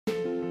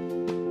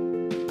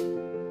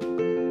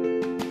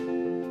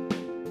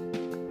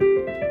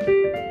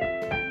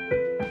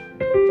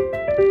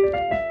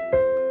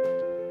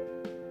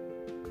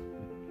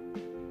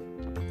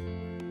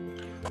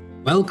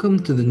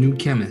Welcome to the New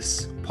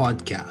Chemist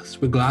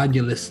podcast. We're glad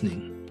you're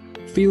listening.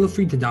 Feel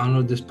free to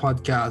download this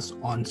podcast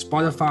on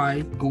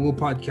Spotify, Google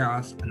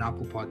Podcasts, and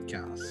Apple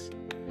Podcasts.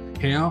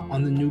 Here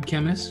on the New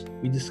Chemist,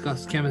 we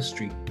discuss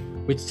chemistry,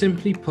 which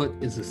simply put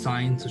is the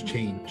science of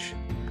change,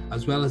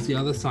 as well as the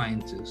other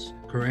sciences,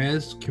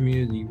 careers,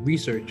 community,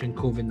 research, and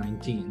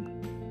COVID-19.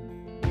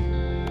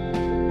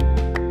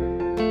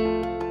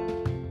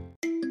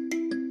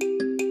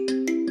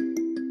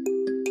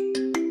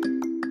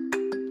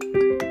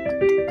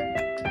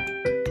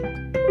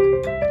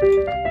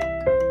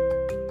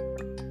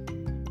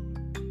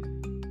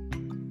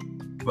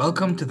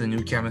 Welcome to the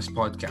New Chemist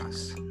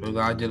podcast. We're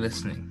glad you're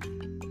listening.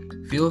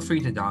 Feel free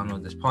to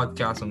download this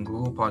podcast on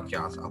Google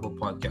Podcasts, Apple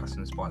Podcasts,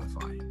 and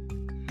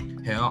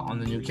Spotify. Here on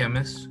the New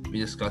Chemist, we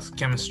discuss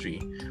chemistry,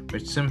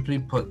 which simply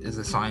put is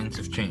the science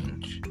of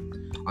change,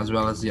 as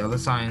well as the other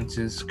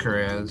sciences,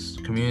 careers,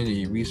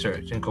 community,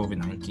 research, and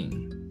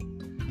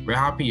COVID-19. We're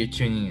happy you're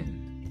tuning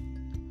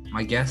in.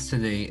 My guest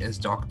today is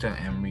Dr.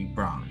 Emery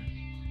Brown.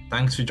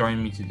 Thanks for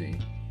joining me today.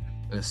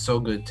 It is so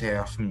good to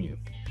hear from you.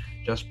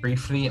 Just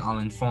briefly, I'll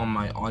inform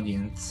my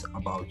audience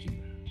about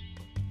you.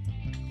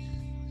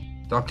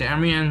 Dr.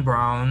 Emery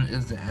Brown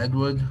is the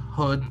Edward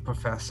Hood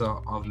Professor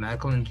of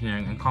Medical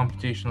Engineering and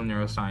Computational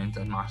Neuroscience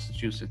at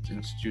Massachusetts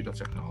Institute of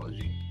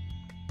Technology,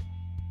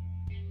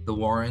 the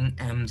Warren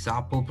M.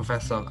 Zappel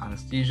Professor of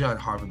Anesthesia at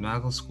Harvard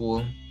Medical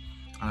School,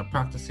 and a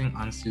practicing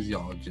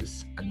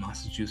anesthesiologist at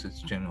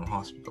Massachusetts General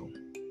Hospital.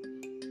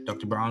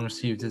 Dr. Brown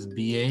received his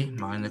BA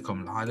magna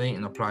cum laude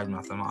in Applied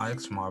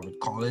Mathematics from Harvard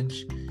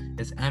College,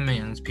 his MA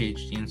and his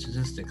PhD in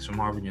Statistics from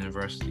Harvard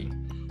University,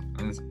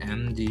 and his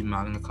MD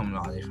magna cum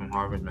laude from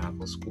Harvard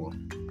Medical School.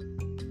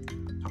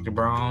 Dr.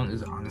 Brown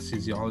is an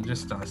anesthesiologist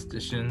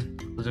statistician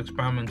whose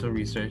experimental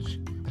research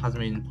has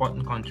made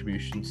important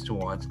contributions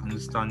towards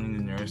understanding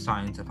the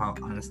neuroscience of how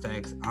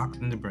anesthetics act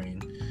in the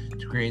brain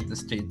to create the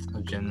state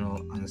of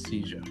general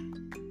anesthesia.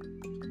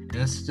 In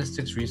his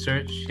statistics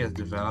research, he has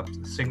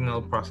developed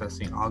signal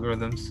processing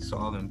algorithms to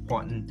solve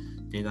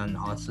important data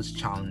analysis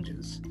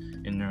challenges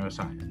in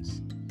neuroscience.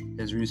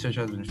 His research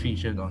has been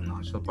featured on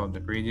National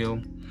Public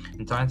Radio,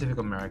 in Scientific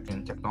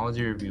American,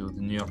 Technology Review,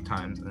 the New York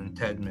Times, and in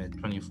TED Mid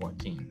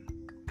 2014.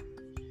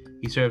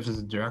 He serves as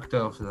the director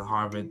of the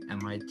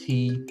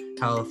Harvard-MIT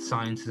Health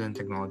Sciences and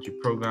Technology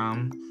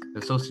Program,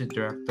 the associate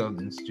director of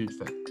the Institute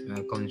for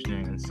Medical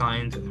Engineering and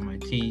Science at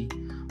MIT,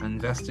 an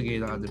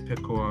investigator at the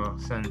Picora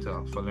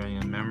Center for Learning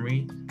and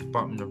Memory,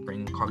 Department of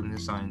Brain and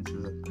Cognitive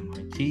Sciences at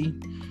MIT.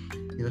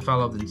 He's a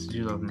fellow of the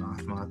Institute of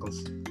Mathematical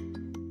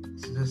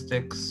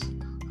Statistics,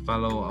 a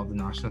fellow of the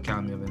National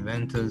Academy of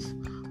Inventors,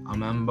 a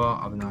member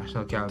of the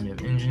National Academy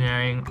of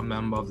Engineering, a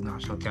member of the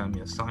National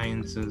Academy of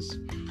Sciences,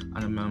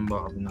 and a member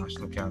of the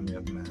National Academy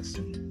of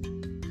Medicine.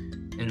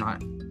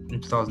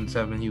 In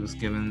 2007, he was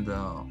given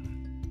the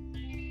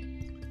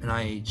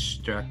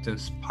NIH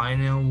Director's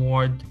Pioneer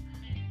Award.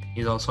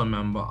 He's also a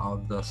member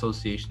of the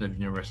Association of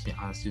University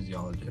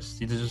Anesthesiologists.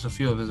 These are just a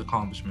few of his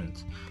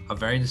accomplishments. A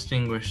very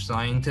distinguished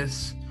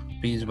scientist.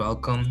 Please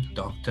welcome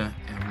Dr.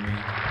 Emery.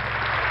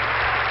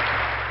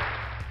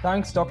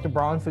 Thanks, Dr.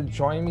 Brown, for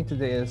joining me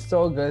today. It's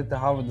so good to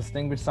have a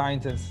distinguished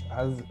scientist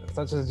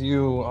such as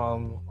you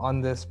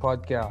on this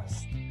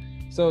podcast.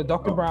 So,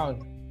 Dr. Brown,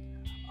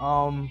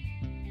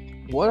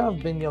 what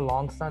have been your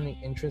long-standing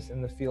interests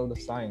in the field of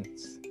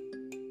science?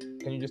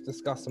 Can you just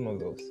discuss some of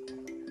those?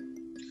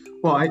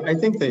 Well, I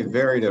think they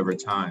varied over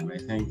time. I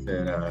think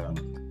that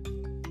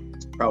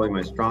probably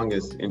my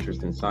strongest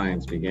interest in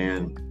science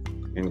began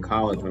in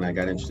college when I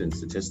got interested in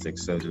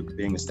statistics. So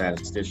being a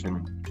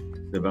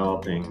statistician,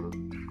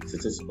 developing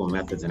statistical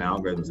methods and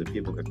algorithms that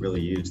people could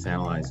really use to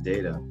analyze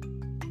data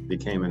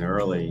became an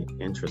early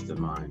interest of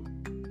mine.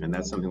 And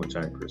that's something which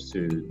I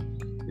pursued,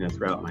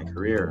 throughout my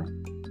career.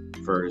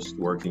 First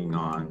working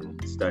on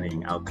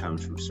studying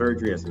outcomes from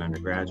surgery as an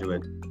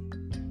undergraduate,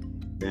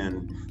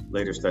 then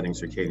later studying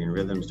circadian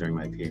rhythms during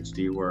my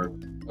PhD work.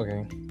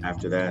 Okay.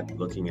 After that,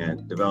 looking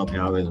at developing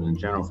algorithms in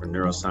general for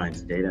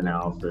neuroscience data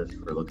analysis,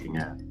 for looking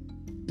at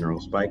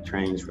neural spike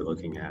trains, for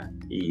looking at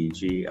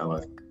EEG,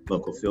 LF,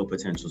 local field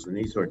potentials, and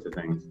these sorts of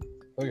things.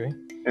 Okay.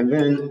 And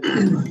then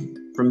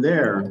from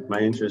there, my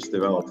interest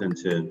developed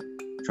into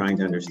trying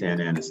to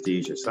understand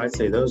anesthesia. So I'd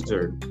say those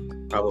are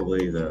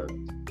probably the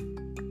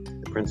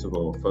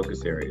principal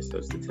focus areas,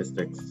 so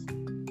statistics,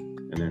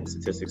 and then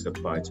statistics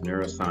applied to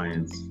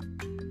neuroscience,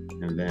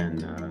 and then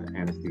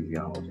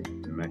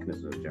anesthesiology, the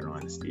mechanism of general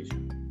anesthesia.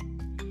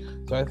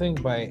 So I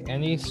think by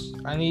any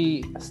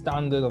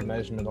standard of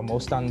measurement, or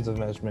most standards of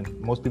measurement,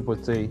 most people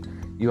would say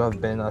you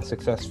have been a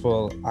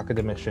successful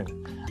academician.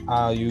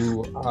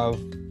 You have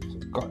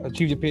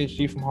achieved your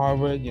PhD from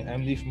Harvard, your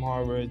MD from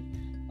Harvard,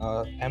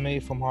 MA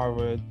from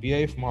Harvard,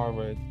 BA from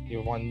Harvard.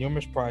 You've won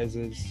numerous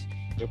prizes.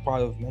 You're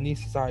part of many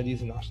societies,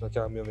 the National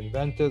Academy of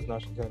Inventors,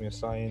 National Academy of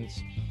Science,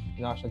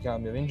 the National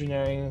Academy of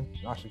Engineering,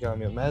 National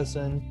Academy of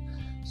Medicine.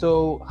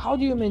 So how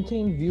do you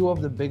maintain view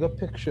of the bigger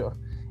picture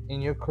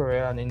in your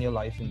career and in your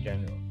life in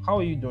general? How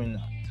are you doing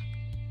that?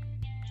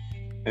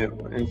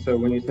 And so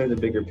when you say the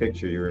bigger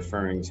picture, you're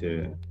referring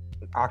to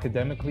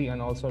academically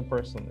and also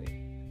personally?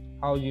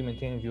 How do you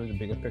maintain a view of the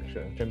bigger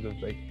picture in terms of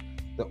like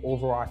the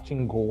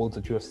overarching goals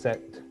that you have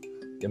set,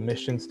 your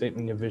mission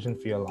statement, your vision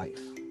for your life?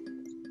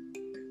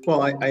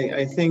 Well,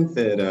 I think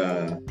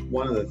that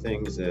one of the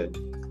things that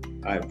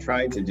I've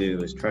tried to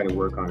do is try to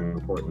work on an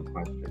important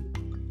question.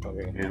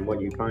 Okay. And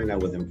what you find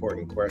out with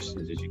important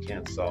questions is you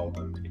can't solve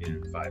them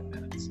in 5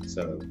 minutes.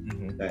 So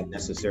that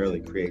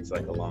necessarily creates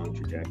like a long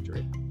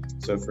trajectory.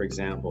 So for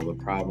example, the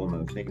problem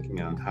of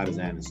thinking on how does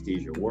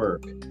anesthesia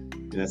work,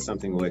 and that's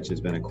something which has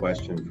been a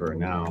question for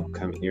now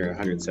near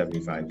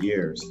 175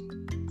 years.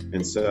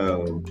 And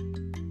so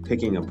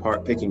picking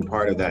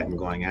part of that and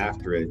going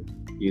after it,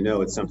 you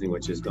know, it's something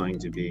which is going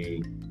to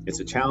be, it's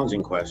a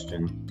challenging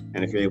question.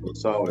 And if you're able to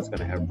solve it, it's going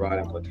to have broad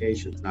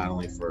implications, not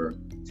only for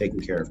taking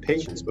care of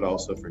patients, but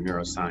also for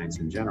neuroscience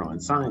in general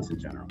and science in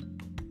general.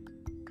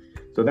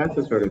 So that's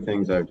the sort of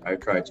things I've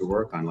tried to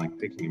work on, like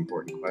picking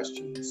important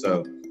questions.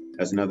 So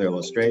as another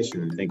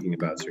illustration, in thinking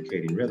about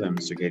circadian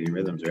rhythms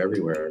are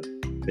everywhere.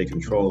 They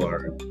control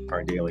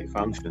our daily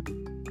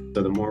function.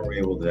 So the more we're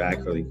able to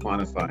accurately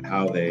quantify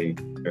how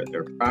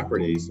their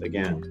properties,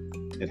 again,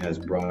 it has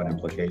broad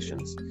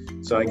implications.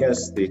 So I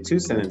guess the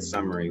 2-sentence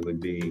summary would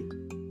be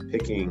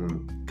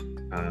picking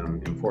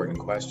important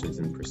questions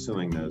and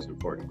pursuing those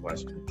important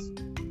questions.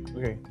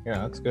 Okay, yeah,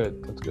 that's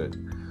good. That's good.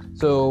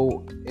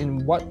 So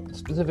in what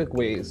specific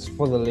ways,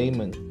 for the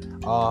layman,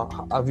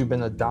 have you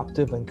been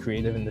adaptive and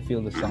creative in the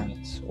field of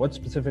science? What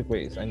specific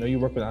ways? I know you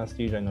work with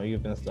anesthesia, I know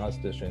you've been a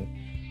statistician.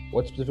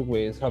 What specific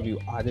ways have you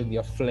added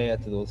your flair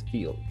to those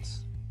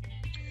fields?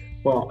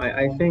 Well,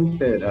 I think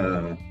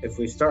that if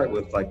we start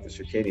with like the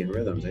circadian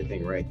rhythms, I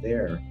think right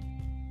there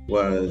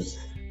was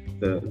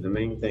the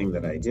main thing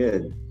that I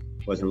did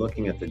was in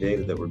looking at the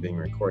data that were being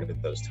recorded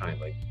at those times,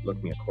 like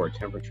looking at core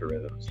temperature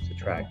rhythms to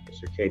track the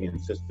circadian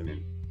system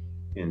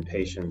in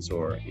patients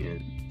or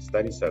in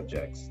study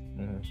subjects.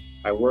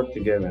 I worked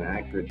to give an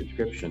accurate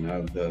description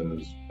of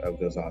those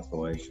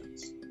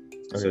oscillations.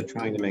 Okay. So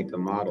trying to make the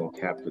model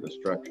capture the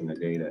structure and the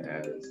data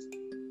as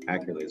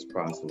accurately as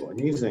possible, and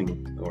using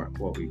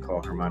what we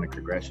call harmonic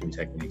regression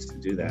techniques to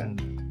do that.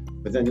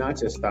 But then not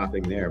just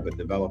stopping there, but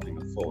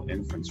developing a full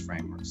inference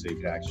framework. So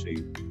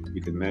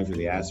you could measure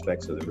the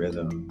aspects of the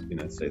rhythm,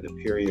 say the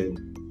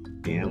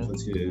period, the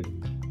amplitude,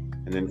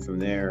 and then from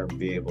there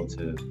be able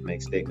to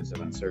make statements of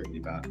uncertainty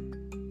about,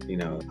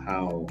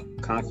 how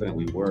confident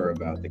we were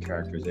about the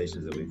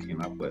characterizations that we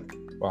came up with.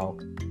 Wow.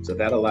 So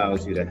that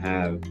allows you to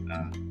have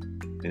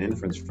an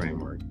inference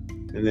framework.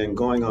 And then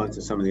going on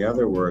to some of the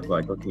other work,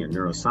 like looking at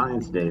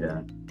neuroscience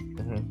data,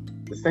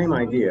 the same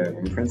idea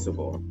in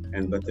principle,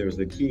 but there's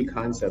a key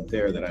concept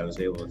there that I was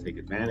able to take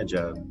advantage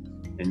of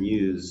and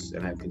use,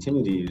 and I've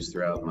continued to use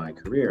throughout my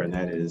career, and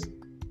that is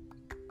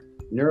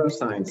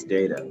neuroscience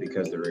data,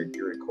 because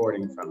you're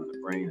recording from the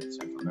brain and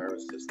central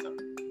nervous system,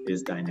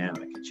 is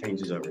dynamic. It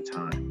changes over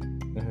time.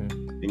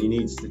 And you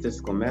need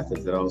statistical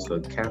methods that also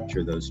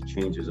capture those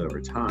changes over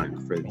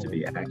time for it to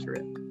be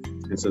accurate.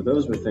 And so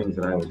those were things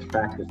that I was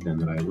practiced in,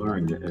 that I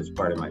learned as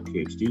part of my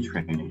PhD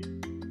training.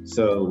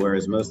 So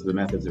whereas most of the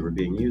methods that were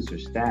being used are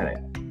static,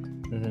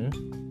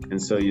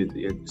 and so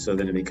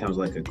then it becomes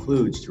like a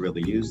kludge to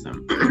really use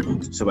them.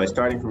 So by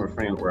starting from a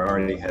framework where I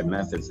already had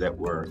methods that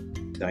were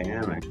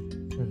dynamic,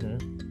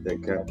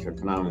 that capture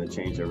phenomena that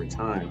change over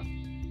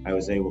time, I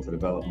was able to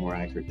develop more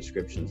accurate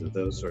descriptions of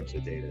those sorts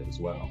of data as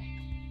well.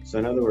 So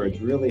in other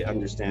words, really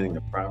understanding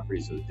the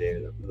properties of the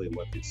data, that really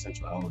what the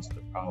essential elements of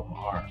the problem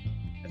are.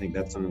 I think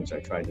that's something which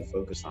I tried to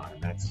focus on,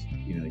 and that's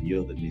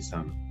yielded me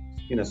some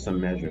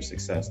measure of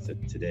success to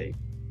date.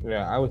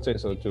 Yeah, I would say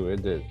so too.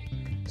 It did.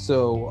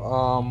 So,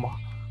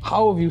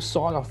 how have you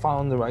sort of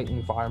found the right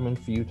environment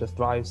for you to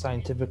thrive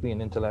scientifically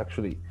and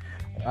intellectually?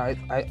 I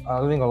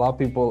think a lot of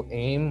people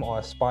aim or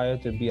aspire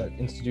to be at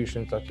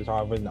institutions such as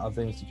Harvard and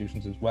other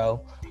institutions as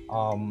well.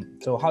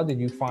 So how did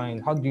you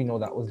know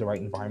that was the right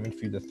environment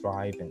for you to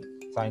thrive in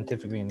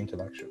scientifically and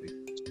intellectually?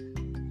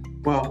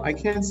 Well, I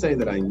can't say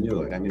that I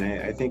knew it. I mean,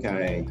 I think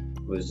I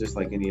was just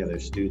like any other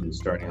student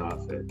starting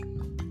off at,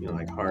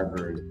 like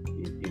Harvard,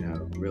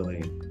 really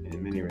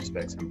in many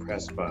respects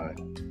impressed by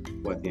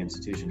what the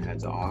institution had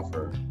to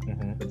offer.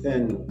 But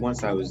then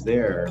once I was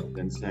there,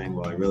 then saying,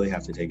 well, I really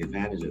have to take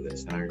advantage of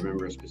this. And I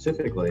remember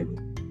specifically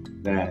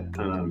that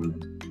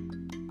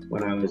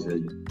when I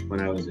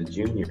was a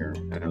junior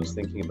and I was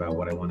thinking about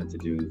what I wanted to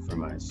do for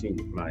my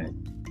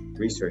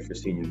research for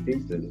senior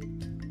thesis,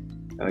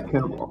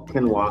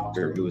 Ken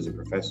Wachter, who was a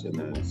professor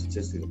in the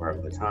statistics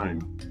department at the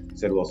time,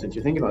 said, well, since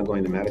you're thinking about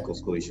going to medical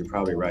school, you should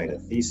probably write a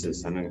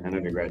thesis, an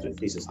undergraduate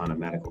thesis on a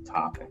medical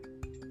topic.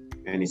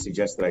 And he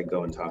suggested I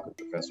go and talk with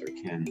Professor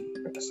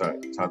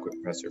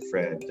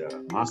Fred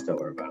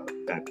Mosteller about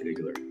that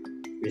particular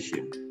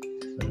issue,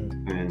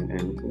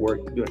 and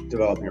work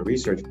developing a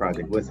research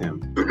project with him,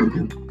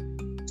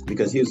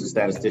 because he was a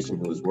statistician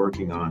who was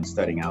working on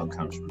studying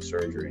outcomes from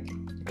surgery,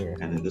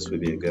 and that this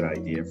would be a good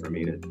idea for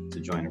me to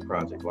join a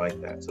project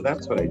like that. So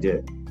that's what I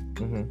did.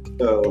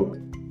 So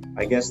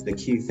I guess the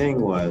key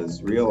thing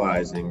was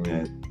realizing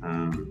that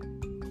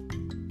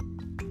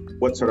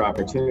what sort of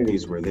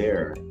opportunities were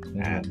there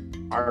at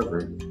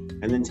Harvard,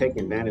 and then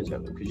taking advantage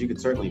of them, because you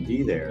could certainly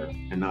be there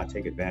and not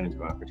take advantage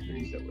of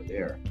opportunities that were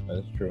there.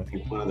 That's true. I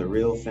think one of the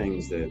real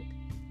things that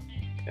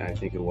I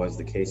think it was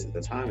the case at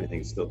the time, I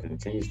think it still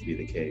continues to be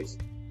the case,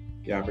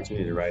 the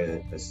opportunity to write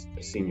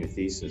a senior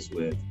thesis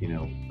with,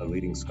 a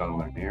leading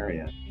scholar in an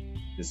area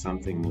is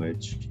something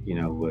which,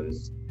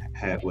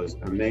 was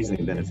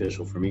amazingly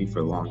beneficial for me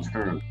for the long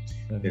term.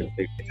 Mm-hmm.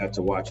 They got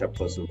to watch up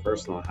close and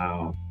personal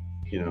how,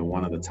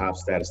 one of the top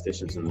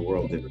statisticians in the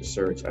world did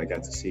research. I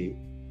got to see,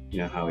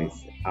 how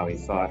he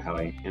thought, how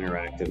he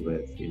interacted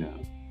with,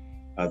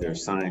 other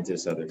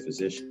scientists, other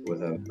physicians,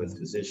 with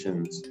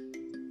physicians,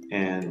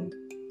 and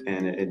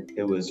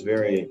it was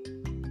very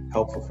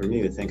helpful for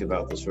me to think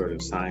about the sort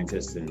of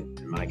scientist, and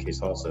in my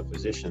case also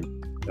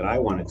physician, that I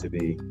wanted to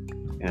be,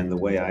 and the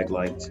way I'd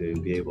like to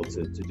be able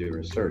to do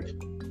research.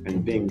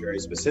 And being very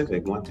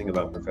specific, one thing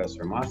about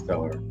Professor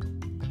Mosteller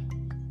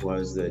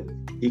was that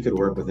he could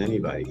work with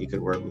anybody. He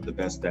could work with the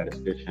best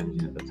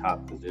statisticians, the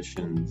top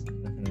physicians,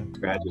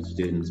 graduate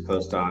students,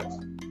 postdocs,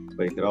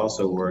 but he could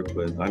also work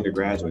with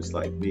undergraduates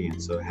like me.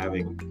 And so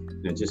having,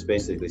 just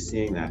basically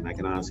seeing that, and I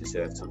can honestly say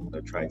that's something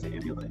I've tried to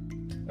emulate.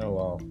 Oh,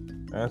 wow.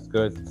 That's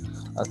good.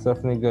 That's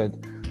definitely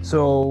good.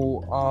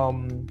 So,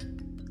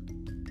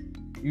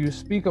 you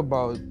speak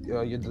about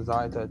your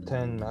desire to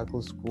attend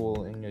medical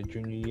school in your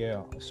junior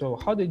year. So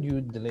how did you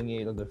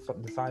delineate or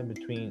decide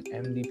between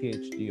MD,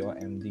 PhD, or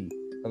MD?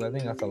 Because I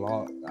think that's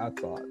a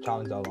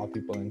challenge that a lot of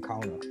people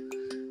encounter.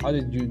 How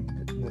did you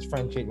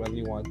differentiate whether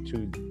you want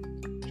to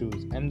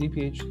choose MD,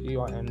 PhD,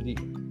 or MD?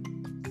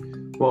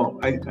 Well,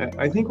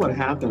 I think what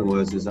happened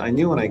was I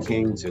knew when I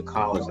came to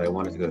college that I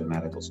wanted to go to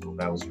medical school.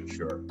 That was for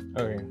sure.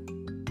 Okay.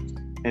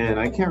 And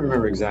I can't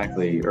remember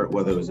exactly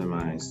whether it was in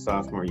my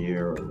sophomore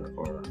year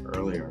or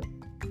earlier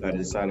that I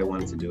decided I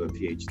wanted to do a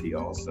PhD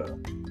also.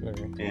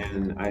 Okay.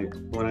 And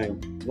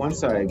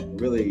once I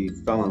really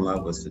fell in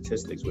love with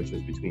statistics, which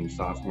was between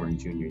sophomore and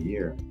junior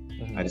year,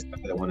 I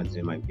decided I wanted to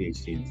do my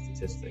PhD in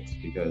statistics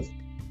because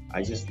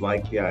I just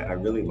I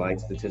really liked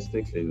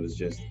statistics. It was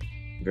just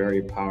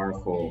very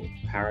powerful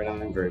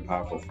paradigm, very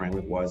powerful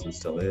framework, was and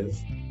still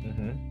is.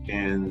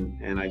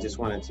 And I just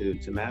wanted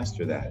to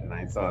master that. And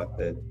I thought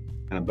that,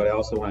 but I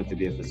also wanted to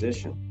be a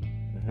physician.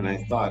 And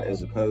I thought,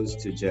 as opposed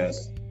to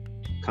just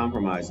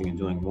compromising and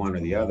doing one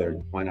or the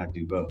other, why not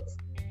do both?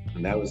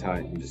 And that was how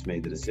I just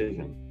made the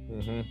decision,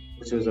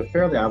 which was a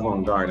fairly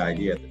avant-garde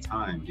idea at the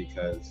time,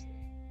 because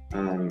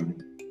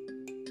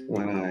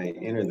when I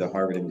entered the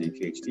Harvard MD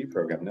PhD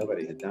program,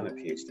 nobody had done a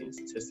PhD in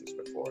statistics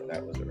before.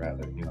 That was a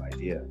rather new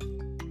idea.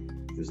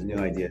 There's a new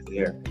idea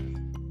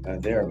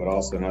there, but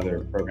also in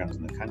other programs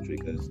in the country,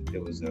 because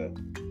it was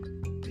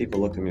people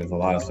looked at me with a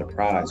lot of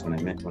surprise when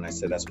I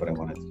said that's what I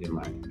wanted to do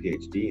my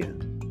PhD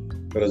in.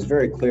 But it was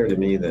very clear to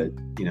me that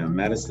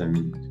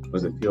medicine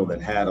was a field that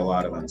had a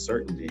lot of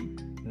uncertainty,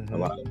 a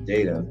lot of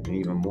data, and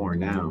even more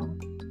now.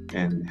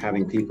 And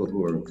having people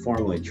who are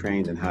formally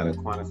trained in how to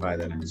quantify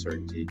that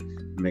uncertainty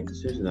and make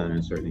decisions on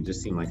uncertainty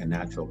just seemed like a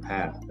natural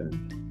path,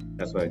 and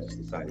that's what I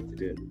just decided to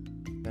do.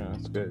 Yeah,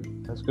 that's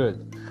good. That's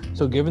good.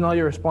 So, given all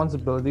your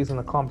responsibilities and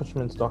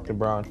accomplishments, Dr.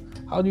 Brown,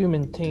 how do you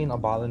maintain a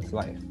balanced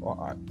life,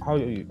 or how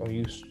do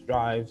you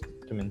strive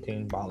to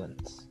maintain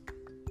balance?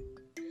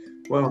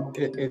 Well,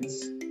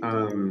 it's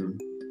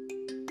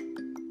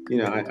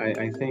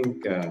I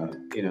think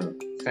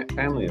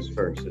family is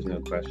first. There's no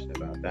question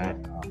about that.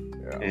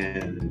 Yeah.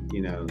 And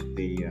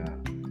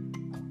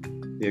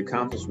the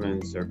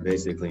accomplishments are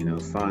basically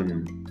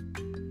fun,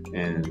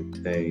 and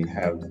they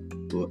have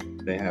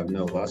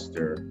no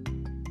luster.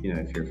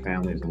 If your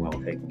family isn't well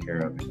taken care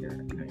of, and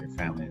your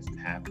family isn't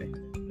happy.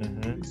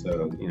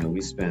 So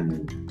we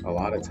spend a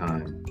lot of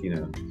time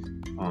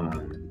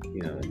on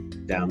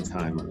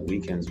downtime on the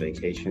weekends,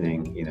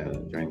 vacationing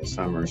during the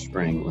summer,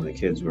 spring, when the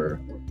kids were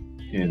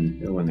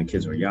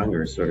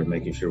younger, sort of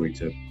making sure we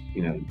took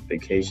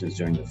vacations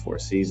during the 4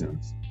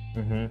 seasons.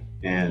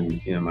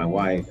 And my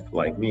wife,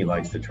 like me,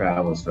 likes to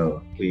travel,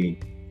 so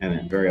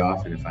and very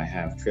often if I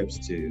have trips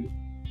to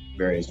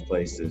various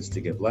places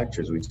to give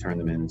lectures, we turn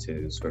them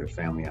into sort of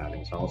family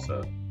outings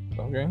also.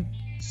 Okay.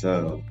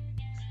 So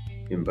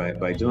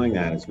by doing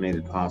that, it's made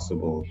it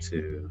possible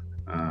to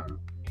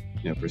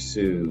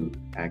pursue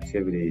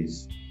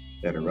activities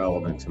that are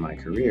relevant to my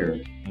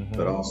career,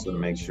 but also to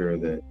make sure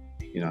that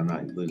I'm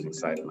not losing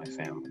sight of my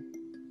family.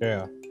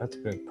 Yeah, that's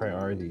good.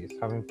 Priorities,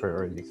 having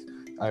priorities.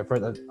 I've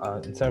heard that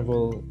in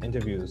several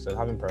interviews that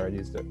having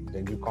priorities that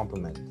they do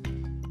complement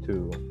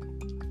to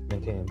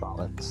maintaining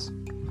balance.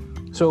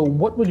 So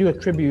what would you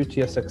attribute to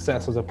your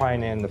success as a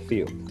pioneer in the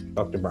field,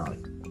 Dr. Brown?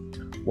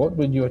 What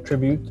would you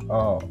attribute,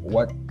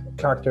 what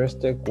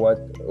characteristic, what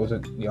was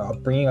it your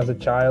upbringing as a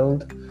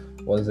child?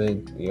 Was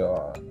it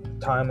your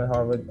time at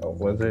Harvard, or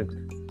was it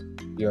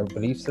your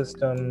belief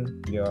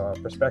system, your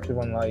perspective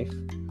on life?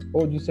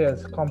 What would you say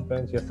has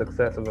complements your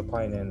success as a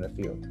pioneer in the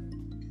field?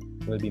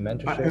 Would it be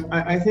mentorship?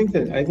 I think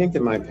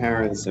that my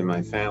parents and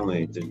my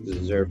family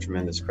deserve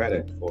tremendous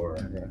credit for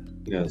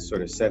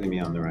sort of setting me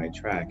on the right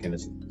track. And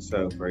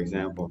so, for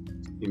example,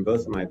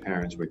 both of my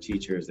parents were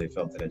teachers. They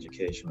felt that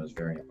education was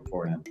very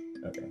important.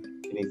 Okay.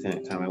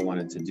 Anytime I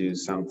wanted to do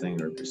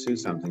something or pursue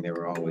something, they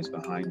were always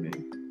behind me.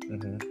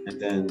 And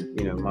then,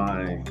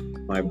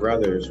 my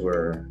brothers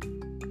were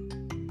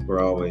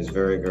always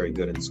very, very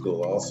good in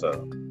school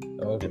also.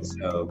 Okay. And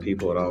so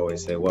people would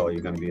always say, well,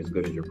 you're going to be as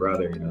good as your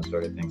brother,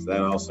 sort of things.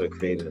 That also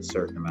created a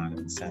certain amount of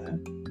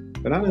incentive.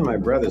 But not only my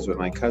brothers, but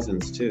my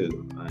cousins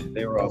too.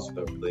 They were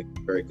also really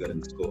very good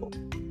in school.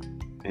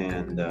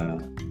 And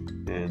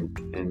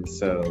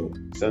so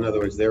in other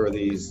words, there were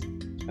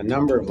a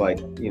number of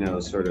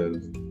sort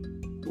of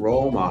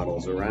role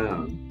models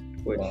around,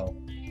 which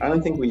I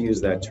don't think we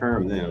use that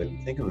term then. We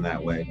didn't think of them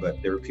that way,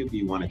 but there were people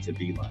you wanted to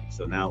be like.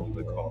 So now we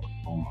would call them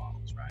role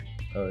models, right?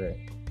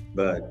 Okay.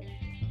 But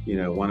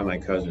one of my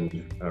cousins,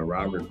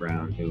 Robert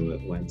Brown, who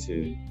went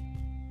to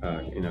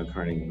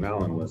Carnegie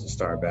Mellon, was a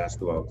star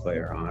basketball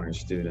player, honor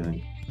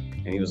student,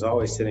 and he was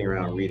always sitting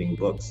around reading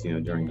books,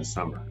 during the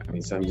summer. I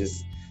mean,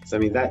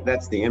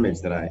 that's the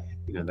image that I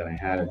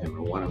had of him.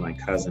 Or one of my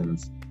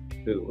cousins,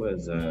 who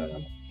was,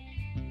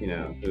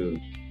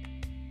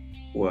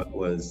 what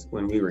was,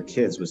 when we were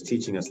kids, was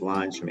teaching us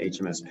lines from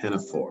HMS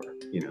Pinafore,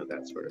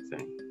 that sort of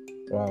thing.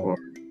 Wow.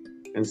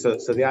 And so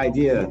the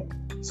idea,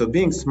 so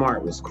being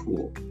smart was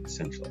cool,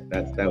 essentially.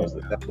 I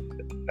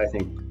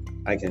think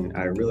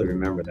I really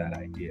remember that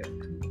idea.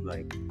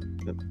 Like,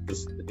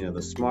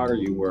 the smarter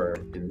you were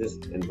in this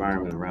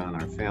environment around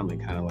our family,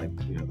 kind of like,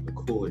 the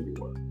cooler you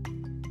were.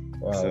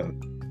 Wow. So,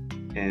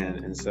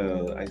 and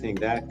so I think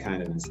that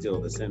kind of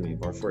instilled this in me.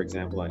 Or for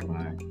example, like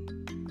my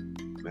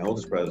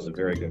oldest brother was a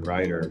very good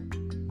writer,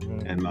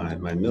 and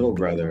my middle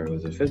brother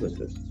was a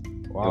physicist.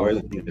 Wow. Or,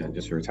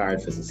 just a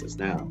retired physicist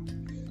now.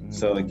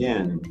 So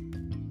again,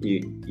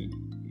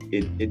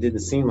 it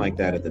didn't seem like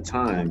that at the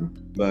time,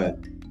 but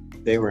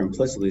they were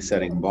implicitly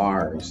setting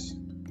bars,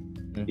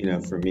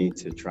 for me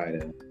to try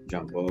to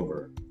jump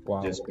over.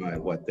 Wow. Just by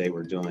what they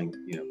were doing,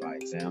 by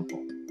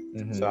example.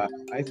 So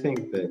I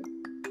think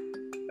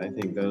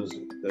those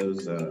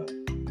are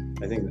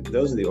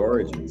the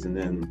origins, and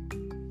then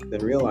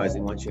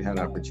realizing once you had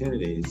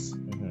opportunities,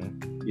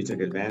 you took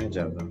advantage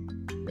of them.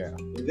 Yeah.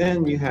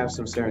 Then you have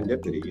some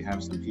serendipity. You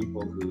have some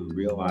people who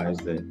realize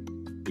that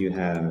you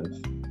have,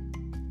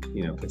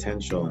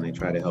 potential, and they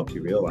try to help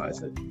you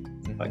realize it.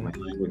 Like my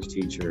language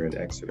teacher at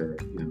Exeter,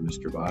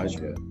 Mr.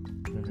 Baggio,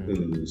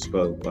 who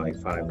spoke like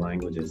 5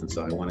 languages, and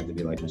so I wanted to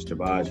be like Mr.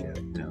 Baggio,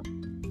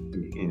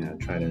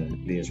 try to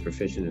be as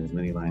proficient in as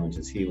many languages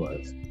as he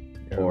was.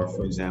 Yeah. Or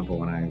for example,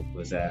 when I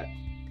was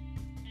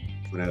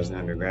an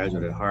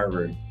undergraduate at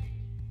Harvard,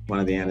 one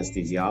of the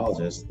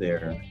anesthesiologists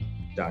there,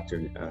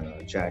 Dr.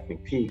 Jack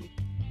McPeak,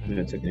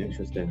 took an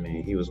interest in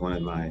me. He was one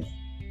of my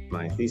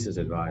thesis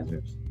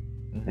advisors,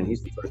 and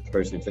he's the first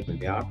person who took me to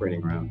the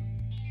operating room.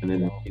 And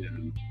then,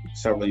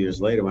 several years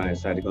later, when I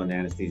decided to go into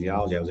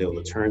anesthesiology, I was able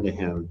to turn to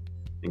him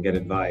and get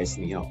advice,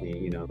 and he helped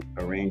me,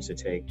 arrange to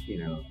take,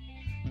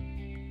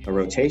 a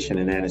rotation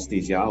in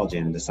anesthesiology,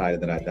 and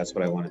decided that that's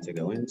what I wanted to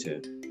go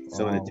into. Wow.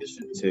 So in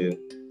addition to,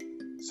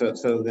 so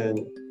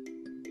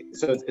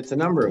it's a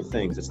number of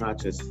things. It's not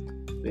just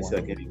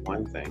like any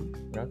one thing.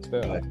 That's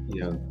fair. But,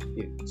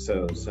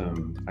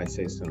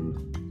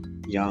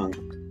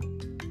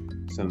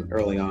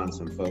 early on,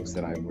 some folks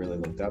that I really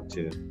looked up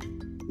to.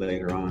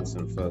 Later on,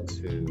 some folks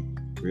who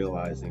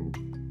realizing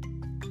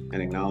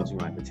and acknowledging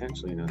my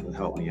potential, who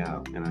helped me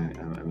out, and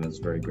I was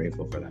very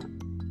grateful for that.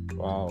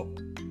 Wow,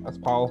 that's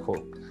powerful.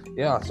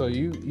 Yeah, so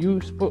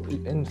you spoke,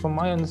 and from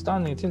my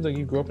understanding, it seems like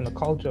you grew up in a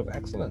culture of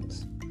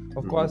excellence.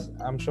 Of course,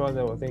 I'm sure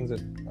there were things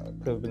that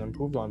could have been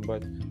improved on,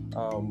 but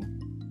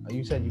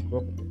you said you grew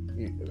up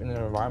in an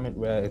environment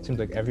where it seems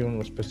like everyone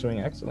was pursuing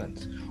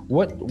excellence.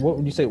 What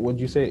would you say? Would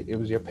you say it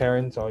was your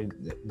parents or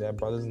their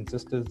brothers and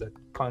sisters that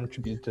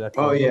contributed to that?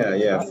 Oh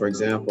yeah. For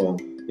example,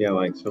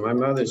 so my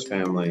mother's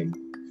family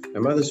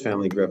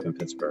grew up in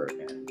Pittsburgh,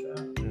 and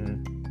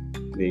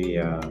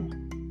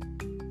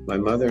my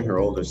mother and her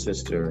older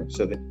sister.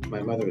 So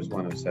my mother was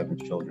one of 7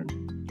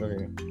 children,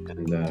 okay.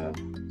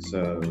 And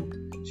so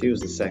she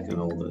was the second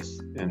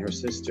oldest, and her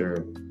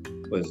sister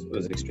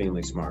was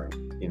extremely smart.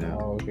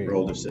 Okay. Her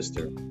older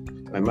sister.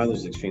 My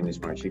mother's extremely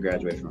smart. She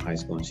graduated from high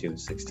school when she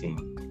was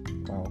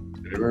 16. Wow.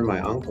 I remember my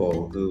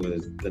uncle, who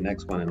was the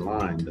next one in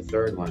line, the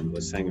third one,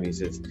 was saying to me, he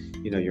says,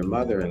 your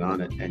mother and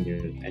Aunt and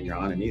your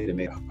Aunt Anita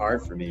made it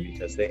hard for me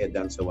because they had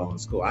done so well in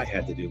school. I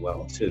had to do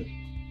well too.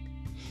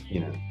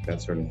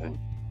 That sort of thing.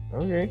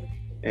 Okay.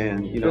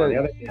 And, on the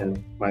other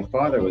hand, my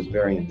father was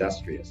very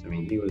industrious. I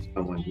mean, he was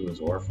someone who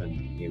was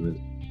orphaned. He was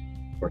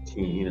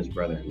 14. He and his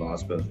brother had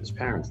lost both his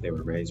parents. They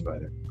were raised by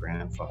their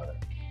grandfather.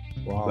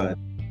 Wow. But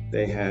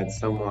they had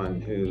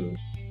someone who,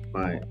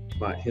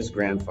 his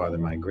grandfather,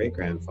 my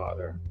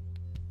great-grandfather,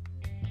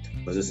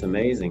 was this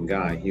amazing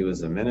guy. He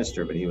was a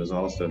minister, but he was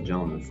also a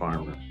gentleman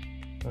farmer.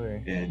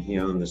 Okay. And he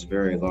owned this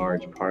very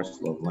large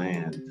parcel of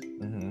land,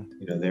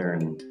 there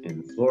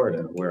in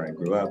Florida, where I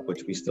grew up,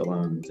 which we still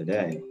own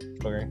today.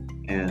 Okay.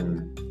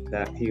 And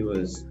that he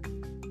was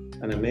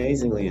an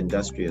amazingly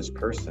industrious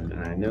person.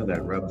 And I know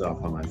that rubbed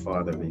off on my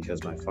father,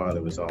 because my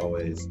father was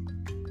always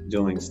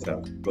doing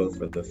stuff, both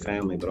for the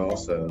family, but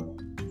also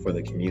for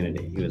the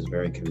community. He was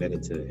very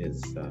committed to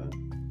his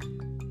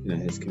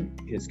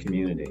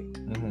community.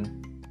 Mm-hmm.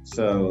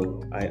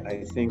 So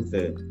I think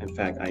that, in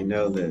fact, I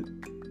know that,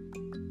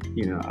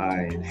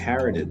 I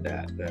inherited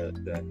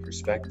that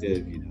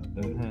perspective,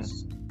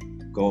 those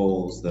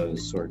goals,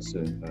 those sorts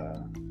of,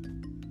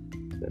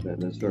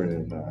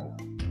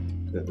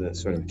 the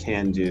sort of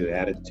can-do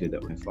attitude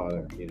that my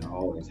father,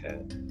 always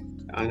had.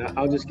 And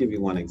I'll just give you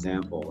one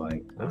example.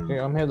 Like, okay,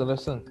 I'm here to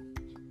listen.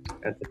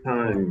 At the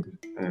time,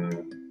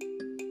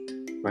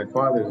 my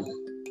father's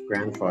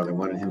grandfather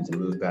wanted him to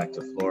move back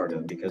to Florida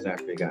because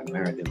after he got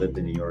married, they lived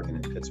in New York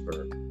and in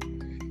Pittsburgh.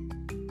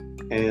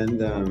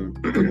 And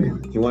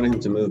he wanted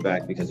him to move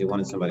back because he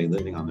wanted somebody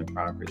living on their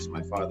property. So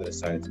my father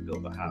decided to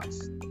build a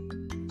house.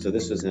 So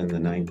this was in the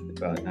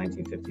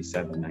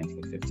 1957,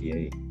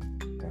 1958.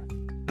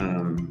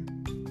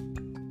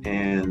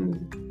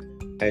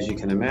 And as you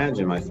can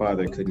imagine, my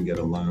father couldn't get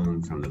a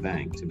loan from the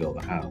bank to build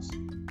a house.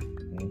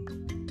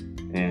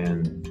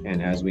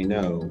 And as we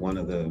know, one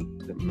of the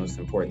most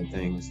important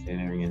things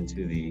entering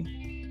into the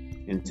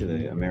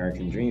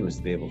American dream is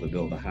to be able to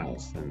build a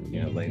house and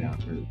lay down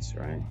roots,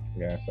 right?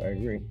 Yes, I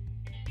agree.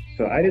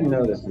 So I didn't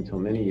know this until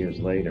many years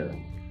later.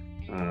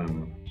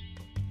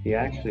 He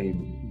actually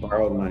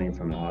borrowed money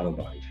from an auto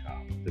body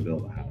shop to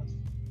build a house.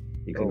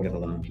 He couldn't get a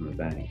loan from the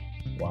bank.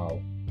 Wow.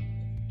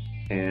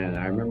 And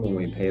I remember when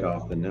we paid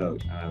off the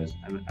note, I don't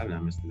know, I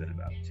must have been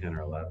about 10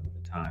 or 11 at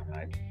the time, and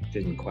I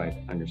didn't quite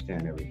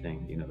understand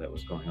everything, that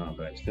was going on,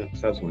 but I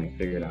subsequently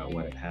figured out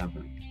what had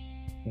happened.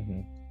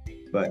 Mm-hmm.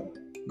 But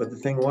the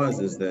thing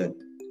is that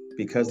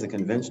because the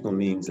conventional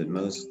means that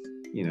most,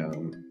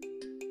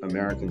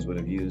 Americans would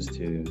have used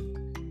to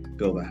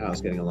build a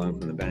house, getting a loan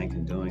from the bank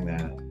and doing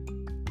that,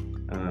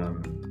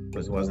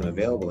 wasn't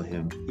available to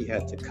him, he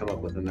had to come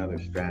up with another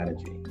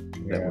strategy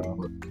that would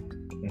work.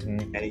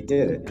 Mm-hmm. And he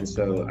did it. And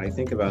so I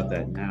think about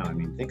that now. I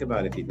mean, think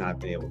about if he'd not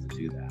been able to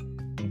do that.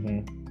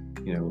 Mm-hmm.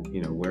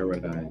 Where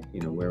would I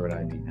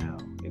be now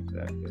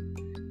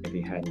if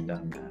he hadn't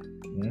done that?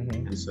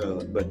 Mm-hmm. And so,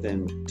 but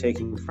then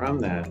taking from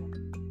that,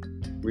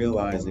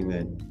 realizing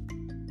that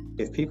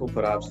if people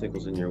put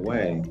obstacles in your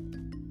way,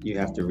 you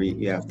have to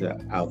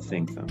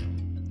outthink them.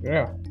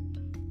 Yeah.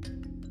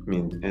 I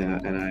mean,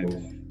 and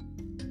I've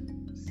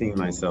seen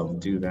myself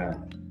do that,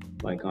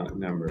 like on a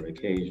number of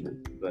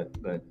occasions. But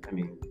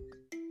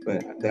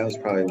that was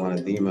probably one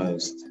of the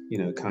most,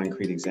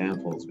 concrete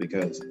examples,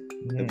 because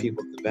the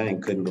people at the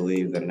bank couldn't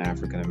believe that an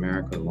African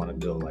American would want to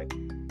build like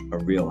a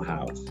real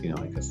house,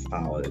 like a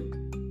solid,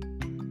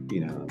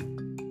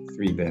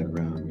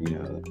 3-bedroom,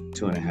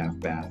 2.5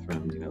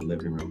 bathroom,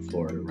 living room,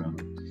 Florida room,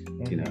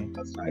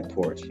 outside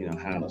porch,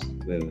 house.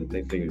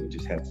 They figured it would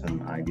just have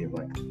some idea of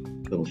like a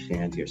little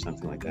shanty or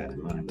something like that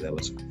in mind. But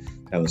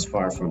that was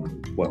far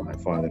from what my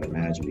father had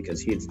imagined,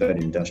 because he had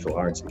studied industrial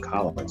arts in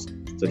college,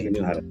 so he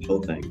knew how to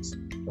build things.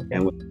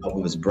 And with the help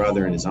of his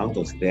brother and his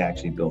uncles, they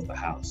actually built the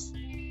house.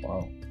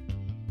 Wow,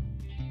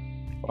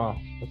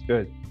 that's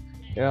good.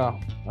 Yeah.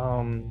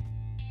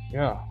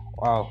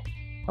 Wow.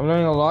 I'm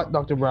learning a lot,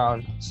 Dr.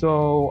 Brown.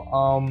 So,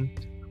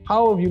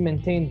 how have you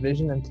maintained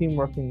vision and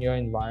teamwork in your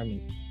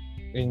environment,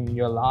 in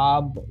your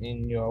lab,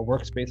 in your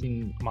workspace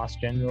in Mass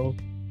General?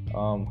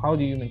 How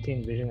do you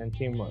maintain vision and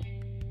teamwork?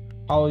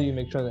 How do you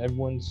make sure that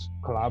everyone's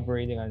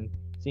collaborating and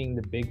seeing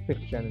the big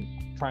picture and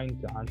trying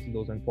to answer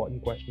those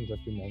important questions that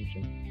you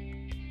mentioned?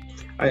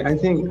 I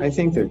think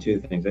there are two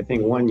things. I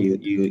think one,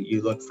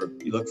 you look for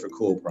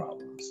cool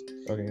problems,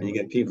 okay, and you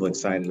get people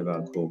excited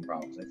about cool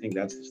problems. I think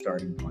that's the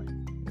starting point.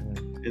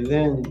 Mm-hmm. And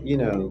then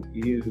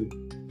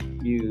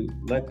you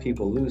let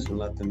people loose and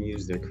let them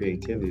use their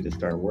creativity to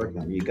start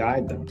working on it. You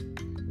guide them.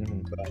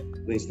 Mm-hmm. But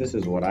at least this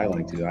is what I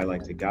like to do. I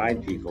like to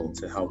guide people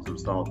to help them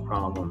solve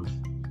problems,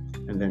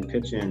 and then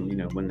pitch in,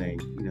 when they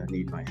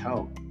need my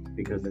help,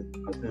 because it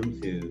helps them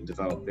to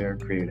develop their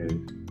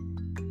creative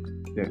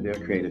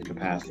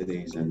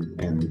capacities and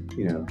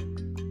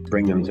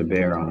bring them to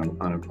bear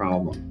on a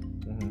problem.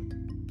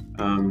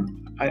 Mm-hmm.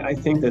 I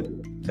think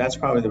that's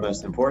probably the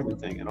most important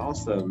thing, and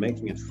also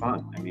making it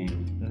fun. I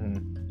mean,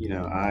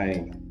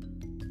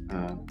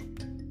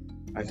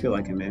 I feel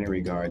like in many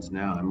regards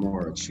now I'm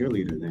more a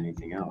cheerleader than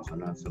anything else. I'm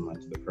not so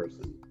much the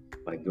person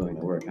like doing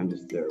the work. I'm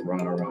just the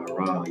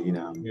rah,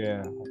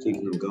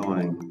 keeping them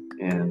going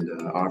and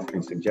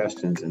offering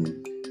suggestions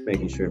and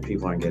making sure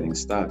people aren't getting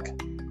stuck.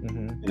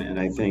 Mm-hmm. And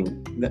I think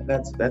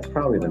that's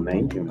probably the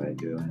main thing that I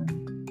do.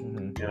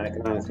 And I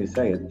can honestly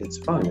say it's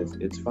fun.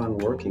 It's fun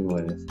working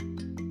with.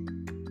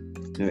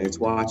 It's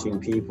watching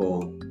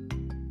people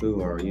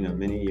who are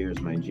many years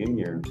my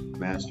junior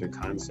master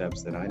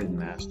concepts that I didn't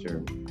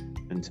master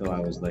until I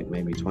was like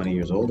maybe 20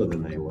 years older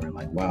than they were.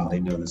 Like, wow, they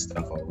know this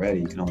stuff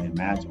already. You can only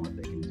imagine what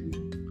they can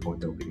do,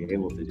 what they'll be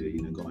able to do,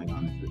 going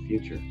on into the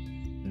future.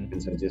 Mm-hmm.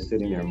 And so just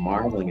sitting there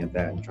marveling at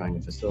that and trying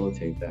to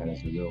facilitate that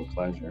is a real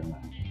pleasure.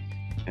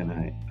 And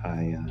I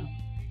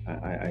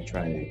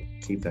try to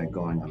keep that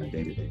going on a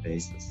day-to-day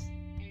basis.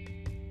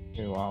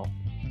 Okay, wow.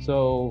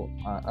 So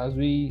as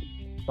we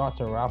start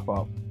to wrap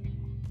up,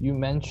 you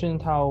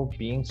mentioned how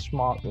being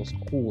smart was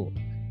cool.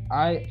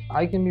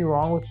 I can be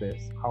wrong with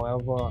this.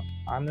 However,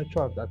 I'm not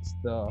sure if that's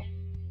the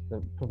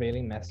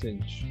prevailing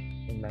message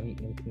in many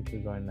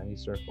instances or in many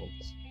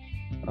circles.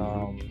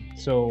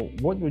 So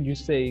what would you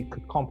say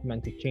could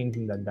complement a change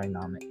in that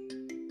dynamic,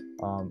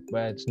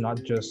 where it's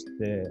not just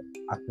the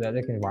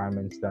athletic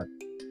environments that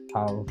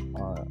have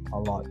a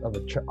lot of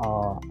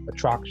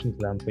attraction to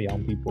them for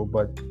young people,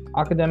 but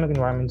academic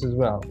environments as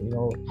well?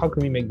 How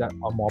can we make that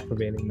a more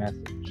prevailing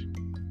message,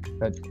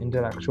 that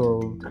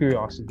intellectual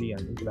curiosity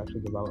and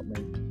intellectual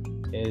development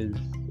is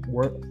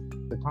worth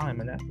the time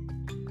and effort?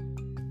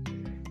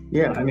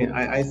 Yeah, I mean,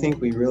 I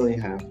think we really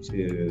have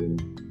to.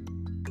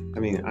 I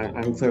mean,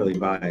 I'm clearly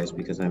biased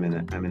because I'm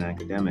an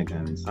academic.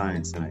 I'm in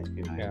science,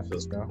 and I feel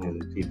strongly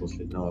that people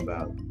should know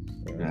about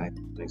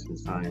academics and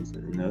science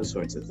and those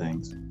sorts of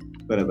things.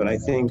 But I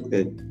think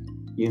that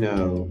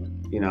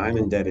I'm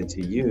indebted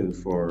to you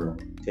for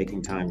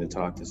taking time to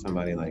talk to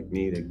somebody like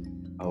me to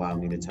allow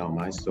me to tell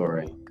my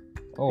story.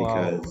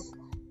 Because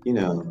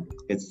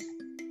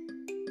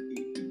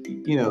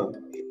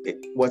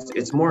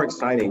it's more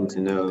exciting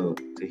to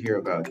hear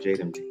about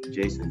Jason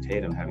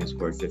Tatum having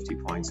scored 50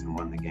 points and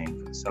won the game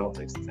for the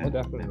Celtics than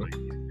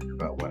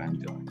about what I'm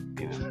doing.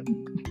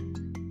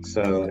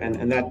 So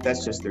and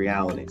that's just the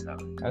reality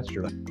of it. That's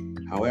true.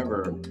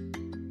 However,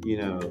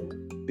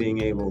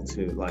 being able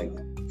to, like,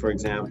 for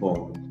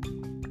example,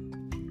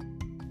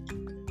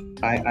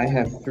 I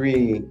have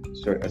three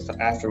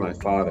after my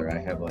father, I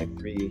have like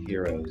three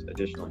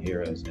additional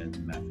heroes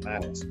in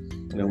mathematics.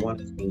 One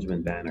is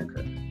Benjamin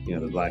Banneker,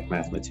 the black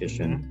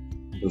mathematician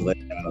who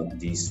laid out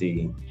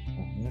DC.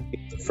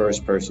 He's the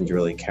first person to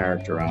really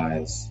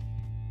characterize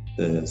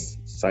the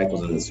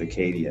cycles of the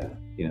circadia,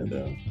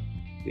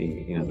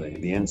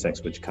 the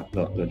insects which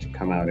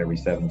come out every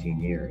 17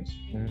 years.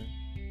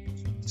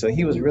 So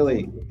he was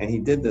really, and he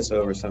did this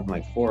over something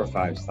like 4 or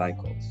 5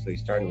 cycles. So he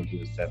started when he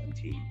was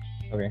 17.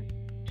 Okay.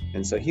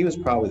 And so he was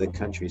probably the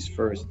country's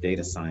first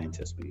data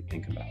scientist when you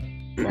think about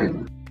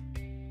it.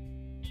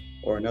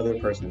 Or another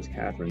person is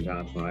Katherine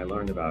Johnson. When I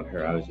learned about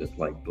her, I was just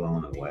like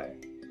blown away.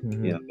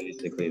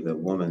 Basically the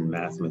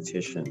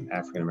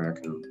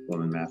African-American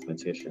woman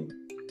mathematician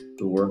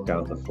who worked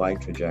out the flight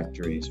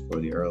trajectories for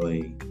the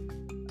early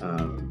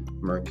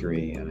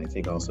Mercury and I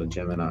think also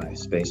Gemini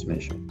space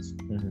missions.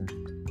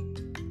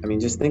 I mean,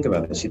 just think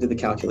about it. She did the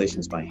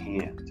calculations by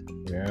hand.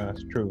 Yeah,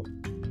 that's true.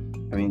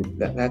 I mean,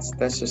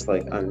 that's just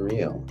like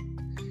unreal.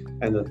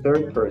 And the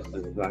third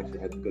person who actually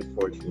had the good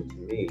fortune to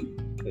meet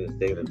is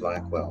David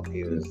Blackwell.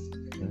 He was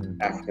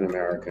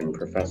African-American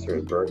professor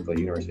at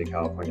Berkeley, University of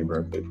California,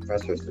 Berkeley,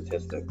 professor of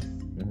statistics.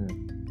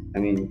 I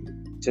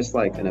mean, just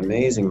like an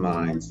amazing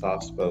mind,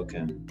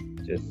 soft-spoken,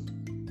 just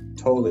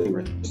totally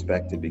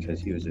respected because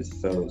he was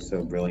just so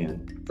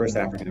brilliant. First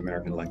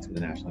African-American elected to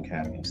the National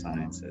Academy of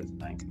Sciences in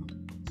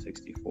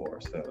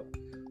 1964. So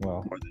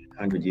more than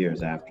 100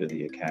 years after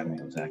the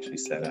academy was actually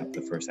set up,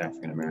 the first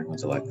African-American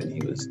was elected.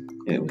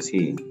 It was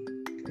he.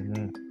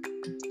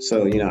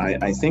 So,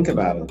 I think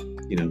about,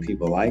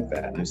 people like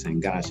that, and I'm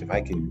saying, gosh, if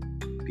I can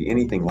be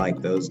anything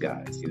like those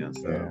guys,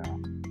 so,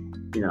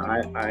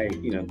 I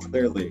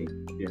clearly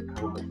the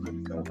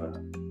accomplishments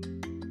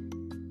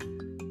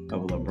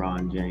of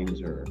LeBron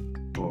James or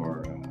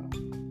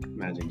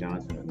Magic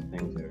Johnson are the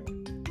things that,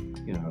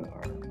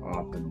 are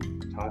often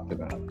talked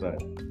about,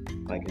 but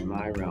like in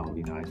my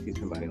realm, I see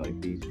somebody like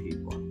these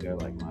people, and they're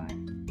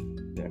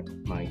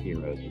my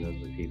heroes, and those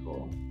are the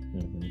people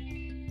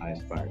I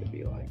aspire to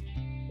be like.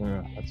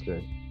 Yeah, that's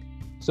good.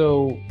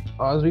 So,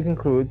 as we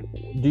conclude,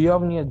 do you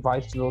have any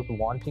advice to those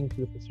wanting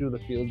to pursue the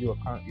field you are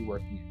currently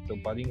working in? So,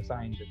 budding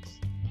scientists,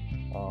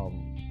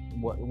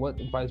 what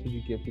advice would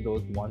you give to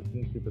those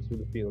wanting to pursue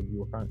the field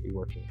you are currently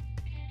working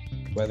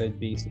in? Whether it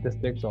be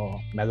statistics or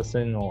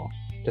medicine or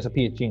just a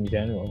PhD in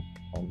general?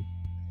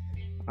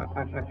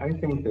 I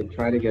think that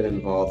try to get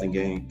involved and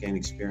gain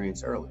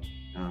experience early.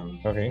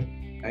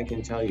 Okay. I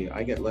can tell you,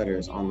 I get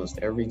letters almost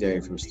every day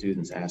from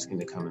students asking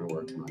to come and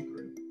work in my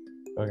group.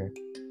 Okay.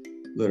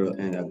 Literally,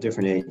 and of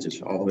different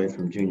ages, all the way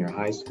from junior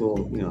high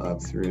school, up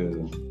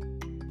through,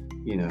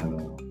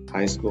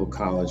 high school,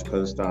 college,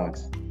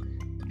 postdocs.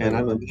 And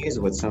I'm amazed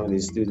at what some of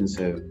these students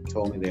have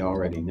told me they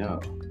already know.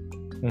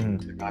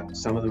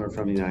 Some of them are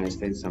from the United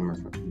States, some are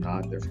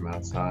not. They're from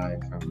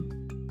outside, from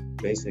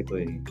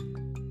basically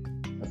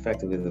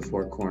effectively the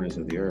four corners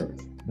of the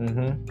earth.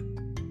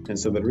 And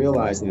so, but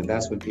realizing that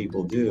that's what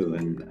people do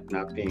and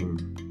not being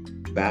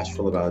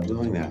bashful about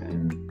doing that.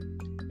 And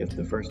if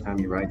the first time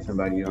you write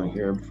somebody, you don't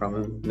hear from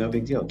them, no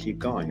big deal. Keep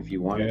going if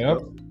you want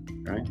to,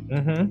 right?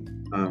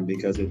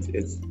 Because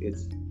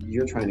it's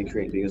you're trying to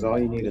create, because all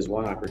you need is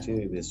one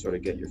opportunity to sort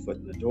of get your foot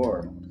in the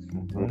door.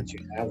 And once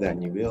you have that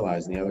and you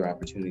realize, the other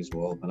opportunities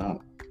will open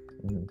up.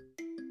 And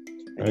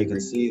you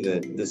can see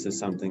that this is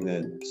something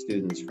that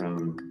students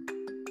from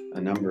a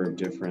number of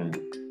different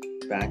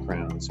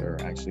backgrounds are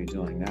actually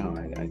doing now.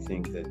 I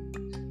think that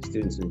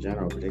students in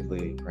general,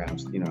 particularly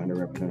perhaps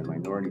underrepresented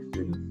minority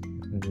students,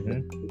 are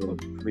a little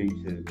free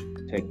to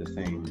take the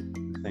same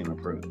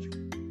approach.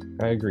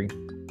 I agree,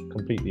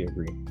 completely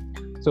agree.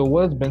 So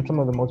what has been some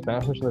of the most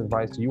beneficial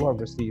advice you have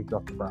received,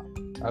 Dr.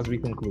 Brown? as we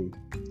conclude,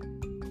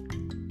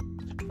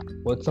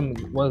 what is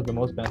the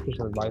most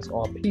beneficial advice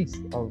or piece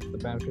of the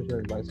beneficial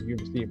advice you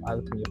received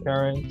either from your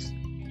parents?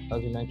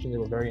 As you mentioned, they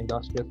were very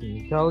industrious and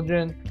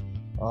intelligent.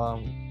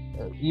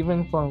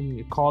 Even from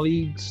your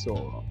colleagues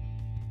or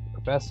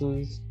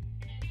professors.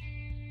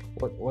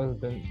 What has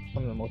been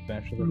some of the most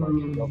beneficial advice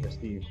you've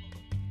received?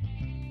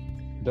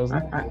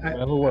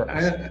 Never works.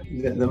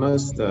 The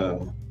most,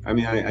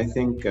 I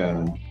think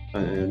a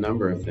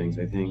number of things.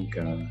 I think,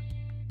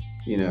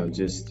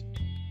 just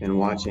in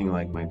watching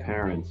like my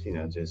parents,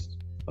 just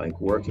like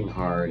working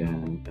hard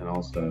and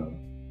also,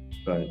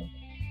 but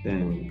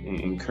then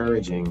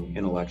encouraging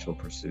intellectual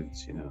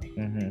pursuits,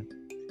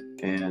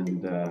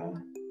 and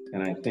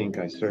I think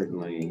I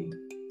certainly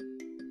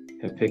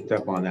have picked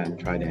up on that and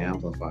tried to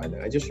amplify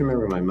that. I just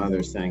remember my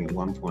mother saying at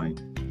one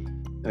point,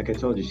 like I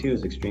told you, she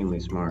was extremely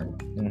smart.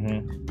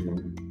 And,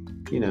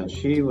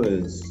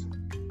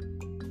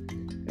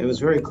 it was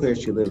very clear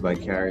she lived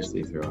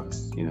vicariously through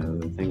us,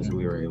 the things that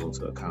we were able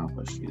to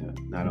accomplish,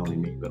 not only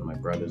me, but my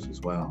brothers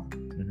as well.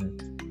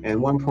 And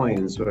one point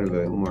in sort of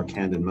a more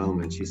candid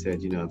moment, she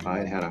said, if I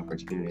had had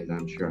opportunities,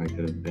 I'm sure I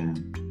could have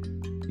been,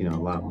 a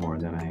lot more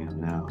than I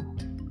am now.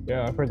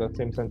 Yeah, I've heard that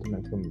same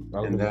sentiment from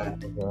and that,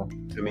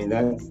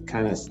 that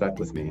kind of stuck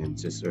with me and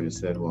just sort of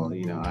said, well,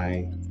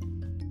 I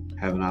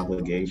have an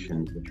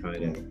obligation to try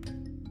to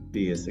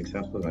be as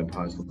successful as I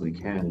possibly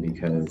can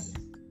because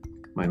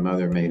my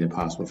mother made it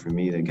possible for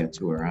me to get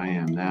to where I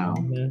am now.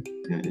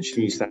 And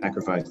she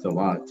sacrificed a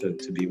lot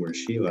to be where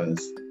she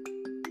was.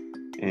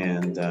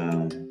 And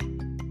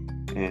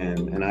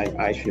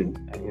I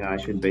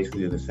should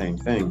basically do the same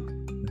thing.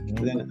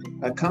 And then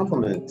a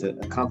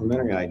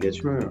complimentary idea.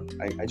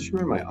 I just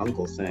remember my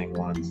uncle saying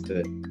once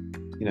that,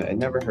 it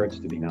never hurts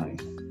to be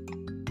nice.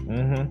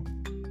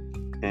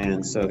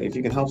 And so if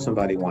you can help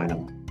somebody, why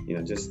not?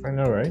 Just I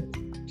know, right?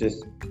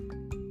 Just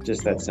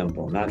that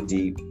simple, not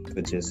deep,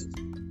 but just.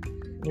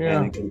 Yeah.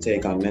 And it can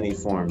take on many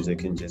forms. It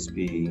can just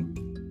be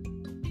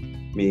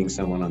meeting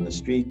someone on the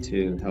street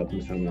to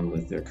helping someone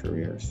with their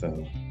career.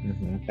 So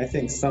I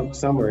think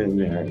somewhere in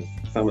there is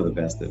some of the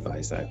best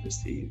advice I've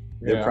received.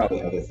 There are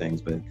probably other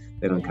things, but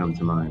they don't come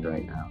to mind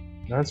right now.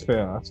 That's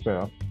fair.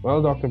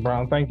 Well, Dr.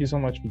 Brown, thank you so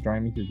much for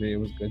joining me today. It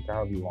was good to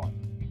have you on.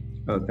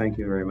 Oh, thank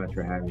you very much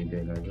for having me,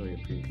 Dave. I really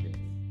appreciate it.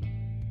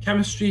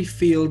 Chemistry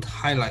field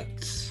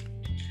highlights.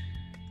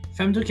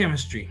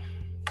 Femtochemistry.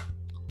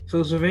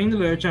 So surveying the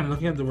literature and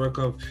looking at the work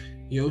of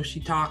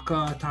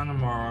Yoshitaka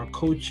Tanamura,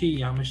 Koichi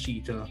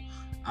Yamashita,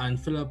 and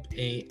Philip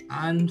A.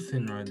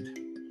 Anfinrod,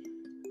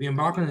 we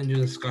embark on a new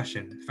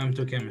discussion,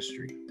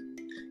 femtochemistry.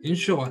 In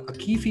short, a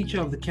key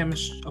feature of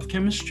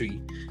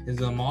chemistry is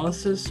the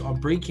analysis or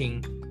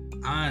breaking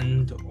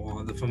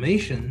or the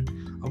formation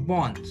of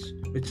bonds,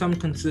 which some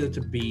consider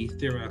to be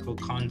theoretical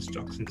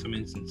constructs in some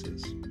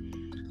instances.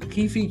 A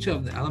key feature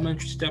of the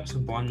elementary steps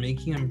of bond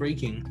making and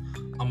breaking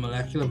are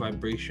molecular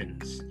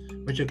vibrations,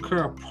 which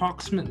occur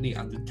approximately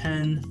at the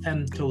 10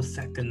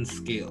 femtosecond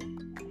scale.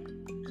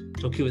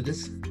 So with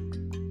this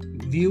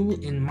view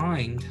in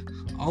mind,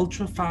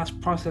 ultra-fast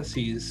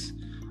processes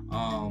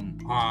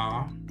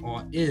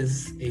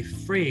is a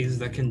phrase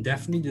that can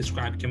definitely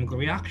describe chemical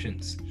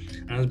reactions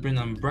and has been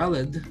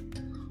umbrellaed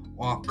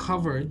or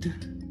covered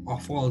or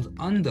falls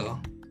under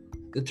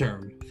the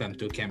term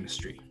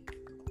femtochemistry.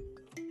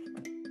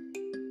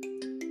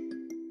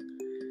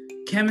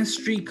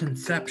 Chemistry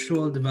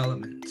conceptual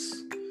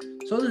developments.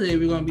 So today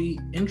we're going to be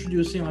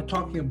introducing or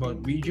talking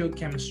about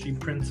regiochemistry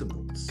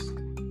principles.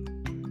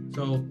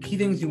 So key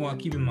things you want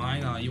to keep in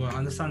mind are you want to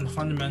understand the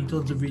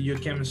fundamentals of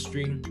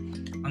regiochemistry,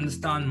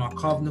 understand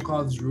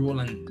Markovnikov's rule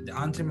and the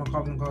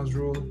anti-Markovnikov's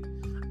rule,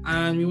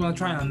 and we want to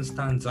try and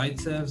understand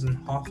Zaitsev's and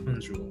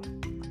Hoffman's rule.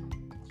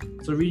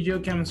 So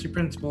regiochemistry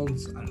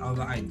principles and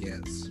other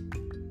ideas.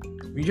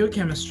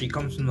 Regiochemistry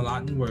comes from the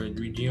Latin word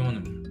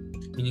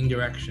regionum, meaning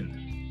direction.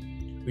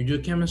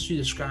 Regiochemistry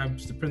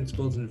describes the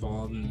principles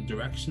involved in the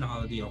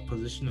directionality or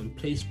position and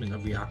placement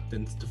of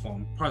reactants to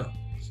form products.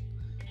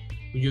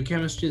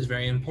 Regiochemistry is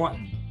very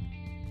important.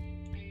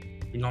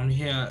 We normally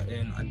hear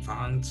in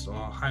advanced or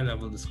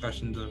high-level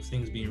discussions of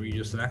things being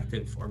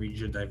regioselective or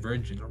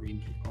regiodivergent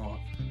or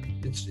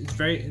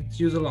it's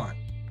used a lot.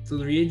 So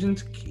the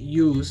reagents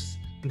used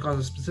can cause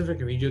a specific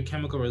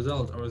regiochemical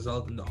result or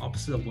result in the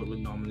opposite of what would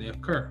normally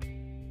occur.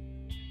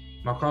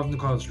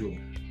 Markovnikov's rule.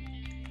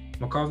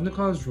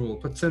 Markovnikov's rule,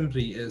 put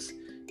simply, is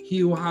he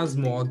who has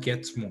more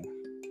gets more.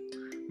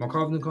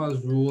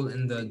 Markovnikov's rule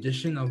in the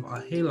addition of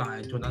a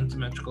halide to an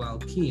unsymmetrical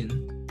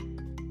alkene,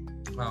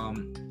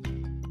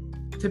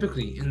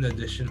 typically in the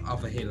addition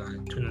of a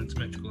halide to an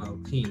unsymmetrical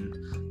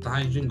alkene, the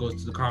hydrogen goes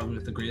to the carbon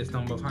with the greatest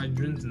number of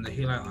hydrogens and the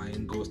halide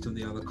ion goes to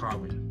the other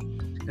carbon.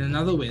 In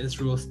another way, this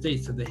rule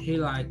states that the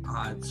halide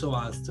adds so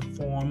as to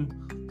form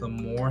the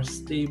more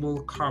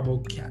stable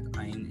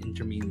carbocation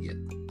intermediate.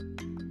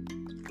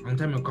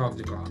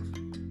 Anti-Markovnikov.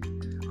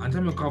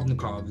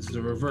 Anti-Markovnikov is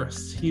the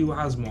reverse. He who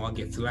has more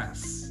gets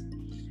less,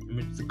 in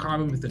which the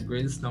carbon with the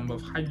greatest number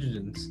of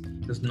hydrogens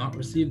does not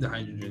receive the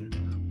hydrogen,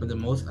 but the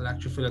most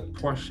electrophilic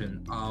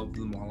portion of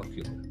the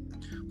molecule.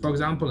 For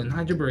example, in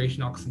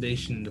hydroboration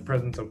oxidation in the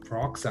presence of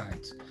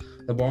peroxides,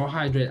 the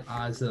borohydrate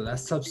adds to the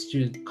less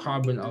substituted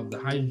carbon of the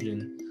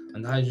hydrogen,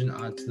 and the hydrogen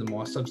adds to the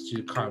more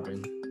substituted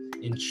carbon.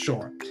 In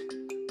short,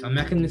 now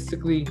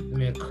mechanistically, it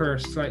may occur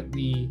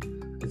slightly,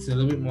 it's a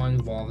little bit more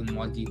involved and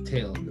more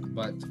detailed,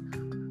 but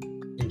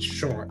in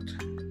short,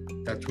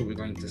 that's what we're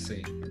going to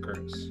say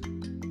occurs.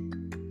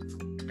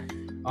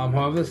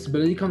 However,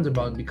 stability comes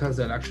about because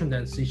the electron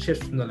density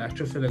shifts from the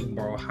electrophilic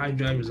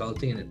borohydride,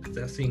 resulting in it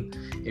possessing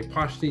a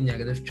partially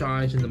negative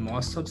charge and the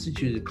more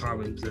substituted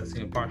carbon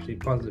possessing a partially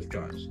positive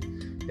charge.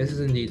 This is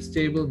indeed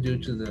stable due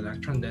to the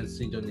electron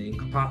density donating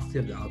capacity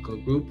of the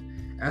alkyl group,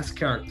 S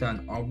character,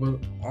 and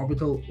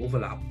orbital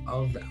overlap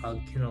of the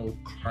alkynyl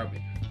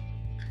carbon.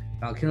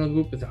 The alkynyl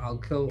group with the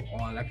alkyl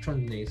or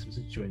electron donating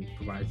substituent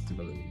provides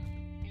stability.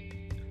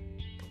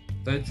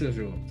 Zaitsev's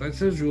rule.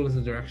 Zaitsev's rule is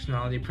a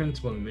directionality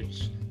principle in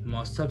which the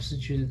more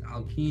substituted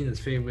alkene is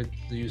favored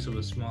to the use of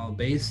a small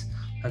base,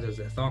 such as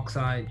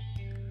ethoxide.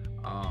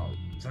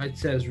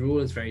 Zaitsev's rule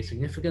is very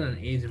significant and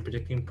aids in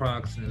predicting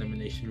products and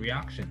elimination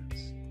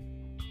reactions.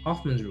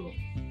 Hoffman's rule.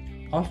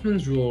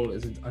 Hoffman's rule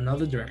is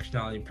another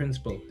directionality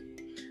principle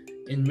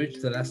in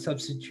which the less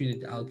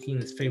substituted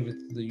alkene is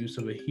favored to the use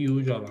of a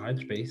huge or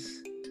large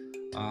base,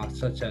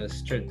 such as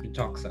straight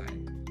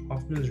butoxide.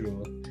 Hoffman's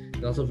rule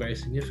is also very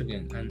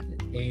significant and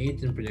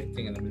aids in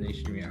predicting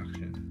elimination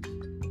reactions.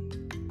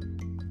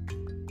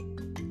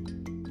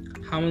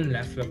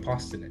 Hammond-Leffler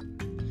postulate.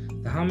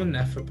 The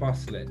Hammond-Leffler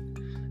postulate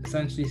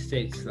essentially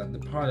states that the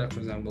product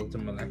resembles the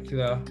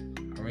molecular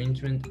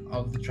arrangement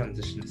of the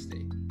transition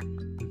state.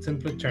 In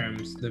simpler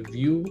terms, the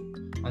view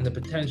on the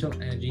potential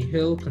energy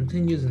hill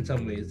continues in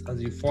some ways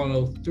as you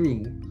follow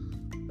through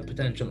the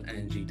potential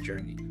energy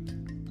journey.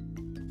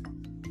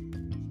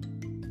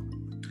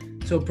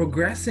 So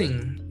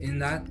progressing in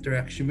that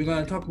direction, we're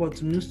going to talk about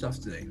some new stuff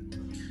today.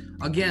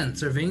 Again,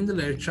 surveying the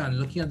literature and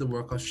looking at the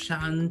work of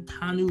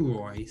Shantanu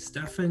Roy,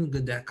 Stefan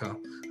Godeka,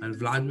 and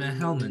Vladimir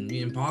Hellman,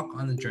 we embark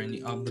on the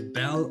journey of the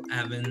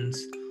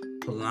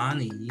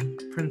Bell-Evans-Polanyi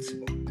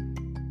principle.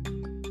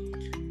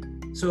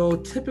 So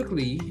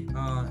typically,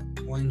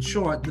 or in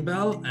short, the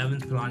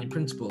Bell-Evans-Polanyi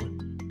principle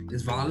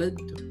is valid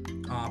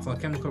for a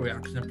chemical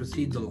reaction that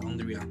proceeds along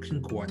the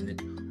reaction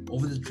coordinate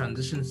over the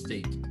transition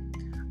state,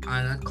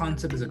 and that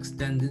concept is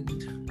extended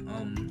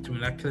to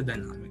molecular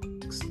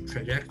dynamics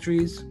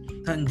trajectories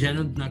that in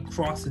general do not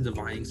cross the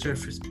dividing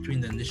surface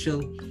between the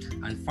initial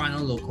and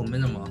final local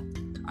minima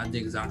at the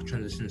exact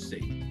transition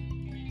state.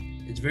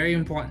 It's very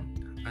important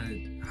and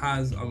it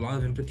has a lot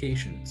of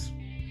implications.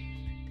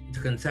 It's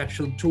a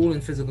conceptual tool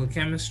in physical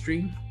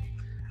chemistry,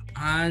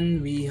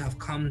 and we have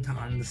come to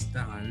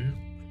understand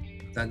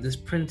that this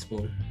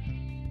principle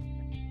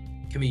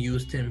can be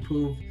used to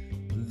improve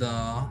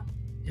the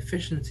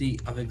efficiency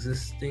of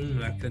existing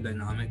molecular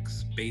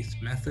dynamics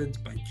based methods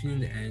by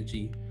tuning the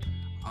energy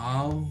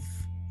of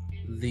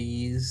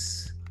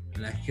these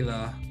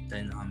molecular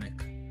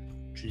dynamic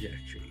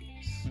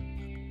trajectories.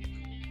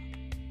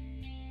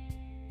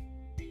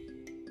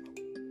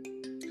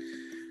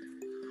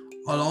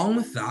 Along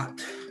with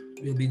that,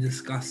 we'll be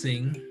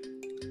discussing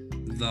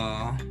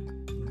the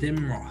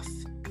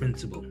Dimroth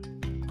principle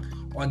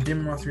or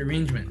Dimroth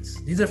rearrangements.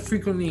 These are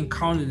frequently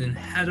encountered in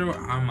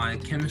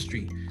heteroaromatic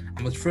chemistry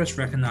and was first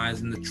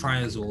recognized in the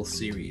triazole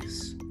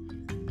series.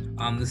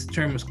 This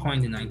term was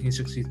coined in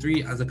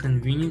 1963 as a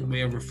convenient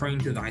way of referring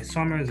to the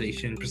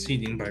isomerization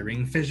proceeding by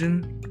ring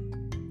fission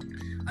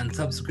and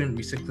subsequent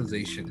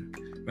recyclization,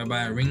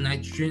 whereby a ring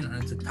nitrogen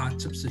and its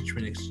attached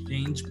substituent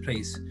exchange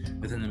place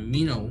with an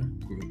amino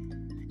group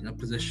in a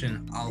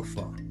position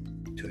alpha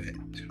to it.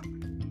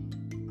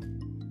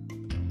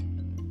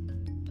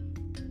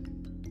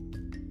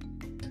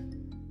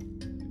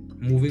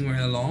 Moving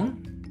right along,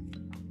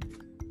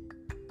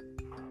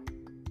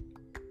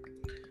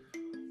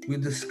 we'll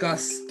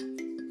discuss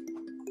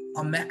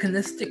a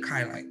mechanistic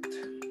highlight.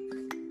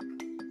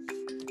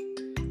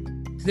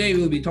 Today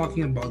we'll be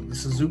talking about the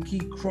Suzuki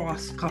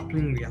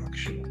cross-coupling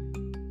reaction.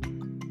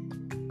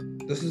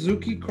 The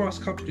Suzuki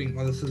cross-coupling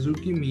or the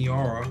Suzuki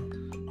Miura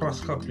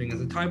cross-coupling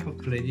is a type of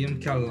palladium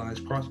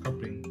catalyzed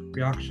cross-coupling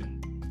reaction.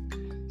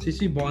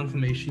 CC bond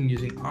formation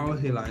using aryl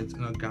halides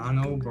and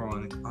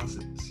organoboronic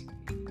acids.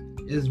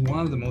 It is one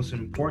of the most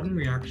important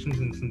reactions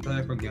in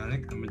synthetic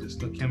organic and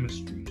medicinal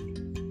chemistry.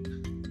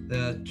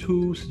 There are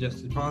two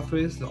suggested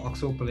pathways. The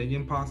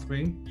oxo-palladium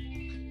pathway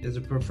is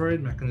a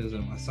preferred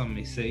mechanism, as some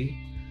may say,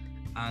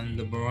 and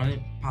the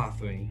boronic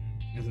pathway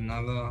is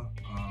another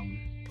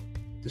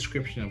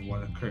description of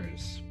what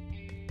occurs.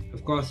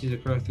 Of course, these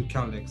occur through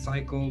catalytic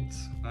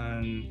cycles,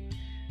 and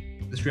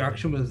this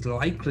reaction was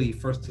likely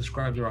first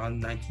described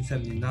around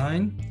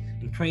 1979.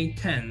 In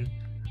 2010,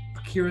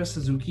 Akira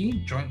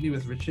Suzuki, jointly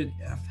with Richard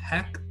F.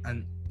 Heck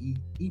and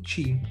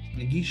Ichi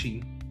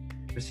Negishi,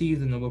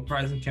 received the Nobel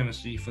Prize in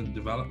Chemistry for the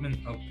development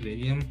of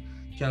palladium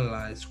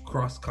catalyzed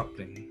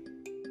cross-coupling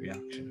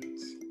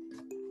reactions.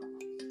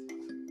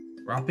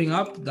 Wrapping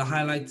up the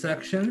highlight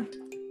section,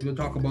 we'll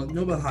talk about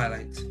Nobel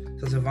highlights.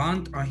 So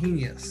Savant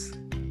Arrhenius.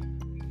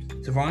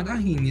 Savant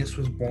Arrhenius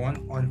was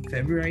born on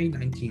February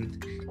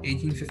 19th,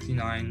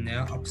 1859,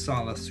 near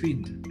Uppsala,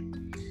 Sweden.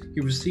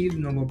 He received the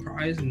Nobel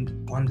Prize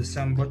on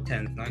December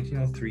 10,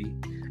 1903,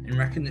 in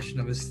recognition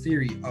of his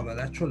theory of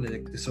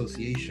electrolytic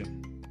dissociation.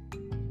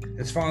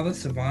 His father,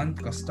 Savant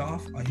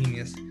Gustaf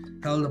Arrhenius,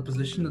 held a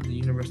position at the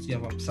University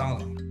of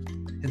Uppsala.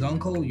 His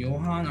uncle,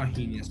 Johan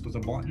Arrhenius, was a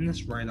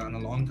botanist, writer, and a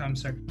longtime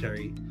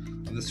secretary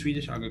of the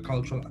Swedish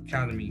Agricultural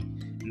Academy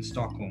in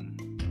Stockholm.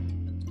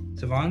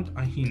 Savant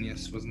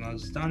Arrhenius was an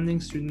outstanding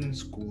student in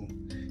school.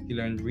 He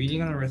learned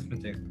reading and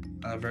arithmetic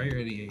at a very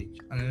early age,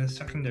 and in his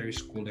secondary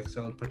school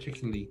excelled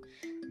particularly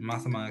in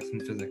mathematics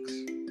and physics.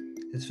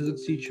 His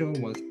physics teacher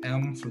was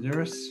M.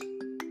 Flederis,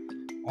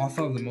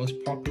 author of the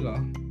most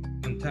popular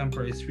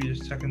contemporary Swedish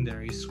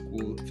secondary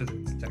school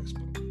physics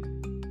textbook.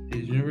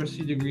 His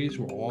university degrees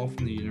were all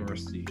from the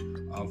University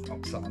of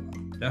Uppsala.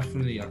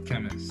 Definitely a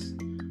chemist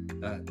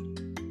that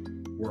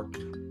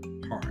worked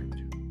hard.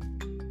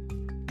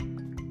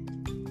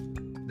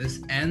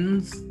 This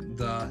ends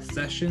the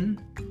session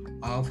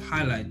of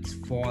highlights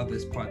for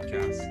this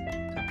podcast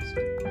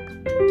episode.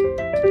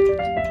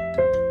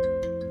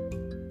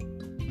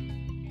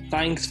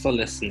 Thanks for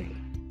listening.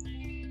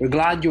 We're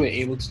glad you were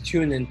able to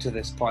tune into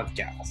this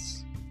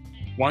podcast.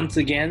 Once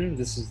again,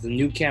 this is The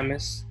New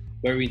Chemist,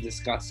 where we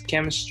discuss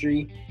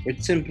chemistry,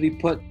 which simply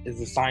put is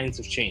the science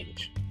of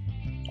change,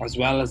 as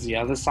well as the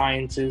other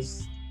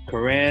sciences,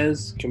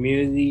 careers,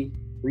 community,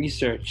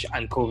 research,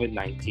 and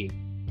COVID-19.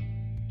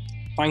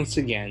 Thanks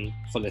again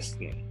for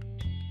listening.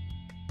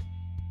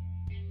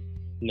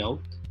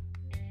 Note,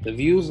 the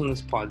views on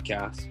this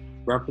podcast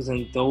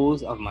represent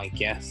those of my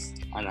guests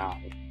and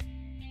I.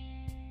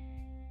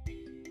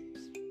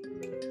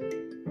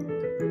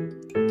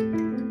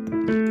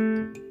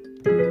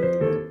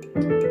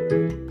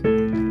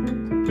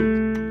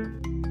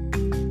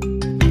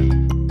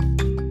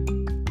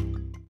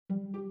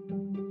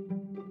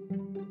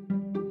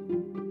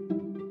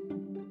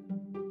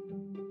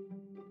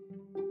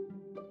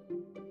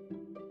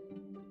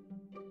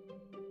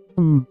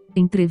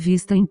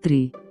 Entrevista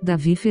entre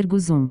Davi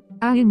Ferguson,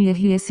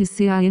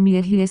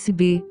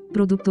 AMRSC-AMRSB,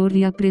 produtor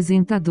e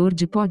apresentador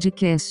de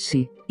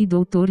podcast, e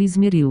Dr.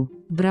 Emery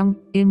Brown,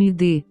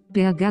 MD,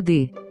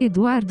 PhD,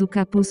 Eduardo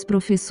Capuz,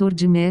 professor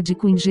de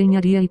Médico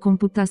Engenharia e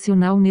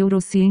Computacional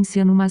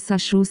Neurociência no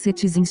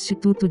Massachusetts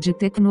Instituto de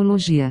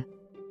Tecnologia.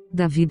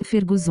 Davi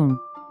Ferguson.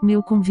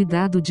 Meu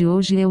convidado de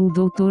hoje é o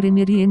Dr.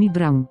 Emery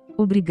Brown.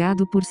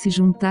 Obrigado por se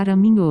juntar a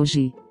mim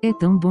hoje. É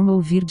tão bom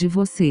ouvir de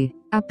você.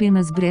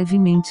 Apenas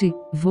brevemente,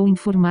 vou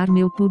informar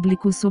meu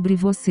público sobre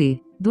você.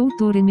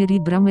 Dr. Emery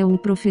Brown é o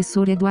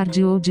professor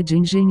Edward Ode de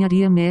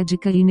Engenharia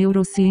Médica e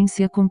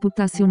Neurociência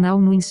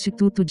Computacional no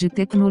Instituto de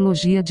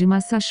Tecnologia de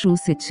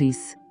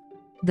Massachusetts.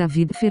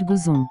 Davi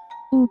Ferguson.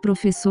 O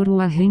professor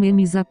Warren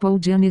M. Zapol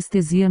de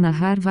Anestesia na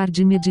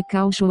Harvard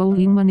Medical School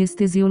e um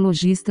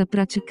anestesiologista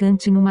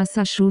praticante no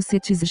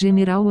Massachusetts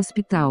General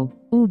Hospital.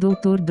 O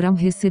Dr. Brown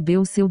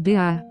recebeu seu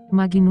B.A.,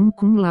 Magnum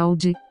Cum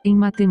Laude, em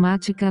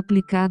Matemática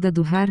Aplicada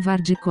do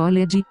Harvard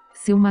College,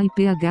 seu MA e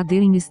PhD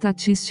em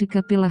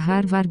Estatística pela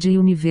Harvard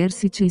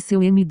University e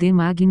seu M.D.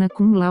 Magna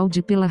Cum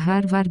Laude pela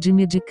Harvard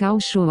Medical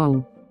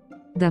School.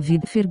 Davi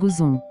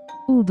Ferguson.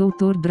 O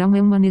Dr. Brown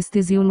é um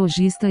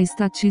anestesiologista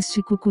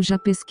estatístico cuja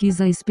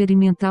pesquisa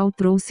experimental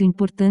trouxe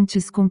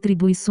importantes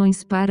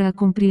contribuições para a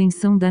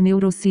compreensão da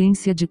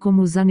neurociência de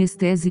como os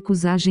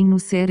anestésicos agem no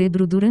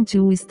cérebro durante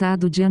o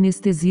estado de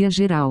anestesia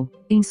geral.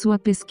 Em sua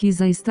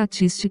pesquisa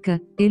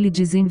estatística, ele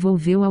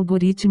desenvolveu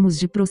algoritmos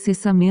de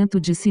processamento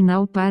de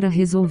sinal para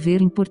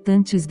resolver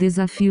importantes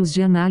desafios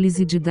de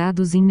análise de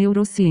dados em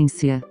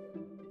neurociência.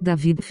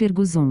 Davi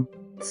Ferguson.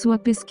 Sua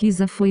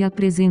pesquisa foi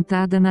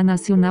apresentada na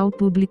National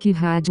Public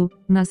Radio,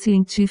 na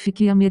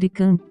Scientific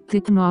American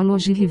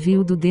Technology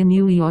Review do The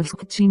New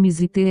York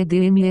Times e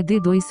TEDMED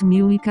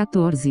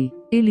 2014.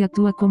 Ele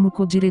atua como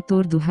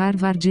co-diretor do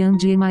Harvard and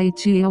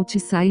MIT Health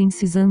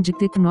Sciences and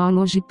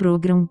Technology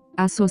Program,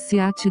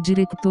 Associate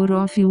Director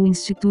of o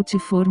Institute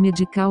for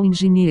Medical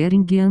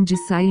Engineering and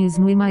Science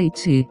no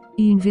MIT,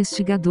 e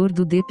investigador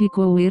do The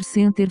Picower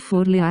Center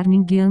for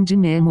Learning and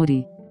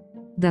Memory.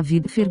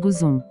 Davi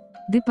Ferguson.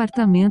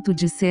 Departamento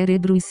de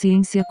Cérebro e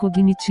Ciência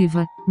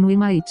Cognitiva, no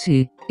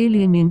MIT.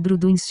 Ele é membro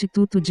do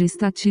Instituto de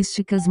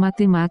Estatísticas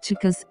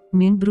Matemáticas,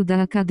 membro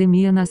da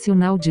Academia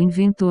Nacional de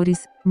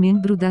Inventores,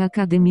 membro da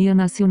Academia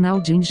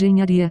Nacional de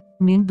Engenharia,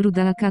 membro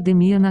da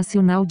Academia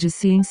Nacional de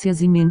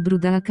Ciências e membro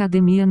da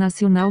Academia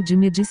Nacional de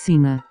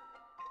Medicina.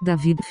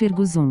 Davi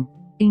Ferguson.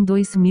 Em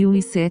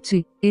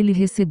 2007, ele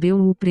recebeu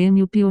o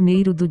prêmio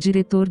Pioneiro do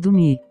Diretor do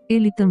MI.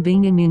 Ele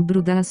também é membro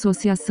da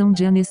Associação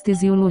de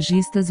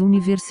Anestesiologistas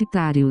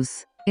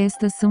Universitários.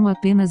 Estas são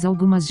apenas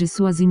algumas de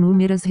suas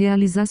inúmeras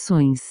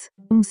realizações.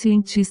 Um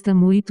cientista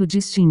muito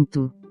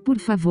distinto. Por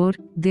favor,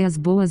 dê as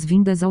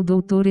boas-vindas ao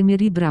Dr.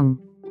 Emery Brown.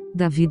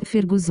 Davi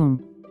Ferguson.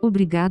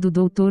 Obrigado,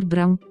 Dr.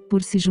 Brown,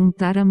 por se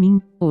juntar a mim,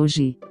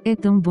 hoje. É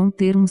tão bom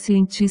ter um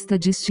cientista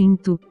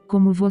distinto,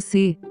 como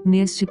você,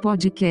 neste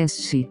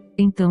podcast.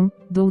 Então,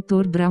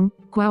 Dr. Brown,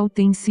 qual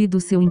tem sido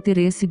seu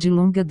interesse de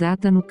longa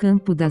data no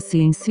campo da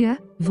ciência?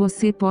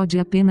 Você pode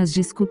apenas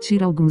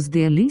discutir alguns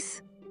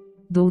deles?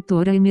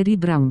 Doutora Emery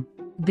Brown.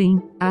 Bem,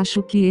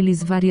 acho que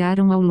eles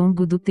variaram ao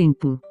longo do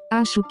tempo.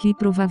 Acho que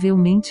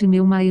provavelmente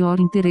meu maior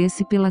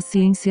interesse pela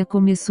ciência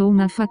começou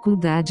na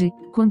faculdade,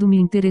 quando me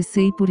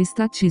interessei por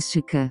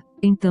estatística.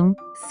 Então,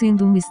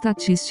 sendo um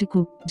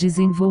estatístico,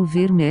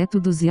 desenvolver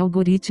métodos e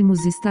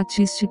algoritmos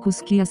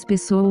estatísticos que as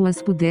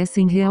pessoas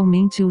pudessem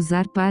realmente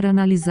usar para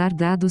analisar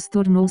dados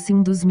tornou-se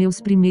um dos meus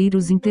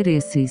primeiros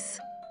interesses.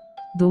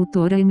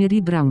 Doutora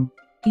Emery Brown.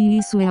 E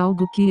isso é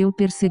algo que eu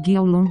persegui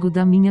ao longo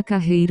da minha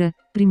carreira,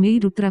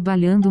 primeiro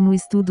trabalhando no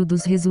estudo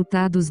dos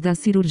resultados da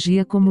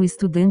cirurgia como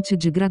estudante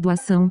de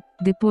graduação,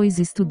 depois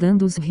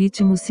estudando os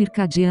ritmos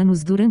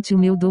circadianos durante o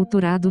meu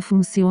doutorado.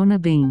 Funciona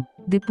bem.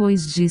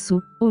 Depois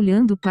disso,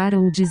 olhando para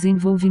o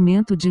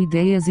desenvolvimento de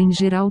ideias em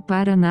geral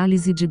para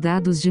análise de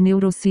dados de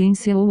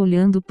neurociência ou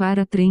olhando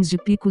para trens de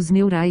picos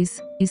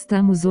neurais,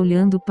 estamos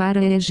olhando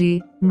para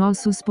EEG,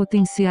 nossos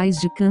potenciais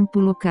de campo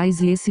locais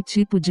e esse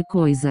tipo de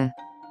coisa.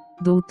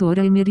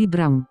 Doutora Emery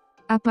Brown.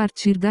 A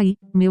partir daí,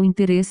 meu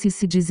interesse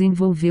se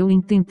desenvolveu em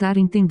tentar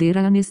entender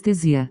a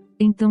anestesia.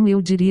 Então eu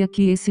diria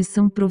que esses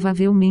são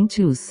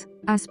provavelmente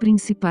as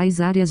principais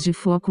áreas de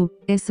foco,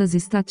 essas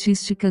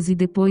estatísticas e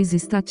depois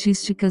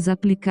estatísticas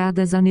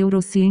aplicadas à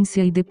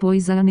neurociência e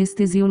depois à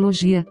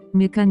anestesiologia,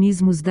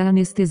 mecanismos da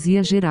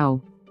anestesia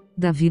geral.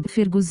 David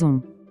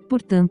Ferguson.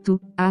 Portanto,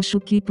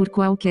 acho que por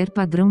qualquer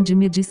padrão de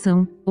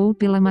medição, ou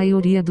pela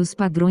maioria dos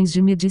padrões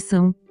de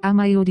medição, a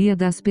maioria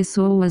das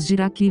pessoas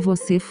dirá que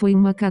você foi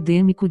um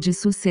acadêmico de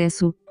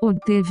sucesso,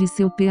 obteve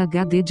seu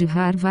PhD de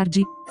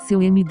Harvard,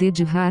 seu MD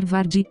de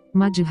Harvard,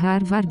 MA de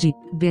Harvard,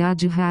 BA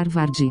de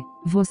Harvard.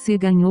 Você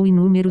ganhou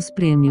inúmeros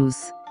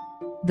prêmios.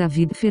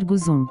 David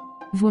Ferguson.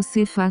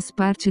 Você faz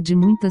parte de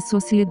muitas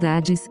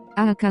sociedades,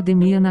 a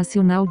Academia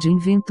Nacional de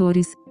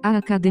Inventores, a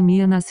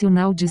Academia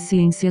Nacional de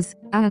Ciências,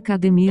 a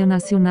Academia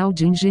Nacional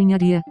de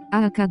Engenharia,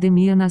 a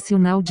Academia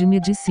Nacional de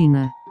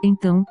Medicina.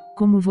 Então,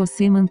 como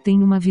você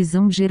mantém uma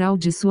visão geral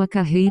de sua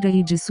carreira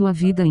e de sua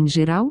vida em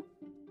geral?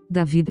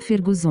 David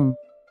Ferguson.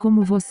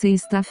 Como você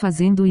está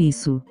fazendo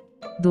isso?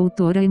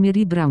 Doutora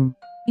Emery Brown.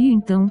 E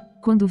então,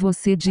 quando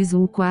você diz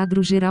o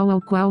quadro geral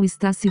ao qual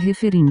está se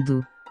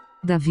referindo?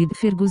 David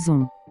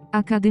Ferguson.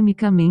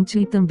 Academicamente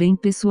e também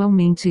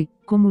pessoalmente,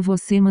 como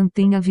você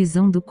mantém a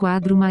visão do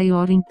quadro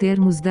maior em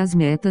termos das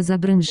metas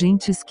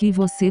abrangentes que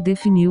você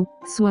definiu,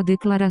 sua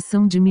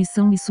declaração de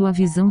missão e sua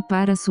visão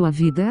para sua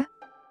vida?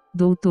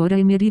 Doutora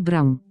Emery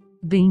Brown.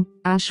 Bem,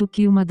 acho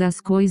que uma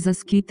das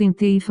coisas que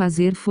tentei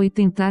fazer foi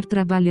tentar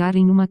trabalhar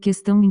em uma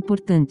questão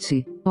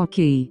importante.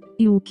 Ok.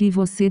 E o que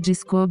você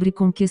descobre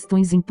com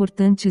questões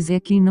importantes é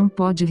que não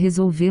pode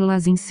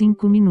resolvê-las em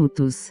 5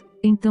 minutos.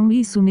 Então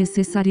isso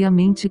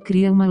necessariamente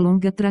cria uma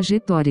longa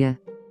trajetória.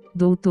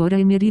 Doutora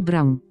Emery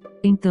Brown.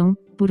 Então,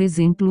 por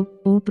exemplo,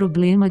 o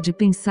problema de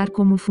pensar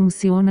como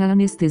funciona a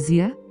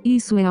anestesia?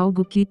 Isso é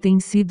algo que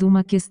tem sido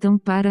uma questão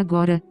para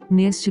agora,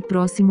 neste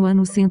próximo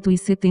ano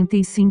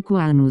 175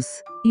 anos.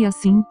 E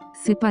assim,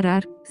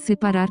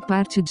 separar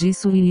parte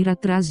disso e ir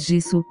atrás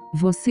disso,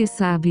 você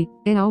sabe,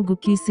 é algo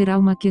que será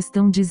uma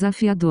questão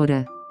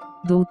desafiadora.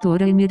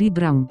 Doutora Emery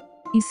Brown.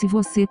 E se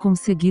você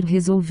conseguir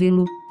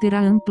resolvê-lo,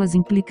 terá amplas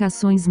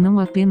implicações não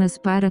apenas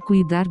para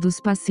cuidar dos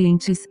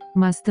pacientes,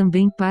 mas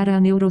também para a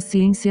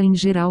neurociência em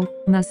geral,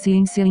 na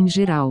ciência em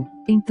geral.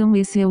 Então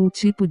esse é o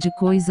tipo de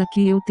coisa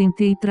que eu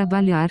tentei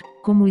trabalhar,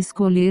 como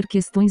escolher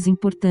questões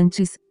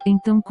importantes.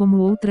 Então, como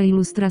outra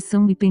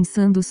ilustração e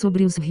pensando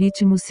sobre os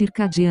ritmos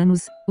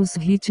circadianos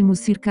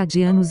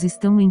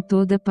estão em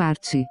toda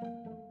parte.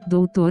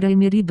 Doutora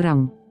Emery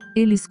Brown.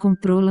 Eles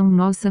controlam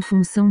nossa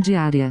função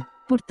diária.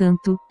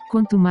 Portanto,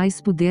 quanto mais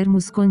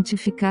pudermos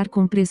quantificar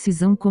com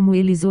precisão como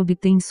eles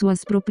obtêm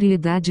suas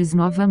propriedades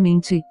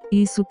novamente,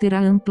 isso terá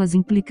amplas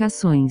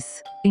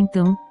implicações.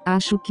 Então,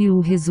 acho que o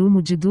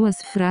resumo de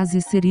 2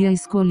 frases seria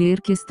escolher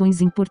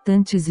questões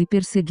importantes e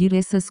perseguir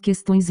essas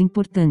questões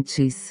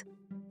importantes.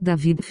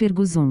 David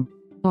Ferguson.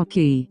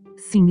 Ok.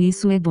 Sim,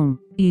 isso é bom.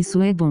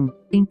 Isso é bom.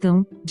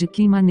 Então, de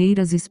que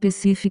maneiras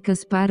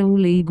específicas para o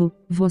leigo,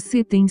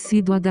 você tem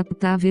sido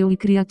adaptável e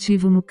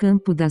criativo no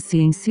campo da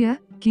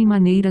ciência? Que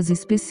maneiras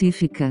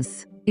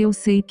específicas? Eu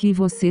sei que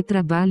você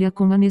trabalha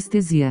com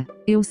anestesia.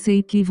 Eu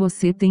sei que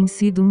você tem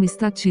sido um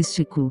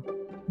estatístico.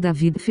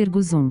 David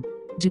Ferguson.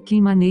 De que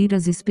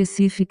maneiras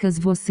específicas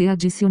você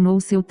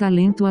adicionou seu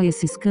talento a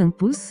esses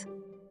campos?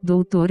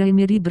 Doutora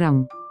Emery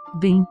Brown.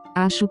 Bem,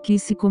 acho que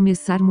se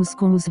começarmos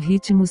com os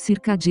ritmos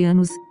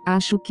circadianos,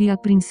 acho que a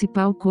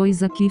principal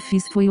coisa que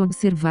fiz foi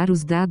observar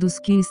os dados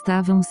que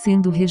estavam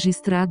sendo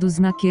registrados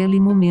naquele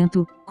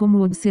momento,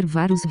 como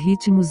observar os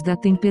ritmos da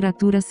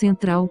temperatura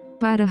central,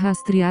 para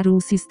rastrear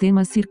o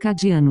sistema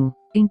circadiano,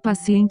 em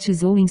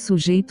pacientes ou em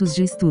sujeitos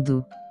de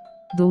estudo.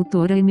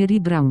 Doutora Emery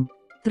Brown.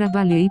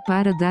 Trabalhei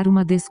para dar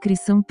uma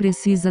descrição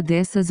precisa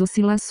dessas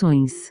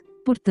oscilações.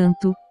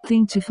 Portanto,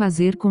 tente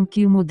fazer com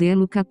que o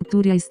modelo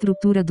capture a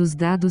estrutura dos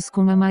dados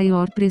com a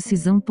maior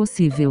precisão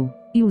possível,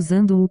 e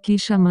usando o que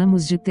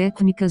chamamos de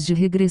técnicas de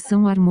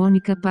regressão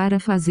harmônica para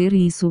fazer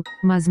isso,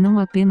 mas não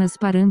apenas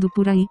parando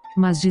por aí,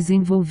 mas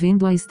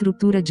desenvolvendo a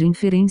estrutura de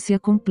inferência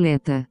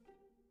completa.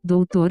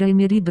 Doutora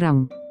Emery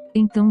Brown.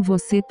 Então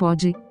você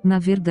pode, na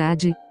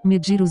verdade,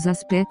 medir os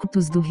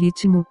aspectos do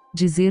ritmo,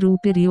 dizer o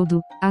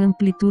período, a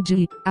amplitude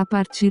e, a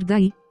partir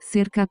daí,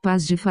 ser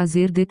capaz de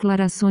fazer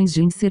declarações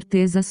de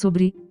incerteza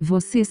sobre,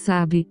 você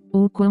sabe,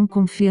 ou quão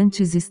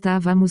confiantes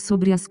estávamos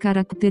sobre as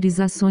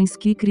caracterizações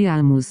que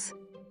criamos.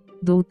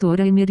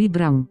 Doutora Emery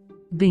Brown.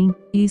 Bem,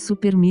 isso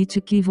permite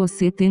que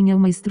você tenha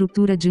uma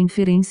estrutura de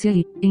inferência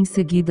e, em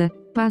seguida,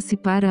 passe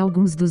para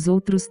alguns dos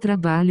outros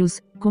trabalhos,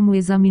 como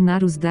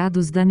examinar os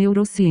dados da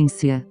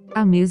neurociência.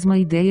 A mesma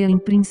ideia em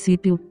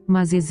princípio,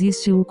 mas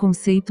existe o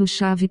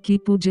conceito-chave que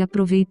pude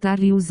aproveitar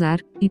e usar,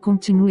 e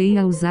continuei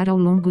a usar ao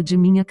longo de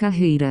minha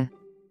carreira.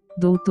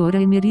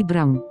 Doutora Emery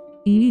Brown.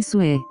 E isso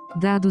é,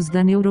 dados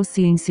da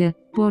neurociência,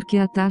 porque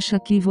a taxa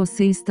que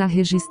você está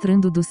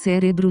registrando do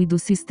cérebro e do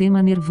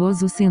sistema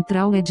nervoso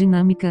central é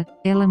dinâmica,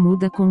 ela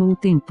muda com o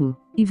tempo.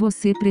 E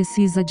você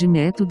precisa de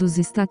métodos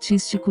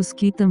estatísticos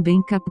que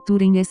também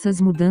capturem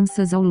essas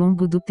mudanças ao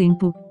longo do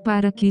tempo,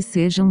 para que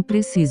sejam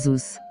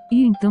precisos.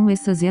 E então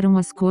essas eram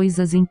as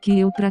coisas em que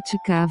eu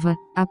praticava,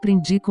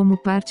 aprendi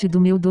como parte do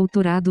meu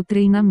doutorado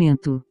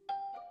treinamento.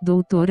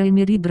 Doutora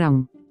Emery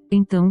Brown.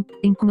 Então,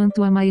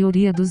 enquanto a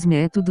maioria dos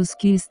métodos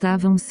que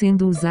estavam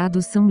sendo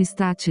usados são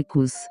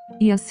estáticos,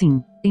 e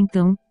assim,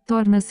 então,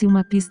 torna-se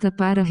uma pista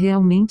para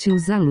realmente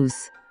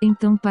usá-los.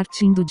 Então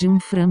partindo de um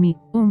frame,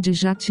 onde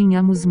já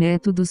tínhamos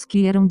métodos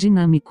que eram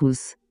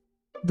dinâmicos.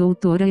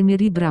 Doutora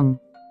Emery Brown.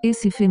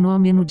 Esse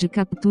fenômeno de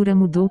captura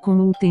mudou com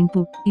o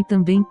tempo, e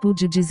também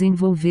pude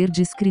desenvolver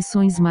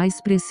descrições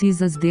mais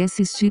precisas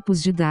desses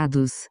tipos de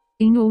dados.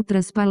 Em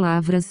outras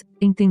palavras,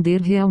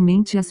 entender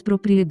realmente as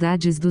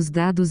propriedades dos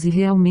dados e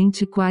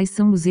realmente quais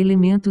são os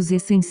elementos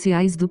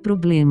essenciais do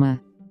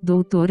problema.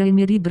 Doutora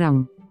Emery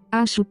Brown.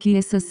 Acho que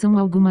essas são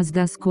algumas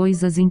das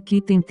coisas em que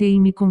tentei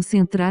me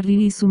concentrar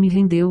e isso me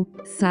rendeu,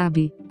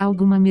 sabe,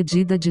 alguma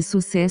medida de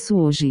sucesso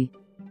hoje.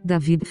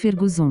 David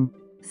Ferguson.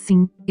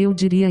 Sim, eu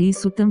diria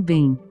isso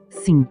também.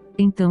 Sim.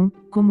 Então,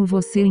 como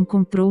você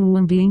encontrou o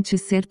ambiente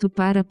certo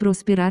para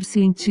prosperar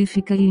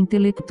científica e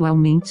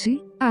intelectualmente?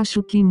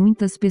 Acho que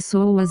muitas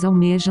pessoas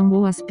almejam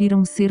ou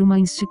aspiram ser uma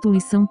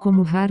instituição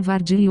como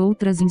Harvard e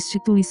outras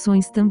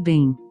instituições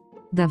também.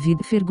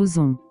 David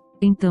Ferguson.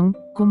 Então,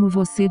 como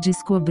você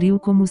descobriu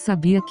como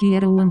sabia que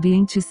era o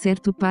ambiente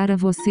certo para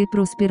você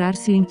prosperar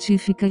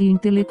científica e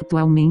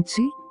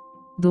intelectualmente?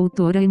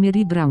 Doutora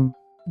Emery Brown.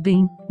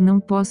 Bem, não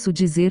posso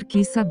dizer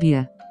que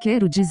sabia.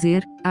 Quero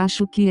dizer,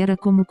 acho que era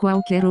como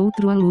qualquer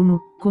outro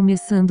aluno,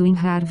 começando em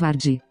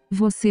Harvard.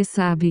 Você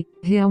sabe,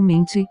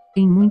 realmente,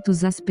 em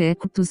muitos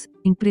aspectos,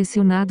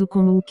 impressionado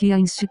com o que a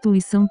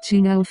instituição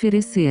tinha a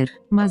oferecer.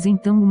 Mas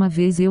então uma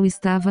vez eu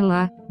estava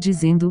lá,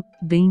 dizendo,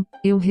 bem,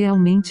 eu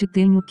realmente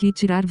tenho que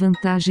tirar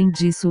vantagem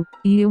disso,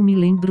 e eu me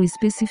lembro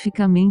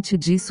especificamente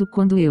disso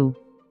quando eu.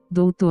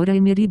 Doutora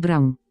Emery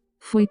Brown.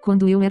 Foi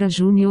quando eu era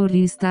júnior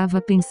e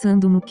estava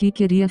pensando no que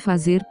queria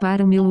fazer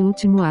para o meu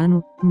último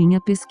ano, minha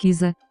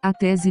pesquisa, a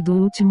tese do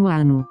último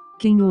ano.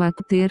 Ken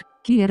Wachter,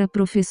 que era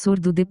professor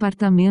do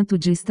departamento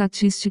de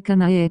estatística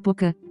na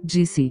época,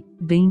 disse,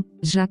 bem,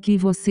 já que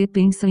você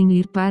pensa em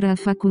ir para a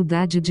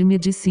faculdade de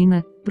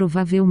medicina,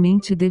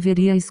 provavelmente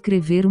deveria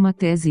escrever uma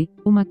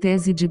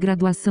tese de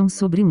graduação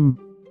sobre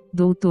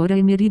Doutora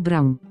Emery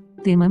Brown.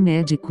 Tema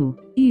médico.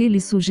 E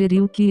ele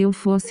sugeriu que eu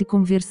fosse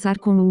conversar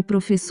com o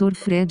professor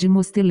Fred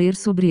Mosteller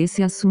sobre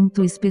esse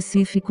assunto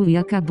específico e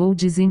acabou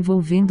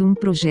desenvolvendo um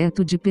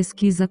projeto de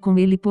pesquisa com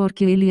ele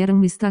porque ele era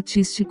um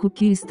estatístico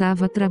que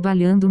estava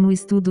trabalhando no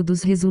estudo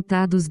dos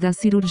resultados da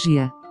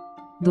cirurgia.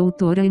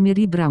 Doutora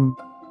Emery Brown.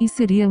 E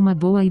seria uma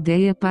boa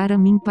ideia para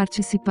mim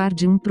participar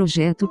de um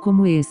projeto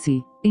como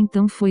esse.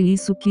 Então foi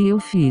isso que eu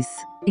fiz.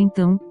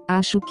 Então,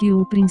 acho que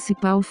o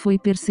principal foi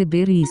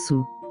perceber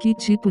isso. Que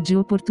tipo de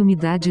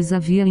oportunidades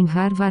havia em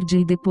Harvard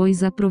e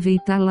depois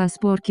aproveitá-las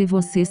porque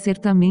você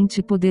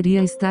certamente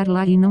poderia estar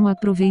lá e não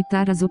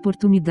aproveitar as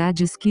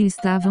oportunidades que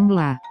estavam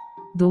lá.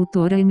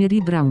 Doutora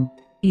Emery Brown.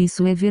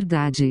 Isso é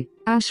verdade.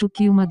 Acho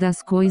que uma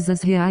das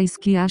coisas reais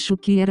que acho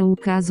que era o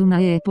caso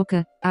na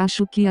época,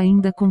 acho que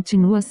ainda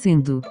continua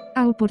sendo,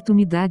 a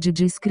oportunidade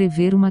de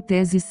escrever uma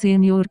tese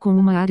sênior com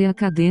uma área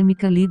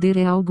acadêmica líder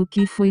é algo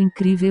que foi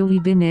incrível e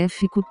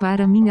benéfico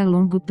para mim a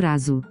longo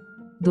prazo.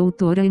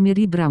 Doutora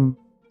Emery Brown.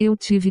 Eu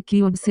tive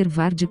que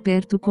observar de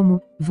perto como,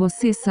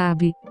 você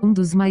sabe, um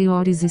dos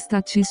maiores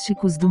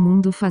estatísticos do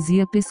mundo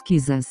fazia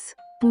pesquisas.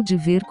 Pude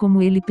ver como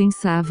ele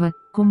pensava,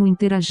 como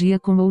interagia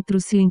com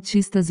outros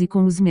cientistas e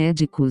com os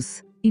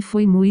médicos. E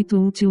foi muito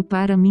útil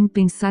para mim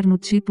pensar no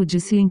tipo de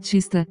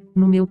cientista,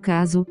 no meu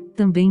caso,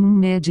 também um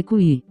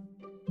médico e.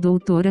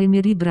 Doutora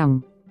Emery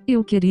Brown.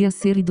 Eu queria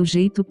ser e do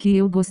jeito que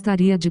eu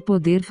gostaria de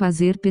poder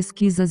fazer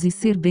pesquisas e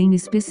ser bem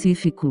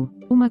específico.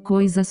 Uma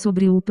coisa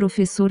sobre o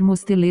professor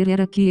Mosteller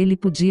era que ele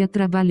podia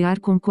trabalhar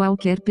com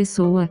qualquer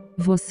pessoa,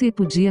 você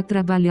podia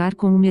trabalhar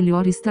com o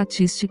melhor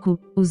estatístico,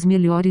 os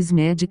melhores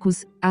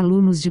médicos,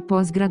 alunos de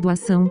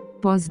pós-graduação,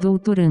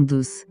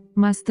 pós-doutorandos.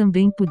 Mas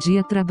também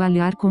podia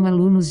trabalhar com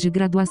alunos de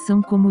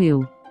graduação como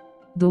eu.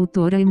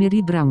 Doutora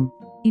Emery Brown.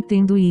 E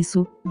tendo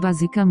isso,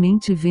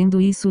 basicamente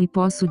vendo isso, e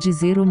posso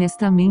dizer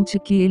honestamente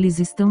que eles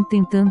estão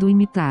tentando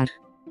imitar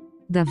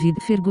David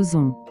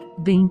Ferguson.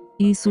 Bem,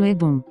 isso é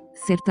bom,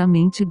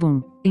 certamente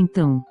bom.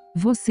 Então,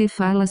 você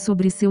fala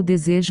sobre seu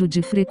desejo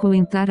de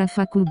frequentar a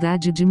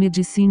faculdade de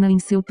medicina em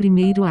seu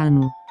primeiro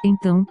ano.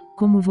 Então,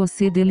 como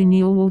você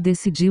delineou ou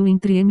decidiu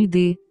entre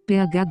MD,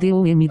 PhD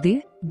ou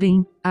MD?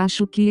 Bem,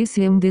 acho que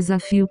esse é um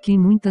desafio que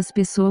muitas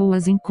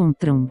pessoas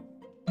encontram.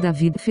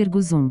 David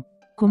Ferguson.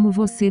 Como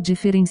você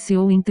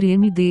diferenciou entre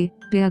MD,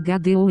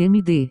 PhD ou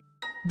MD?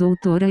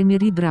 Doutora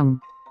Emery Brown.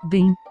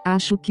 Bem,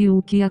 acho que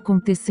o que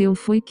aconteceu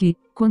foi que,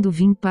 quando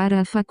vim para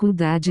a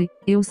faculdade,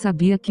 eu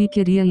sabia que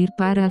queria ir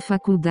para a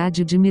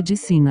faculdade de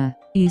medicina.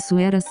 Isso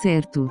era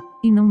certo.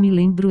 E não me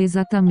lembro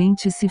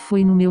exatamente se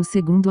foi no meu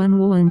segundo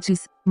ano ou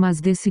antes, mas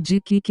decidi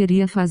que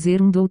queria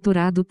fazer um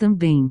doutorado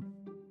também.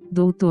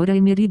 Doutora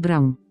Emery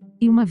Brown.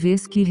 E uma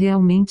vez que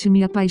realmente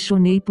me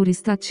apaixonei por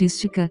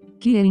estatística,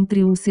 que é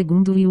entre o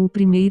segundo e o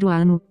primeiro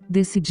ano,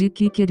 decidi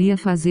que queria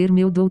fazer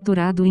meu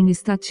doutorado em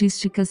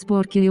estatísticas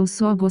porque eu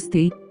só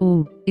gostei,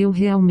 ou, eu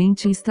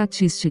realmente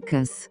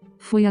estatísticas.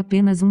 Foi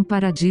apenas um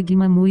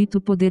paradigma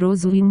muito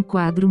poderoso e um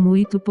quadro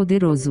muito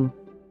poderoso.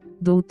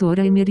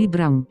 Doutora Emery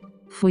Brown.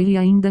 Foi e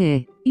ainda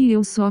é. E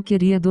eu só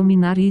queria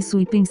dominar isso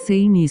e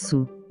pensei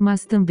nisso.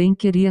 Mas também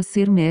queria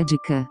ser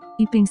médica.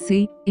 E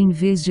pensei, em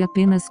vez de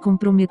apenas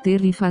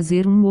comprometer e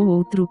fazer um ou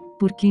outro,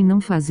 por que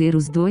não fazer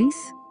os dois?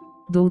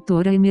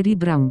 Doutora Emery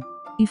Brown.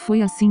 E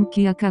foi assim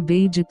que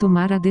acabei de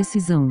tomar a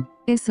decisão.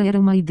 Essa era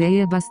uma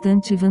ideia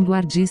bastante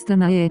vanguardista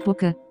na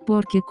época,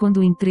 porque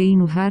quando entrei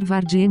no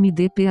Harvard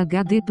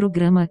MD-PhD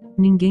programa,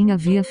 ninguém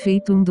havia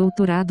feito um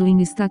doutorado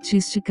em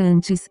estatística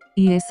antes,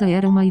 e essa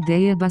era uma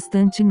ideia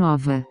bastante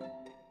nova.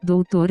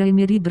 Doutora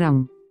Emery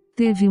Brown.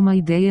 Teve uma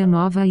ideia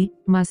nova aí,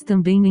 mas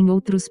também em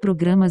outros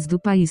programas do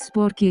país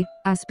porque,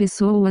 as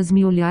pessoas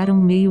me olharam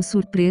meio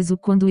surpreso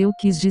quando eu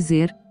quis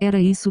dizer, era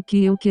isso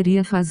que eu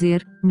queria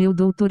fazer, meu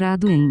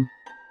doutorado em.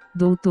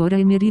 Doutora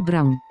Emery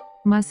Brown.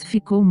 Mas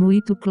ficou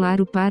muito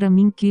claro para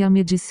mim que a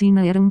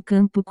medicina era um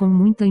campo com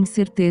muita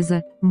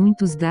incerteza,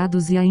 muitos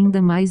dados e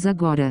ainda mais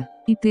agora.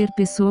 E ter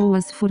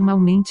pessoas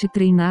formalmente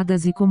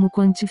treinadas e como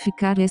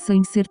quantificar essa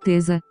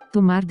incerteza,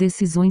 tomar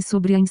decisões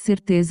sobre a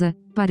incerteza,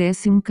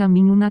 parece um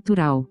caminho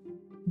natural.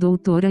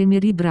 Doutora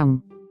Emery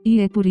Brown. E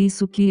é por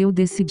isso que eu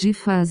decidi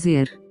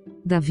fazer.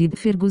 David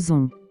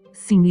Ferguson.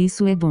 Sim,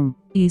 isso é bom.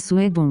 Isso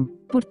é bom.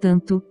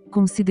 Portanto,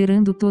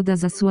 considerando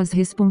todas as suas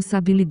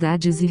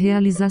responsabilidades e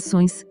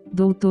realizações,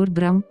 Dr.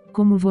 Brown,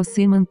 como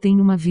você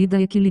mantém uma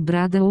vida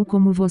equilibrada ou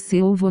como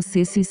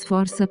você se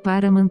esforça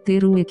para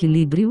manter o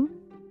equilíbrio?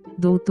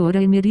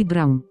 Doutora Emery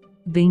Brown.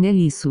 Bem, é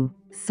isso.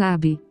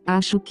 Sabe,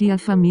 acho que a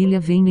família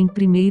vem em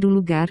primeiro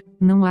lugar,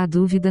 não há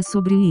dúvida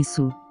sobre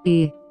isso.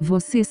 E,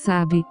 você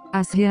sabe,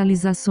 as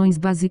realizações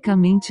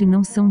basicamente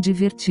não são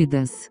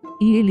divertidas.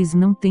 E eles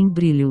não têm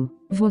brilho.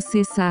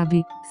 Você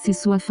sabe, se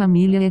sua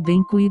família é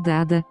bem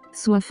cuidada,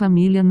 sua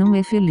família não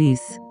é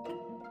feliz.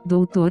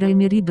 Doutora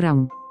Emery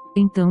Brown.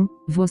 Então,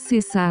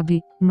 você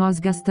sabe, nós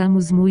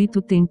gastamos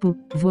muito tempo,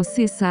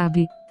 você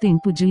sabe,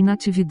 tempo de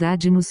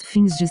inatividade nos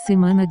fins de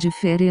semana de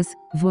férias,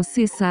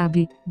 você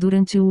sabe,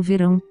 durante o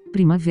verão,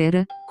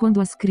 primavera,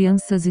 quando as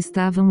crianças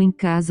estavam em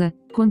casa,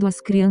 quando as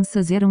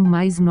crianças eram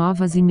mais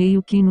novas e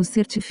meio que nos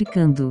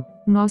certificando.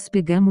 Nós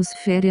pegamos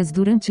férias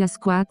durante as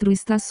 4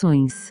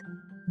 estações.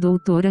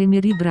 Doutora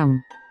Emery Brown.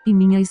 E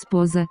minha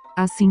esposa,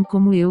 assim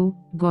como eu,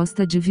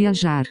 gosta de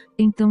viajar.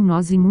 Então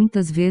nós e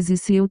muitas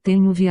vezes se eu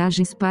tenho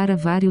viagens para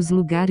vários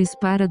lugares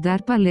para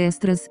dar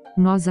palestras,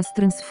 nós as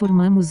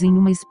transformamos em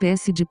uma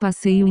espécie de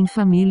passeio em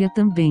família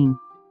também.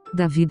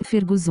 David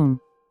Ferguson.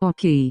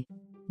 Ok.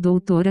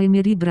 Doutora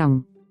Emery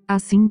Brown.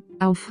 Assim,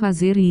 ao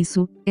fazer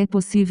isso, é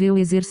possível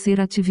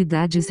exercer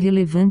atividades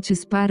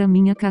relevantes para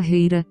minha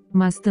carreira,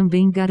 mas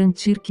também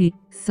garantir que,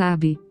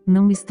 sabe,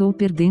 não estou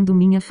perdendo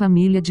minha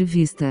família de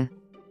vista.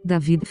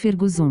 David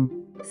Ferguson.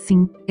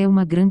 Sim, é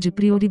uma grande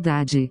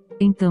prioridade.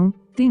 Então,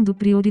 tendo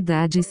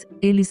prioridades,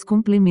 eles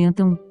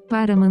complementam,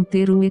 para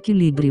manter o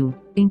equilíbrio.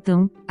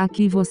 Então, a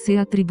que você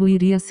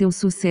atribuiria seu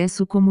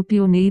sucesso como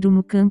pioneiro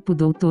no campo,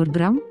 Dr.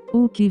 Brown?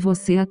 O que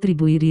você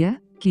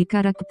atribuiria? Que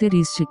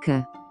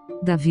característica?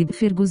 David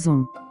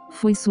Ferguson.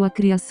 Foi sua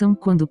criação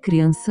quando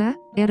criança?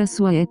 Era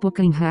sua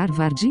época em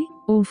Harvard?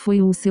 Ou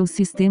foi o seu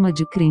sistema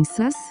de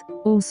crenças?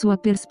 Ou sua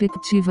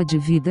perspectiva de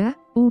vida?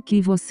 O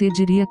que você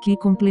diria que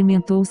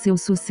complementou seu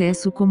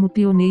sucesso como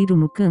pioneiro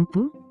no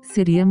campo?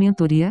 Seria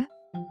mentoria?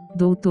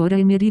 Doutora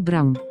Emery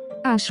Brown.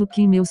 Acho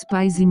que meus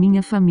pais e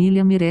minha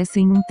família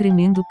merecem um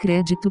tremendo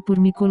crédito por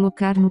me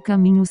colocar no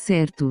caminho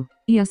certo.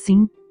 E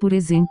assim, por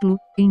exemplo,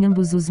 em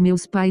ambos os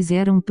meus pais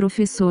eram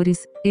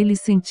professores, eles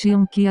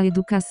sentiam que a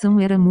educação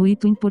era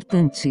muito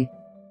importante.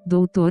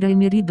 Doutora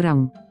Emery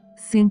Brown.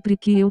 Sempre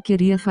que eu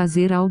queria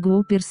fazer algo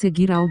ou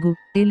perseguir algo,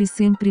 eles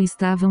sempre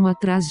estavam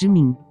atrás de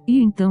mim.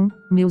 E então,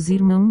 meus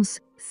irmãos,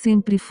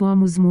 sempre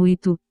fomos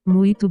muito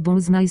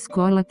bons na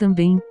escola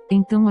também,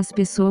 então as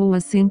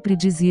pessoas sempre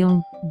diziam,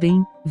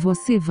 bem,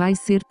 você vai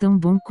ser tão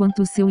bom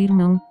quanto seu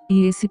irmão,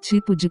 e esse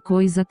tipo de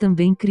coisa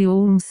também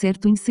criou um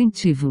certo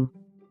incentivo.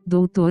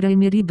 Doutora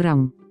Emery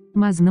Brown.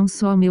 Mas não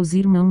só meus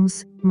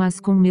irmãos, mas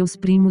com meus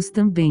primos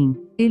também.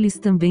 Eles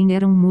também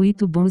eram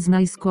muito bons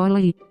na escola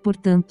e,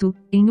 portanto,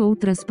 em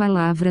outras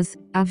palavras,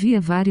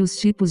 havia vários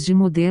tipos de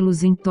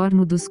modelos em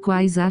torno dos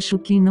quais acho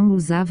que não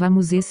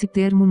usávamos esse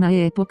termo na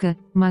época,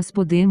 mas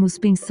podemos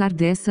pensar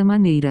dessa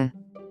maneira.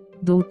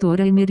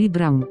 Doutora Emery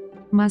Brown.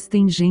 Mas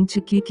tem gente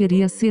que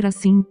queria ser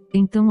assim,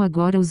 então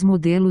agora os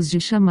modelos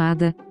de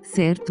chamada,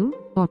 certo?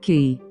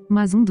 Ok.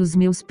 Mas um dos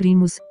meus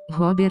primos,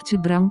 Robert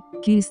Brown,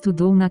 que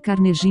estudou na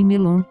Carnegie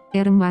Mellon,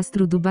 era um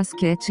astro do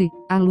basquete,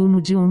 aluno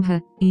de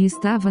honra, e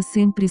estava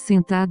sempre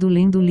sentado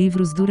lendo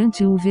livros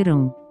durante o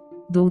verão.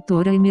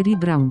 Doutora Emery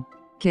Brown.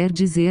 Quer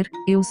dizer,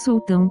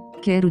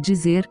 quero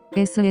dizer,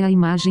 essa é a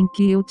imagem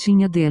que eu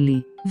tinha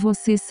dele.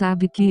 Você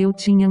sabe que eu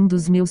tinha um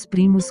dos meus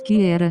primos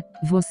que era,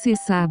 você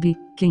sabe,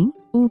 quem?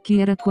 O que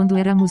era quando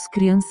éramos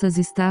crianças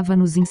estava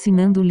nos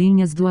ensinando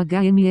linhas do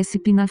HMS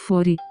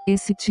Pinafore,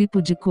 esse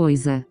tipo de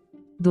coisa.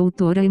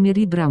 Doutora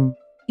Emery Brown.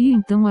 E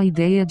então a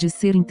ideia de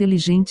ser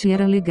inteligente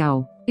era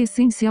legal.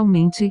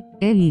 Essencialmente,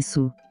 é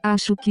isso.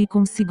 Acho que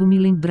consigo me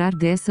lembrar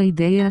dessa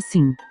ideia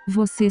assim.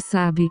 Você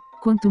sabe,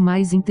 quanto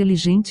mais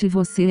inteligente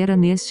você era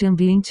neste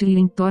ambiente e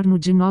em torno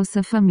de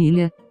nossa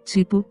família,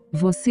 tipo,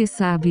 você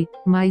sabe,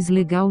 mais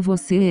legal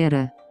você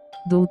era.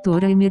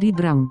 Doutora Emery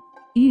Brown.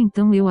 E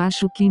então eu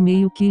acho que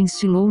meio que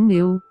instilou um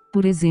eu,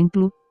 por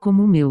exemplo,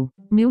 como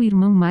meu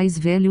irmão mais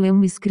velho é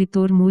um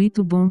escritor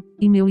muito bom,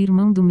 e meu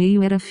irmão do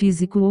meio era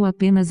físico ou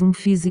apenas um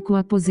físico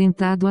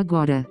aposentado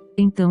agora.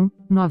 Então,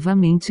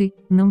 novamente,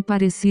 não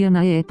parecia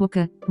na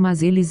época,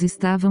 mas eles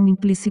estavam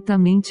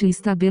implicitamente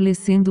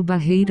estabelecendo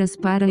barreiras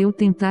para eu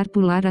tentar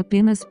pular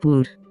apenas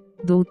por.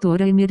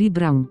 Doutora Emery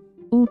Brown.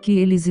 O que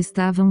eles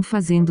estavam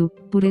fazendo,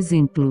 por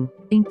exemplo.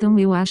 Então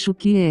eu acho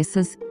que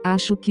essas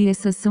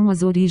são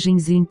as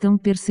origens e então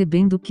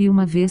percebendo que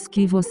uma vez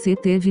que você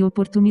teve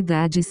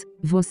oportunidades,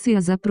 você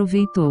as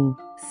aproveitou.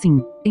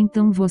 Sim,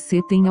 então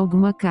você tem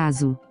algum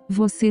acaso.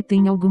 Você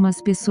tem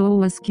algumas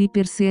pessoas que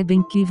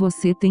percebem que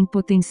você tem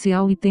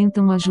potencial e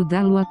tentam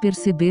ajudá-lo a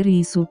perceber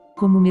isso,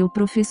 como meu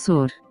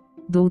professor.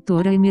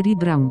 Doutora Emery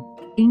Brown.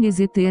 Em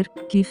Exeter,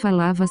 que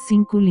falava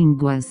 5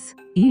 línguas.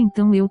 E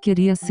então eu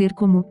queria ser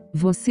como,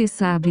 você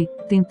sabe,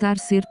 tentar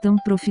ser tão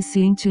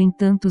proficiente em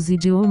tantos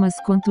idiomas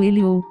quanto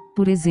ele ou,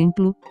 por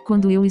exemplo,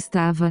 quando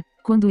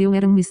eu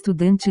era um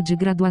estudante de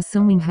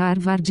graduação em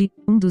Harvard,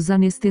 um dos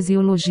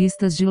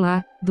anestesiologistas de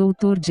lá,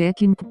 Dr.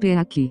 Jack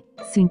McPeak,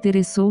 se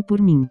interessou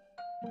por mim.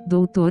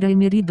 Doutora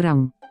Emery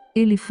Brown.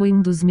 Ele foi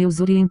um dos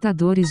meus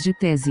orientadores de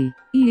tese,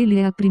 e ele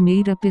é a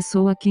primeira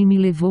pessoa que me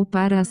levou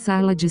para a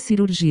sala de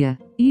cirurgia.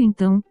 E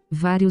então,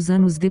 vários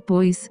anos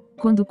depois,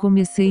 quando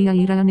comecei a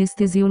ir à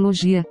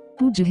anestesiologia,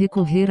 pude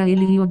recorrer a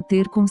ele e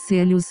obter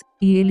conselhos,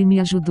 e ele me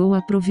ajudou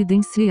a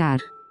providenciar.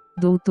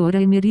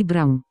 Doutora Emery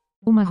Brown.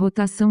 Uma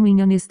rotação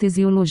em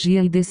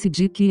anestesiologia e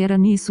decidi que era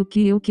nisso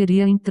que eu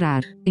queria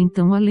entrar.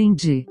 Então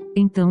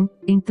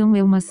Então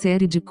é uma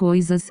série de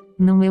coisas,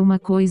 não é uma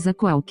coisa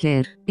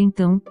qualquer.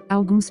 Então,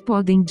 alguns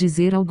podem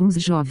dizer alguns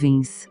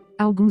jovens.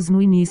 Alguns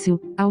no início,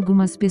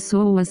 algumas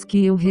pessoas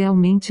que eu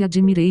realmente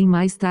admirei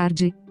mais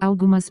tarde,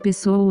 algumas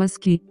pessoas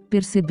que,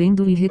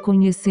 percebendo e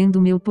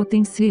reconhecendo meu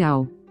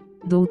potencial.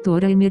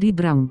 Doutora Emery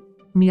Brown.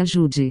 Me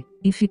ajude,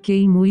 e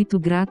fiquei muito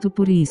grato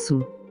por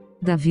isso.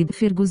 David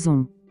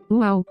Ferguson.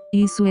 Uau,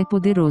 isso é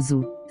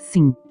poderoso.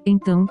 Sim,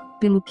 então,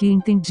 pelo que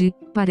entendi,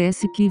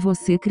 parece que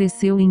você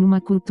cresceu em uma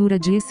cultura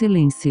de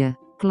excelência.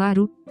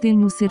 Claro,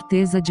 tenho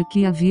certeza de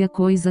que havia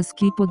coisas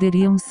que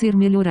poderiam ser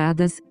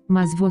melhoradas,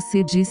 mas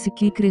você disse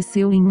que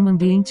cresceu em um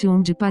ambiente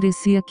onde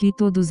parecia que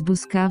todos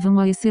buscavam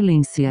a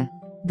excelência.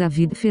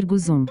 David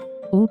Ferguson.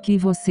 O que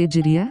você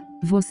diria?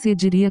 Você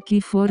diria que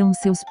foram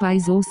seus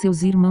pais ou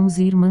seus irmãos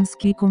e irmãs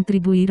que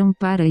contribuíram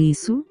para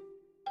isso?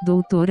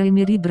 Doutora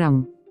Emery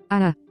Brown.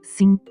 Ah,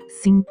 sim,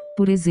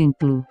 por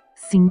exemplo.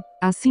 Sim,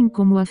 assim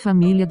como a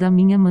família da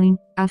minha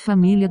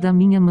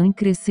mãe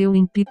cresceu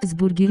em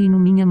Pittsburgh e no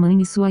minha mãe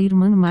e sua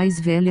irmã mais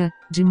velha,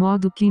 de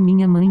modo que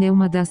minha mãe é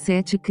uma das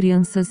 7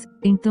 crianças,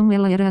 então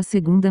ela era a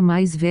segunda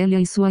mais velha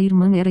e sua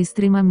irmã era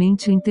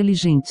extremamente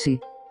inteligente.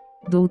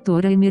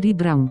 Doutora Emery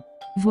Brown.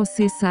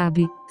 Você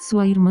sabe,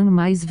 sua irmã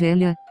mais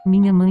velha,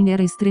 minha mãe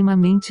era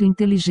extremamente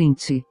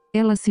inteligente.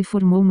 Ela se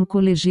formou no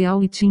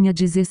colegial e tinha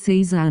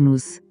 16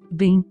 anos.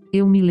 Bem,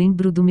 eu me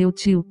lembro do meu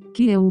tio,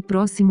 que é o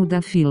próximo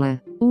da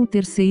fila. O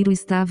terceiro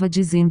estava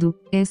dizendo,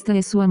 esta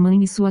é sua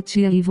mãe e sua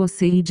tia e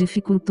você e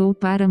dificultou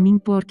para mim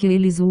porque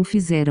eles o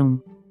fizeram.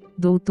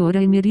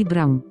 Doutora Emery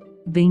Brown.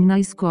 Bem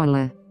na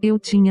escola, eu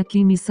tinha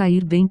que me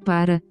sair bem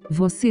para,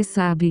 você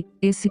sabe,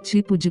 esse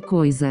tipo de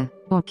coisa.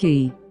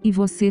 Ok. E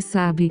você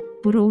sabe,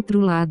 por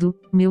outro lado,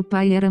 meu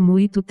pai era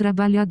muito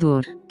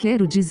trabalhador.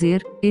 Quero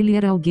dizer, ele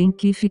era alguém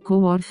que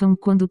ficou órfão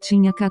quando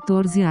tinha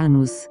 14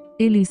 anos.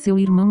 Ele e seu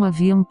irmão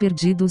haviam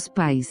perdido os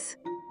pais.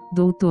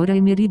 Doutora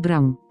Emery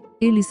Brown.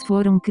 Eles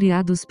foram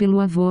criados pelo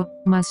avô,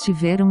 mas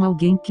tiveram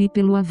alguém que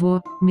pelo avô,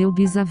 meu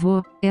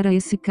bisavô, era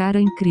esse cara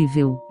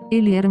incrível.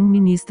 Ele era um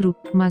ministro,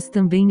 mas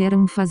também era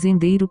um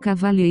fazendeiro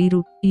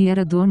cavalheiro, e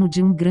era dono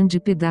de um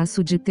grande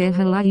pedaço de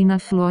terra lá na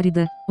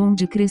Flórida,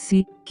 onde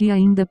cresci, que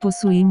ainda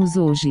possuímos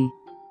hoje.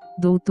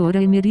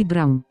 Doutora Emery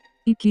Brown.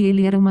 E que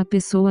ele era uma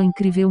pessoa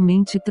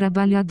incrivelmente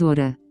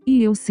trabalhadora.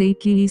 E eu sei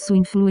que isso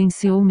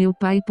influenciou meu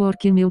pai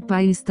porque meu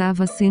pai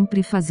estava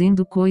sempre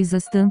fazendo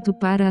coisas tanto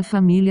para a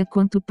família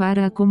quanto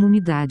para a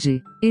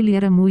comunidade. Ele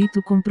era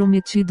muito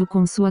comprometido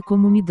com sua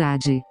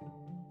comunidade.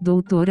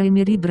 Doutora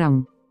Emery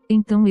Brown.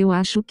 Então eu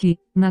acho que,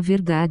 na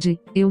verdade,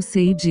 eu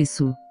sei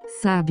disso.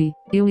 Sabe,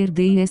 eu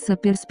herdei essa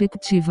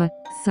perspectiva,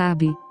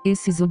 sabe,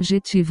 esses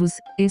objetivos,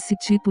 esse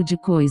tipo de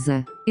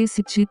coisa,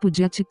 esse tipo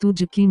de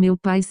atitude que meu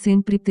pai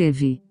sempre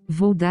teve.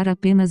 Vou dar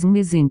apenas um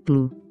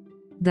exemplo.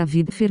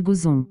 David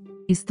Ferguson.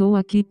 Estou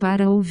aqui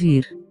para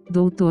ouvir.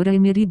 Doutora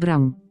Emery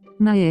Brown.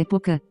 Na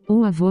época,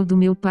 o avô do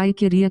meu pai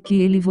queria que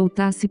ele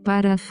voltasse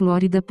para a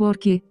Flórida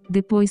porque,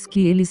 depois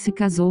que ele se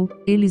casou,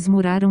 eles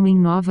moraram em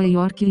Nova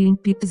York e em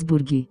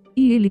Pittsburgh.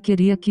 E ele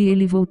queria que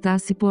ele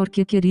voltasse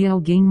porque queria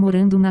alguém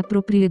morando na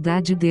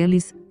propriedade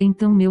deles,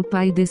 então meu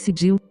pai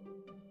decidiu.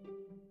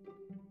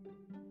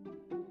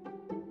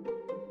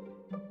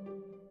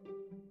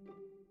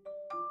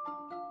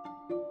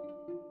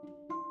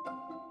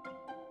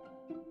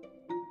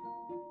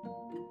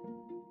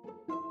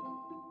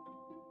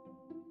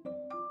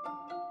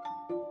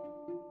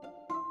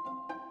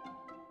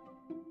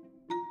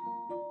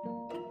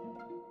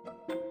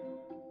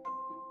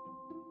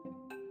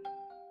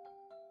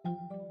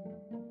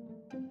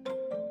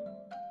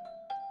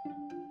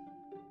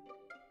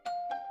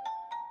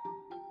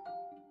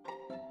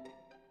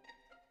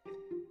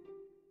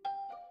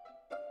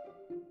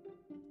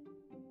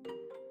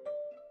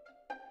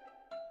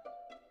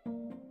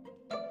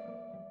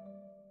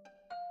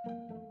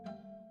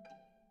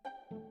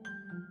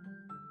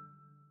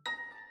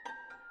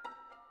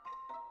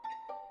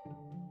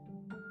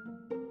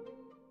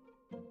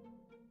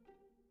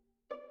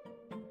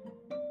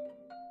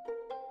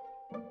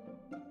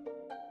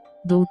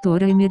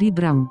 Doutora Emery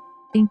Brown.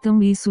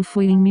 Então isso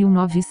foi em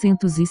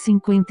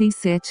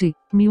 1957,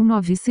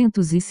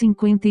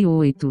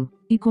 1958.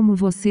 E como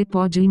você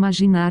pode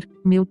imaginar,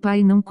 meu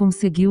pai não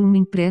conseguiu um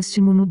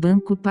empréstimo no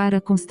banco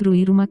para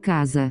construir uma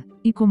casa.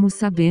 E como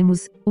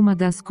sabemos, uma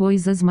das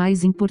coisas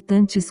mais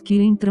importantes que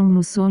entram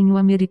no sonho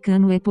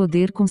americano é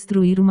poder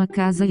construir uma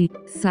casa e,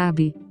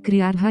 sabe,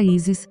 criar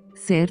raízes,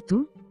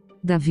 certo?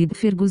 David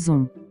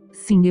Ferguson.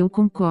 Sim, eu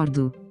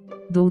concordo.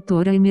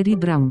 Doutora Emery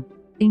Brown.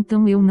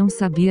 Então eu não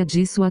sabia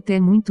disso até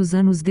muitos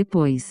anos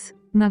depois.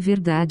 Na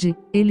verdade,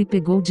 ele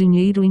pegou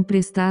dinheiro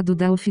emprestado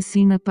da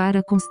oficina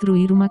para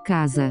construir uma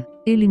casa.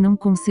 Ele não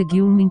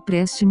conseguiu um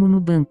empréstimo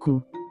no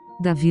banco.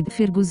 David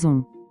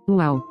Ferguson.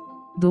 Uau!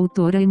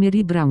 Doutora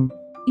Emery Brown.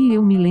 E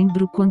eu me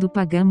lembro quando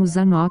pagamos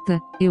a nota,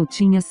 eu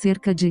tinha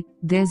cerca de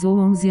 10 ou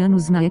 11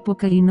 anos na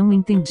época e não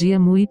entendia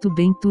muito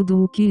bem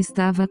tudo o que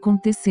estava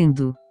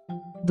acontecendo.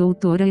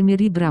 Doutora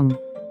Emery Brown.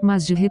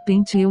 Mas de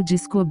repente eu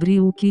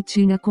descobri o que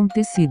tinha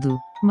acontecido.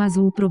 Mas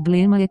o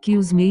problema é que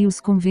os meios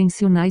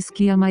convencionais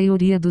que a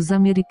maioria dos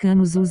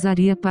americanos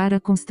usaria para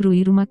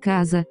construir uma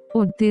casa,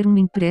 obter um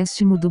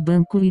empréstimo do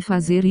banco e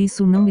fazer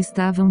isso não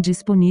estavam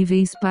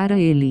disponíveis para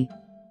ele.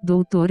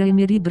 Doutora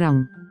Emery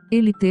Brown.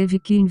 Ele teve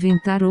que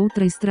inventar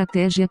outra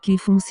estratégia que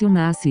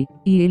funcionasse,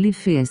 e ele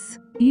fez.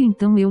 E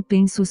então eu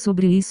penso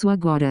sobre isso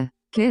agora.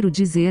 Quero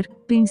dizer,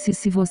 pense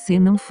se você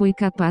não foi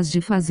capaz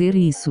de fazer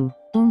isso.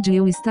 Onde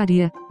eu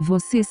estaria,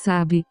 você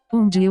sabe,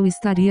 onde eu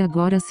estaria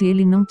agora se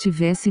ele não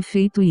tivesse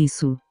feito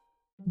isso.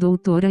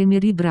 Doutora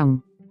Emery Brown.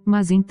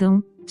 Mas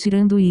então,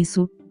 tirando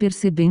isso,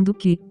 percebendo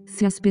que,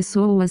 se as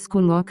pessoas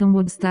colocam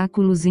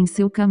obstáculos em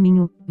seu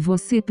caminho,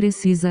 você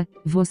precisa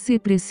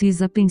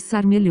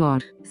pensar melhor.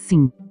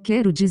 Sim,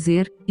 quero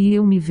dizer, e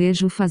eu me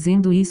vejo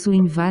fazendo isso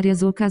em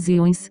várias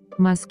ocasiões,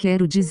 mas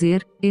quero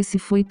dizer, esse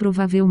foi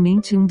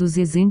provavelmente um dos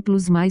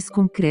exemplos mais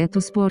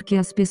concretos porque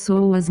as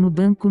pessoas no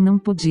banco não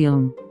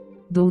podiam.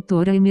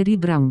 Doutora Emery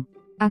Brown.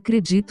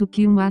 Acredito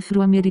que um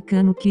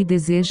afro-americano que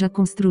deseja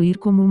construir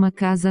como uma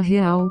casa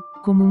real,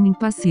 como um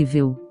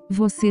impassível.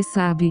 Você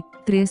sabe,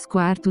 3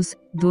 quartos,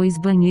 2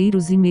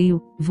 banheiros e meio,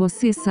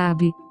 você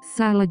sabe,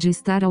 sala de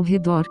estar ao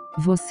redor,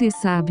 você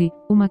sabe,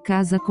 uma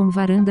casa com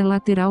varanda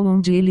lateral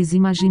onde eles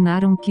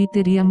imaginaram que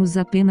teríamos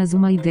apenas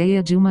uma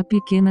ideia de uma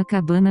pequena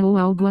cabana ou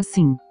algo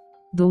assim.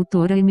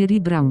 Doutora Emery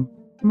Brown.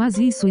 Mas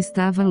isso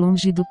estava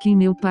longe do que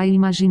meu pai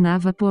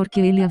imaginava porque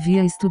ele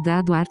havia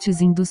estudado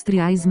artes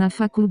industriais na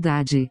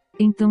faculdade.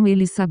 Então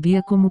ele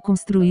sabia como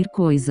construir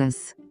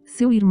coisas.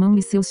 Seu irmão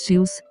e seus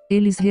tios,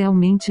 eles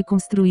realmente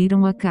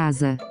construíram a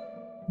casa.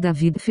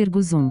 David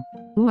Ferguson.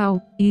 Uau,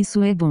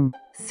 isso é bom.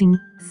 Sim,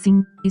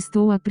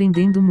 estou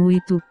aprendendo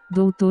muito,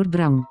 Dr.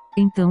 Brown.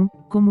 Então,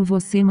 como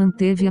você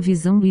manteve a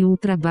visão e o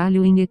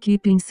trabalho em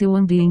equipe em seu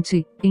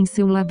ambiente, em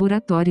seu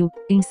laboratório,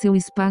 em seu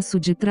espaço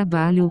de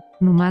trabalho,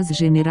 no mais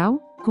general?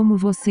 Como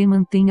você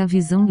mantém a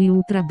visão e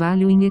o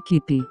trabalho em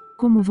equipe?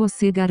 Como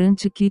você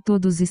garante que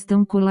todos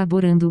estão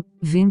colaborando,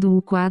 vendo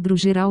o quadro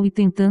geral e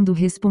tentando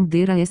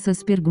responder a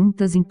essas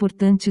perguntas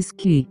importantes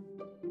que...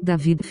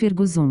 David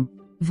Ferguson.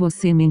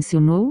 você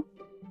mencionou?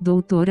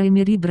 Doutora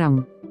Emery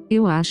Brown.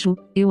 Eu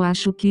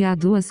acho que há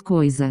duas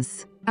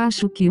coisas.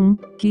 Acho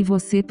que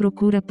você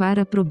procura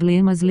para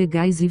problemas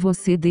legais e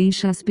você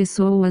deixa as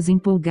pessoas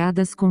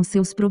empolgadas com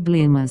seus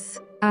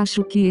problemas.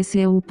 Acho que esse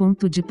é o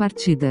ponto de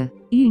partida.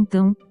 E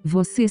então,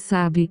 você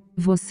sabe,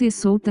 você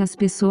solta as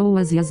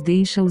pessoas e as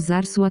deixa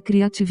usar sua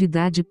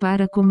criatividade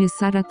para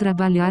começar a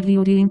trabalhar e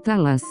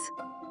orientá-las.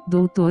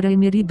 Doutora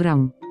Emery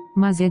Brown.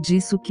 Mas é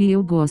disso que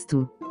eu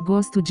gosto.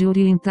 Gosto de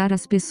orientar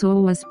as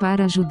pessoas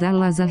para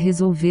ajudá-las a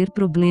resolver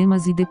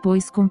problemas e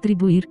depois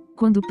contribuir,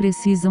 quando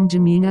precisam de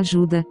minha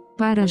ajuda,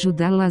 para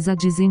ajudá-las a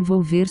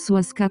desenvolver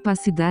suas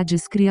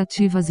capacidades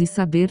criativas e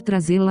saber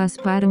trazê-las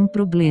para um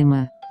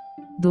problema.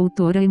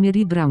 Doutora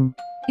Emery Brown.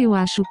 Eu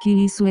acho que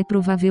isso é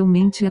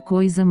provavelmente a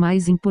coisa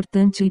mais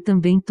importante e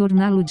também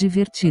torná-lo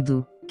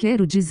divertido.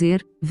 Quero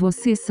dizer,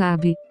 você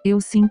sabe, eu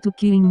sinto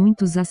que em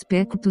muitos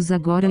aspectos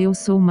agora eu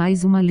sou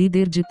mais uma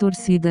líder de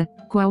torcida,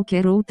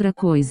 qualquer outra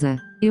coisa.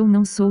 Eu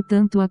não sou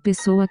tanto a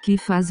pessoa que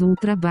faz o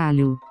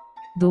trabalho.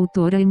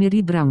 Doutora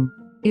Emery Brown.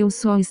 Eu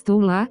só estou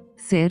lá,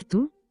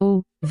 certo?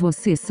 Ou,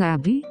 você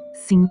sabe?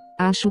 Sim,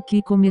 acho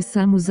que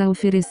começamos a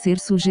oferecer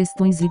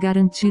sugestões e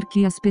garantir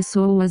que as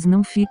pessoas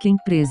não fiquem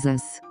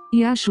presas.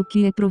 E acho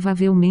que é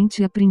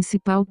provavelmente a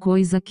principal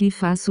coisa que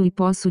faço e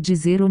posso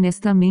dizer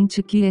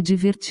honestamente que é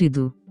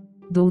divertido.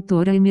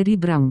 Doutora Emery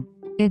Brown.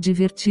 É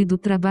divertido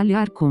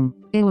trabalhar com.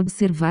 É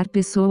observar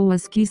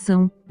pessoas que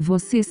são,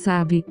 você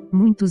sabe,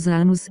 muitos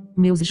anos,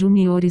 meus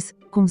juniores,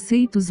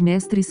 conceitos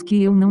mestres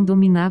que eu não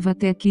dominava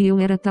até que eu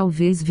era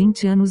talvez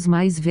 20 anos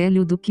mais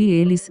velho do que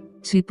eles,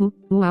 tipo,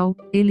 uau,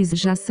 eles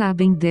já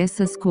sabem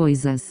dessas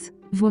coisas.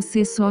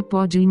 Você só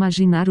pode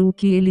imaginar o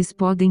que eles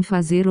podem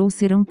fazer ou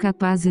serão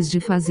capazes de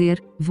fazer,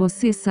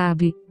 você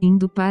sabe,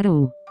 indo para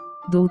o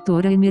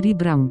Doutora Emery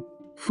Brown.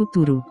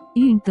 Futuro.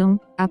 E então,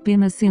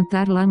 apenas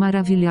sentar lá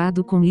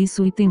maravilhado com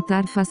isso e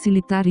tentar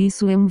facilitar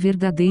isso é um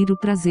verdadeiro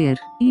prazer.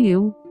 E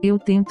eu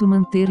tento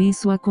manter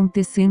isso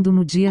acontecendo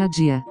no dia a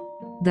dia.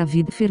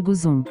 David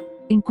Ferguson.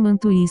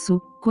 Enquanto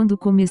isso, quando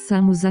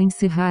começamos a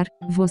encerrar,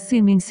 você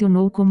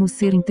mencionou como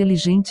ser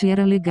inteligente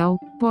era legal,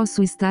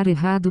 posso estar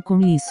errado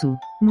com isso.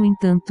 No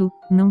entanto,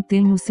 não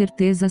tenho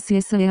certeza se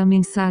essa é a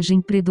mensagem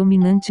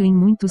predominante em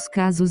muitos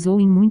casos ou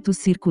em muitos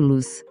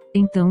círculos.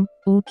 Então,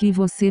 o que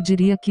você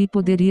diria que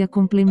poderia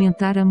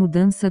complementar a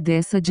mudança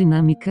dessa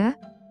dinâmica?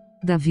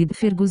 David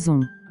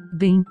Ferguson.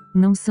 Bem,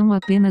 não são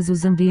apenas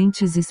os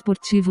ambientes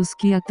esportivos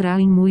que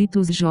atraem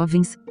muitos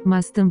jovens,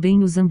 mas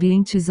também os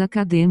ambientes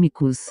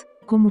acadêmicos.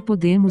 Como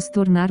podemos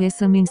tornar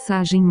essa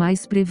mensagem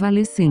mais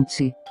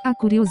prevalecente? A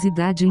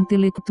curiosidade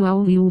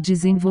intelectual e o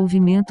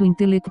desenvolvimento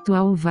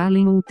intelectual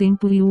valem o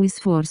tempo e o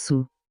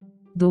esforço.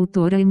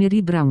 Doutora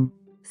Emery Brown.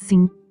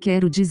 Sim,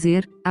 quero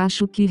dizer,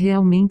 acho que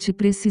realmente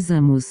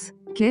precisamos.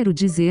 Quero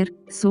dizer,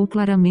 sou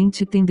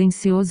claramente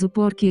tendencioso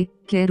porque,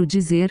 quero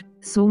dizer,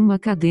 sou um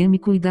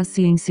acadêmico e da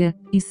ciência,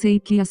 e sei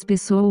que as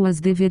pessoas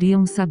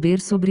deveriam saber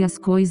sobre as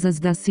coisas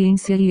da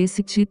ciência e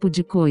esse tipo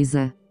de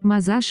coisa.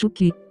 Mas acho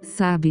que,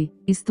 sabe,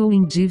 estou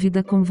em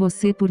dívida com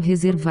você por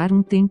reservar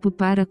um tempo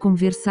para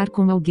conversar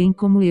com alguém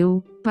como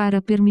eu,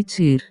 para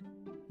permitir.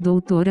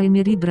 Doutora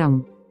Emery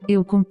Brown.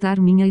 Eu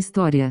contar minha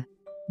história.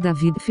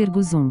 David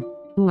Ferguson.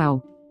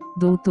 Uau!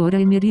 Doutora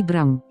Emery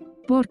Brown.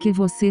 Porque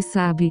você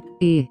sabe,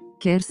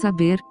 quer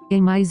saber, é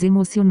mais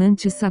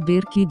emocionante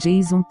saber que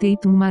Jason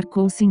Tatum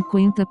marcou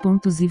 50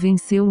 pontos e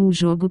venceu o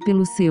jogo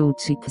pelo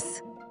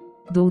Celtics.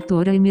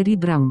 Doutora Emery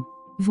Brown.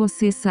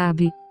 Você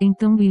sabe,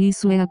 então e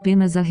isso é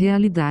apenas a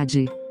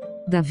realidade.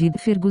 David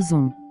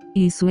Ferguson.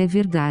 Isso é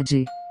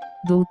verdade.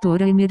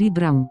 Doutora Emery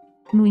Brown.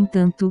 No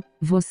entanto,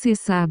 você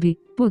sabe,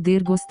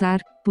 poder gostar,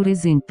 por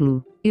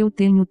exemplo, eu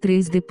tenho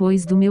 3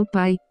 depois do meu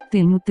pai,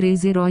 tenho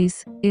 3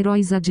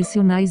 heróis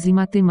adicionais em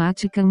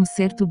matemática, um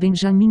certo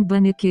Benjamin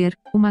Banneker,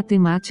 o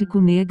matemático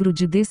negro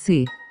de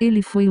DC.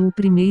 Ele foi o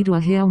primeiro a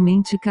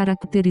realmente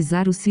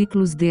caracterizar os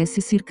ciclos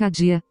desse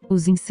circadia,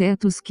 os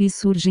insetos que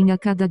surgem a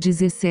cada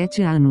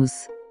 17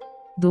 anos.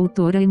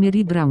 Doutora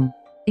Emery Brown.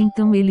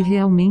 Então ele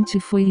realmente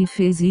foi e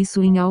fez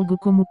isso em algo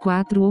como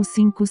 4 ou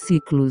 5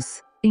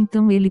 ciclos.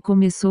 Então ele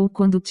começou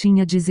quando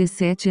tinha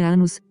 17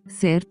 anos,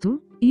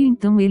 certo? E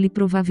então ele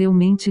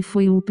provavelmente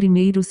foi o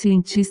primeiro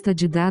cientista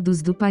de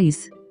dados do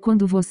país.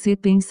 Quando você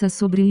pensa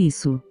sobre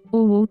isso.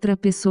 Ou outra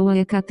pessoa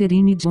é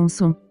Katherine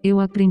Johnson, eu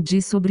aprendi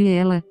sobre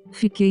ela,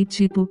 fiquei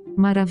tipo,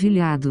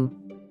 maravilhado.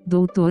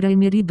 Doutora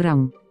Emery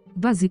Brown.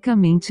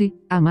 Basicamente,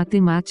 a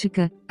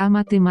matemática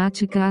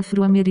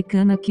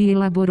afro-americana que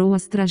elaborou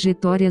as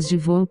trajetórias de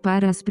voo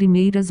para as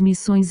primeiras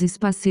missões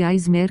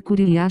espaciais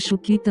Mercury e acho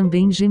que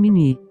também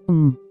Gemini.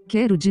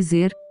 Quero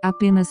dizer,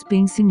 apenas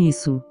pense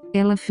nisso.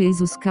 Ela fez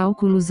os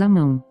cálculos à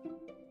mão.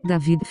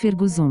 David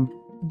Ferguson.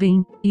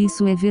 Bem,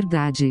 isso é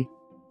verdade.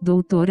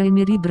 Doutora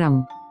Emery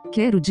Brown.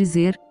 Quero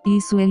dizer,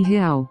 isso é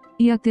irreal.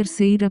 E a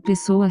terceira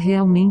pessoa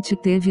realmente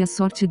teve a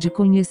sorte de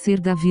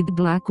conhecer David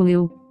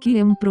Blackwell, que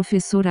é um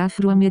professor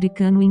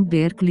afro-americano em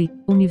Berkeley,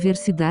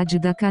 Universidade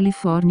da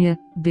Califórnia,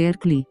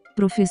 Berkeley,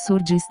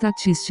 professor de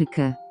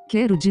estatística,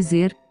 Quero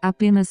dizer,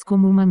 apenas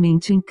como uma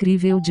mente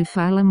incrível de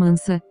fala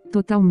mansa,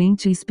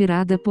 totalmente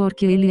inspirada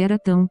porque ele era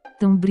tão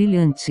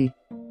brilhante.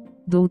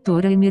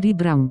 Doutora Emery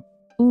Brown.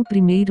 O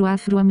primeiro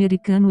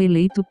afro-americano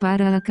eleito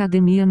para a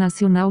Academia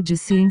Nacional de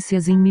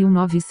Ciências em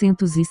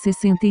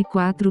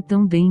 1964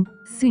 também,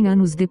 100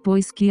 anos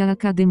depois que a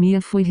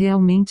academia foi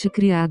realmente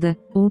criada,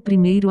 o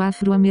primeiro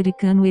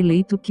afro-americano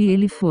eleito que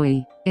ele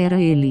foi, era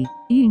ele.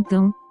 E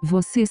então,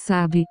 você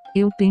sabe,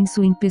 eu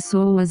penso em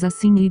pessoas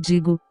assim e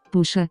digo,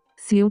 puxa,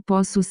 se eu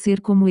posso ser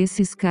como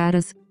esses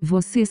caras,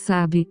 você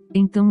sabe,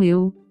 então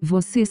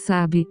você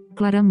sabe,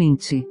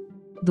 claramente.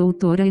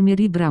 Doutora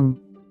Emery Brown.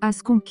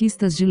 As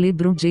conquistas de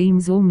LeBron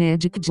James ou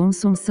Magic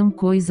Johnson são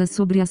coisas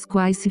sobre as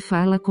quais se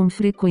fala com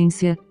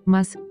frequência,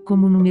 mas,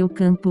 como no meu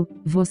campo,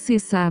 você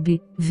sabe,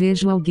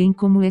 vejo alguém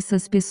como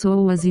essas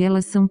pessoas e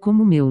elas são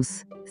como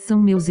são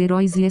meus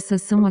heróis e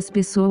essas são as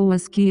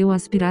pessoas que eu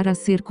aspirar a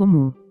ser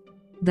como.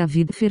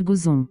 David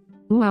Ferguson.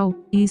 Uau,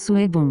 isso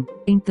é bom.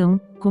 Então,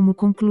 como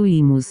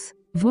concluímos?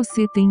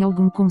 Você tem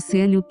algum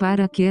conselho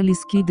para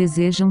aqueles que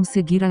desejam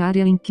seguir a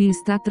área em que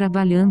está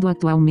trabalhando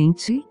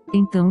atualmente?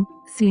 Então,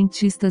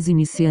 cientistas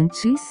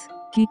iniciantes?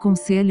 Que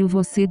conselho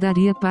você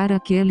daria para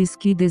aqueles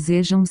que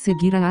desejam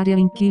seguir a área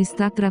em que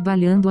está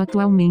trabalhando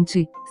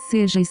atualmente,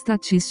 seja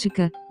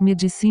estatística,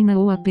 medicina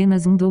ou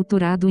apenas um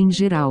doutorado em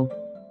geral?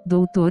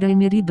 Doutora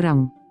Emery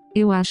Brown.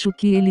 Eu acho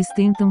que eles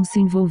tentam se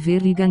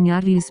envolver e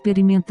ganhar e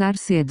experimentar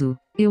cedo.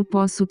 Eu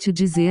posso te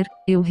dizer,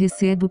 eu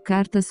recebo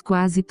cartas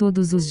quase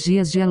todos os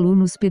dias de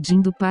alunos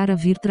pedindo para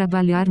vir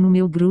trabalhar no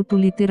meu grupo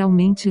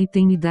literalmente e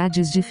tem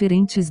idades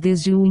diferentes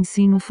desde o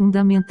ensino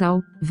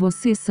fundamental,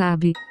 você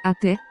sabe,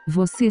 até,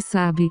 você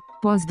sabe,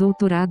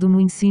 pós-doutorado no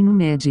ensino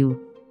médio.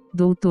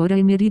 Doutora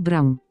Emery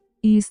Brown.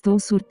 E estou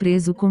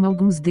surpreso com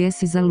alguns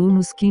desses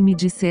alunos que me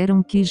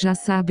disseram que já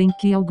sabem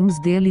que alguns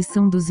deles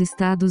são dos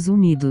Estados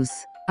Unidos.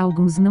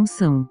 Alguns não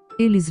são.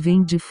 Eles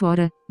vêm de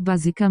fora,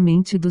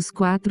 basicamente dos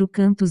 4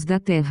 cantos da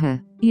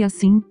terra. E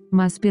assim,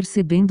 mas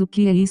percebendo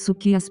que é isso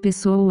que as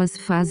pessoas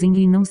fazem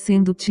e não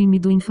sendo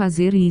tímido em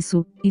fazer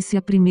isso, e se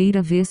a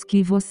primeira vez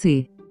que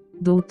você,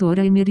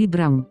 doutora Emery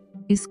Brown,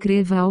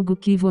 escreva algo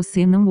que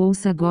você não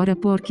ouça agora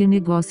porque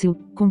negócio,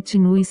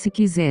 continue se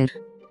quiser.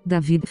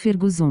 David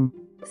Ferguson.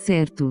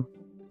 Certo.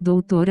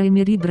 Doutora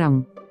Emery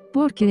Brown.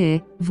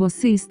 Porque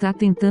você está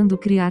tentando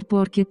criar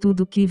porque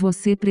tudo que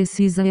você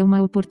precisa é uma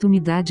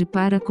oportunidade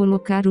para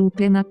colocar o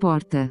pé na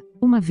porta.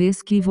 Uma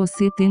vez que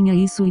você tenha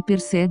isso e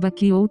perceba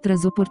que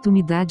outras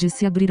oportunidades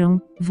se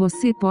abrirão,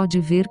 você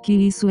pode ver que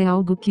isso é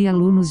algo que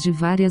alunos de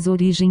várias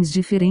origens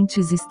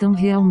diferentes estão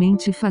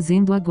realmente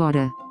fazendo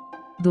agora.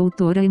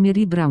 Doutora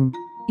Emery Brown.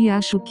 E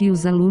acho que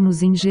os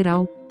alunos em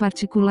geral,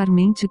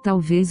 particularmente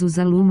talvez os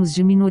alunos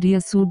de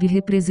minorias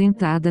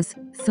subrepresentadas,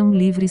 são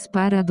livres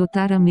para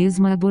adotar a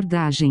mesma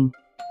abordagem.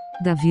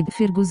 David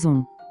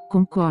Ferguson.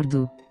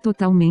 Concordo.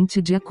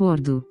 Totalmente de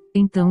acordo.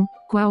 Então,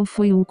 qual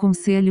foi o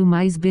conselho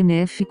mais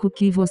benéfico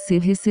que você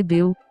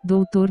recebeu,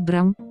 Dr.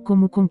 Brown?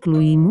 Como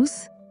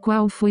concluímos?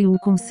 Qual foi o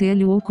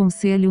conselho ou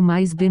conselho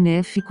mais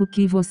benéfico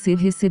que você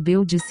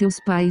recebeu de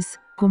seus pais?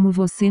 Como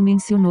você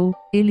mencionou,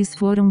 eles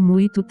foram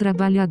muito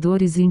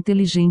trabalhadores e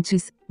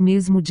inteligentes,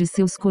 mesmo de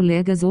seus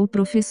colegas ou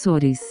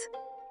professores.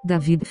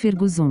 David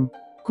Ferguson.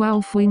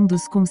 Qual foi um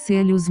dos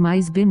conselhos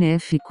mais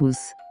benéficos?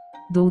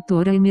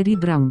 Doutora Emery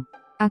Brown.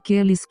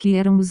 Aqueles que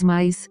eram os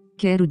mais,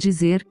 quero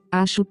dizer,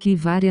 acho que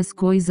várias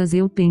coisas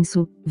eu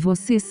penso,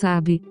 você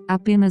sabe,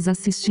 apenas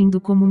assistindo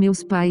como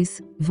meus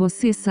pais,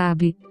 você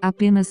sabe,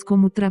 apenas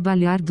como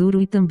trabalhar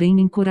duro e também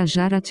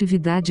encorajar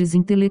atividades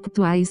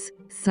intelectuais,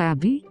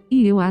 sabe?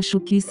 E eu acho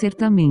que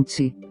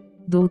certamente.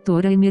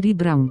 Doutora Emery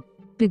Brown.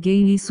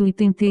 Peguei isso e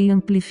tentei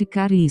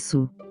amplificar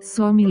isso.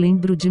 Só me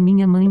lembro de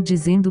minha mãe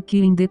dizendo que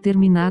em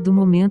determinado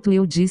momento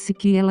eu disse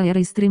que ela era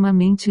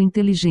extremamente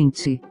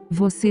inteligente.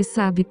 Você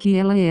sabe que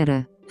ela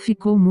era.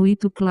 Ficou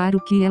muito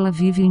claro que ela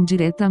vive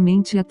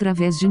indiretamente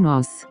através de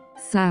nós.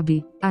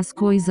 Sabe, as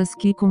coisas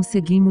que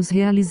conseguimos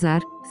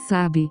realizar,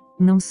 sabe,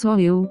 não só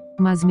eu,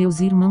 mas meus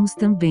irmãos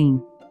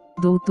também.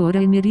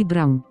 Doutora Emery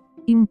Brown.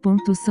 E um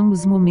ponto são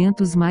os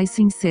momentos mais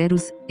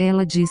sinceros,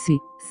 ela disse,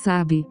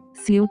 sabe,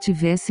 se eu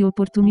tivesse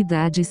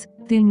oportunidades,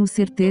 tenho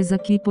certeza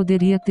que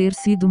poderia ter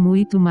sido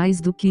muito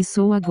mais do que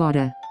sou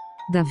agora.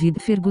 David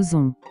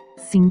Ferguson.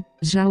 Sim,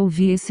 já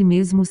ouvi esse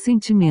mesmo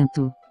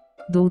sentimento.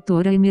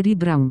 Doutora Emery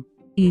Brown.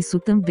 Isso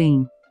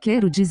também.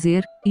 Quero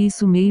dizer,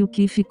 isso meio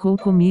que ficou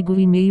comigo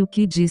e meio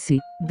que disse,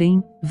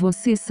 bem,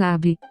 você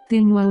sabe,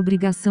 tenho a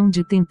obrigação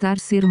de tentar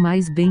ser o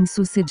mais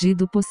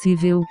bem-sucedido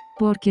possível,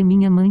 porque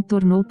minha mãe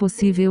tornou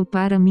possível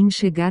para mim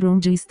chegar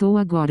onde estou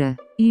agora,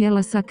 e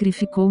ela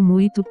sacrificou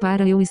muito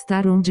para eu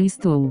estar onde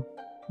estou.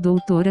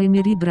 Doutora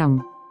Emery Brown.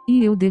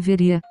 E eu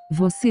deveria,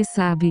 você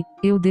sabe,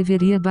 eu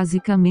deveria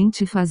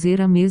basicamente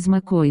fazer a mesma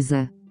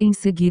coisa. Em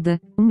seguida,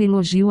 um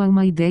elogio a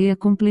uma ideia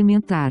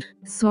complementar.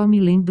 Só me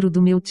lembro do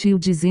meu tio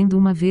dizendo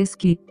uma vez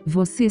que,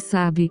 você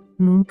sabe,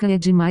 nunca é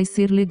demais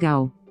ser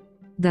legal.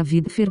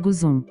 David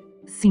Ferguson.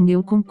 Sim,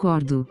 eu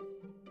concordo.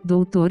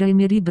 Doutora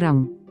Emery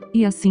Brown.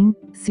 E assim,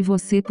 se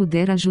você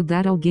puder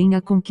ajudar alguém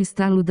a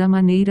conquistá-lo da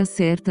maneira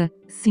certa,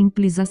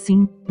 simples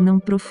assim, não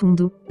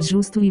profundo,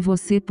 justo, e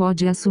você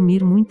pode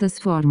assumir muitas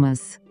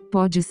formas.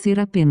 Pode ser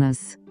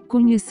apenas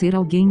conhecer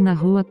alguém na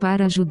rua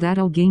para ajudar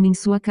alguém em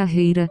sua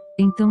carreira.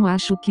 Então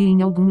acho que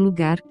em algum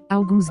lugar,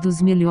 alguns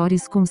dos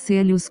melhores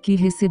conselhos que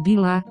recebi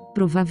lá,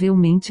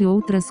 provavelmente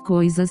outras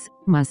coisas,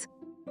 mas,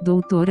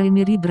 doutora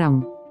Emery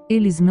Brown,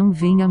 eles não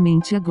vêm à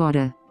mente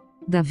agora.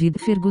 David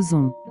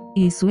Ferguson.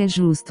 Isso é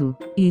justo.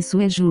 Isso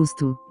é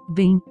justo.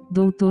 Bem,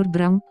 Dr.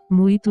 Brown,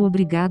 muito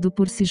obrigado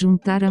por se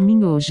juntar a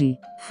mim hoje.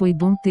 Foi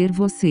bom ter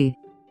você.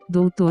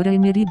 Doutora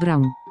Emery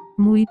Brown.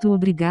 Muito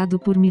obrigado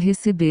por me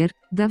receber,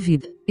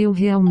 David. Eu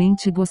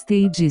realmente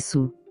gostei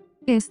disso.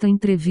 Esta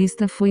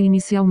entrevista foi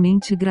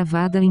inicialmente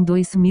gravada em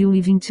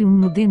 2021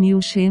 no The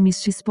New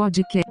Chemist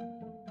Podcast.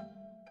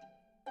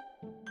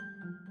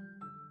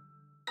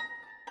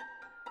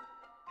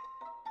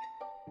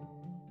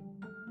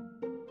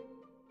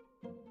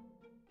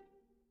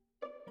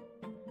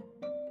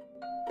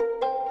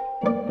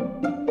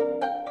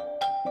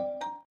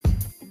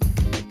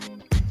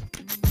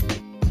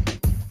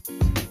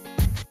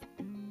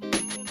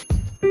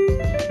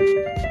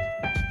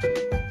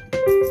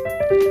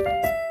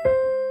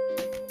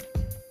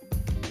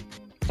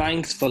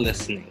 Thanks for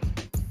listening.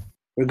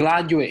 We're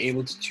glad you were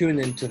able to tune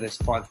into this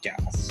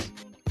podcast.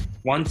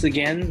 Once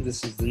again,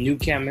 this is The New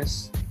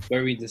Chemist,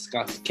 where we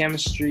discuss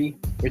chemistry,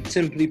 which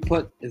simply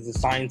put is the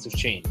science of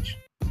change,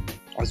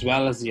 as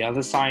well as the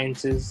other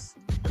sciences,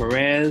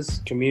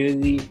 careers,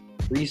 community,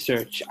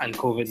 research, and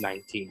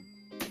COVID-19.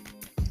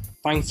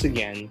 Thanks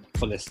again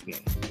for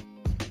listening.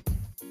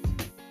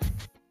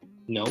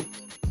 Note,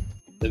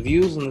 the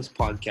views on this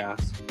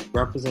podcast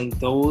represent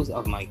those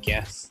of my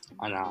guests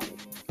and I.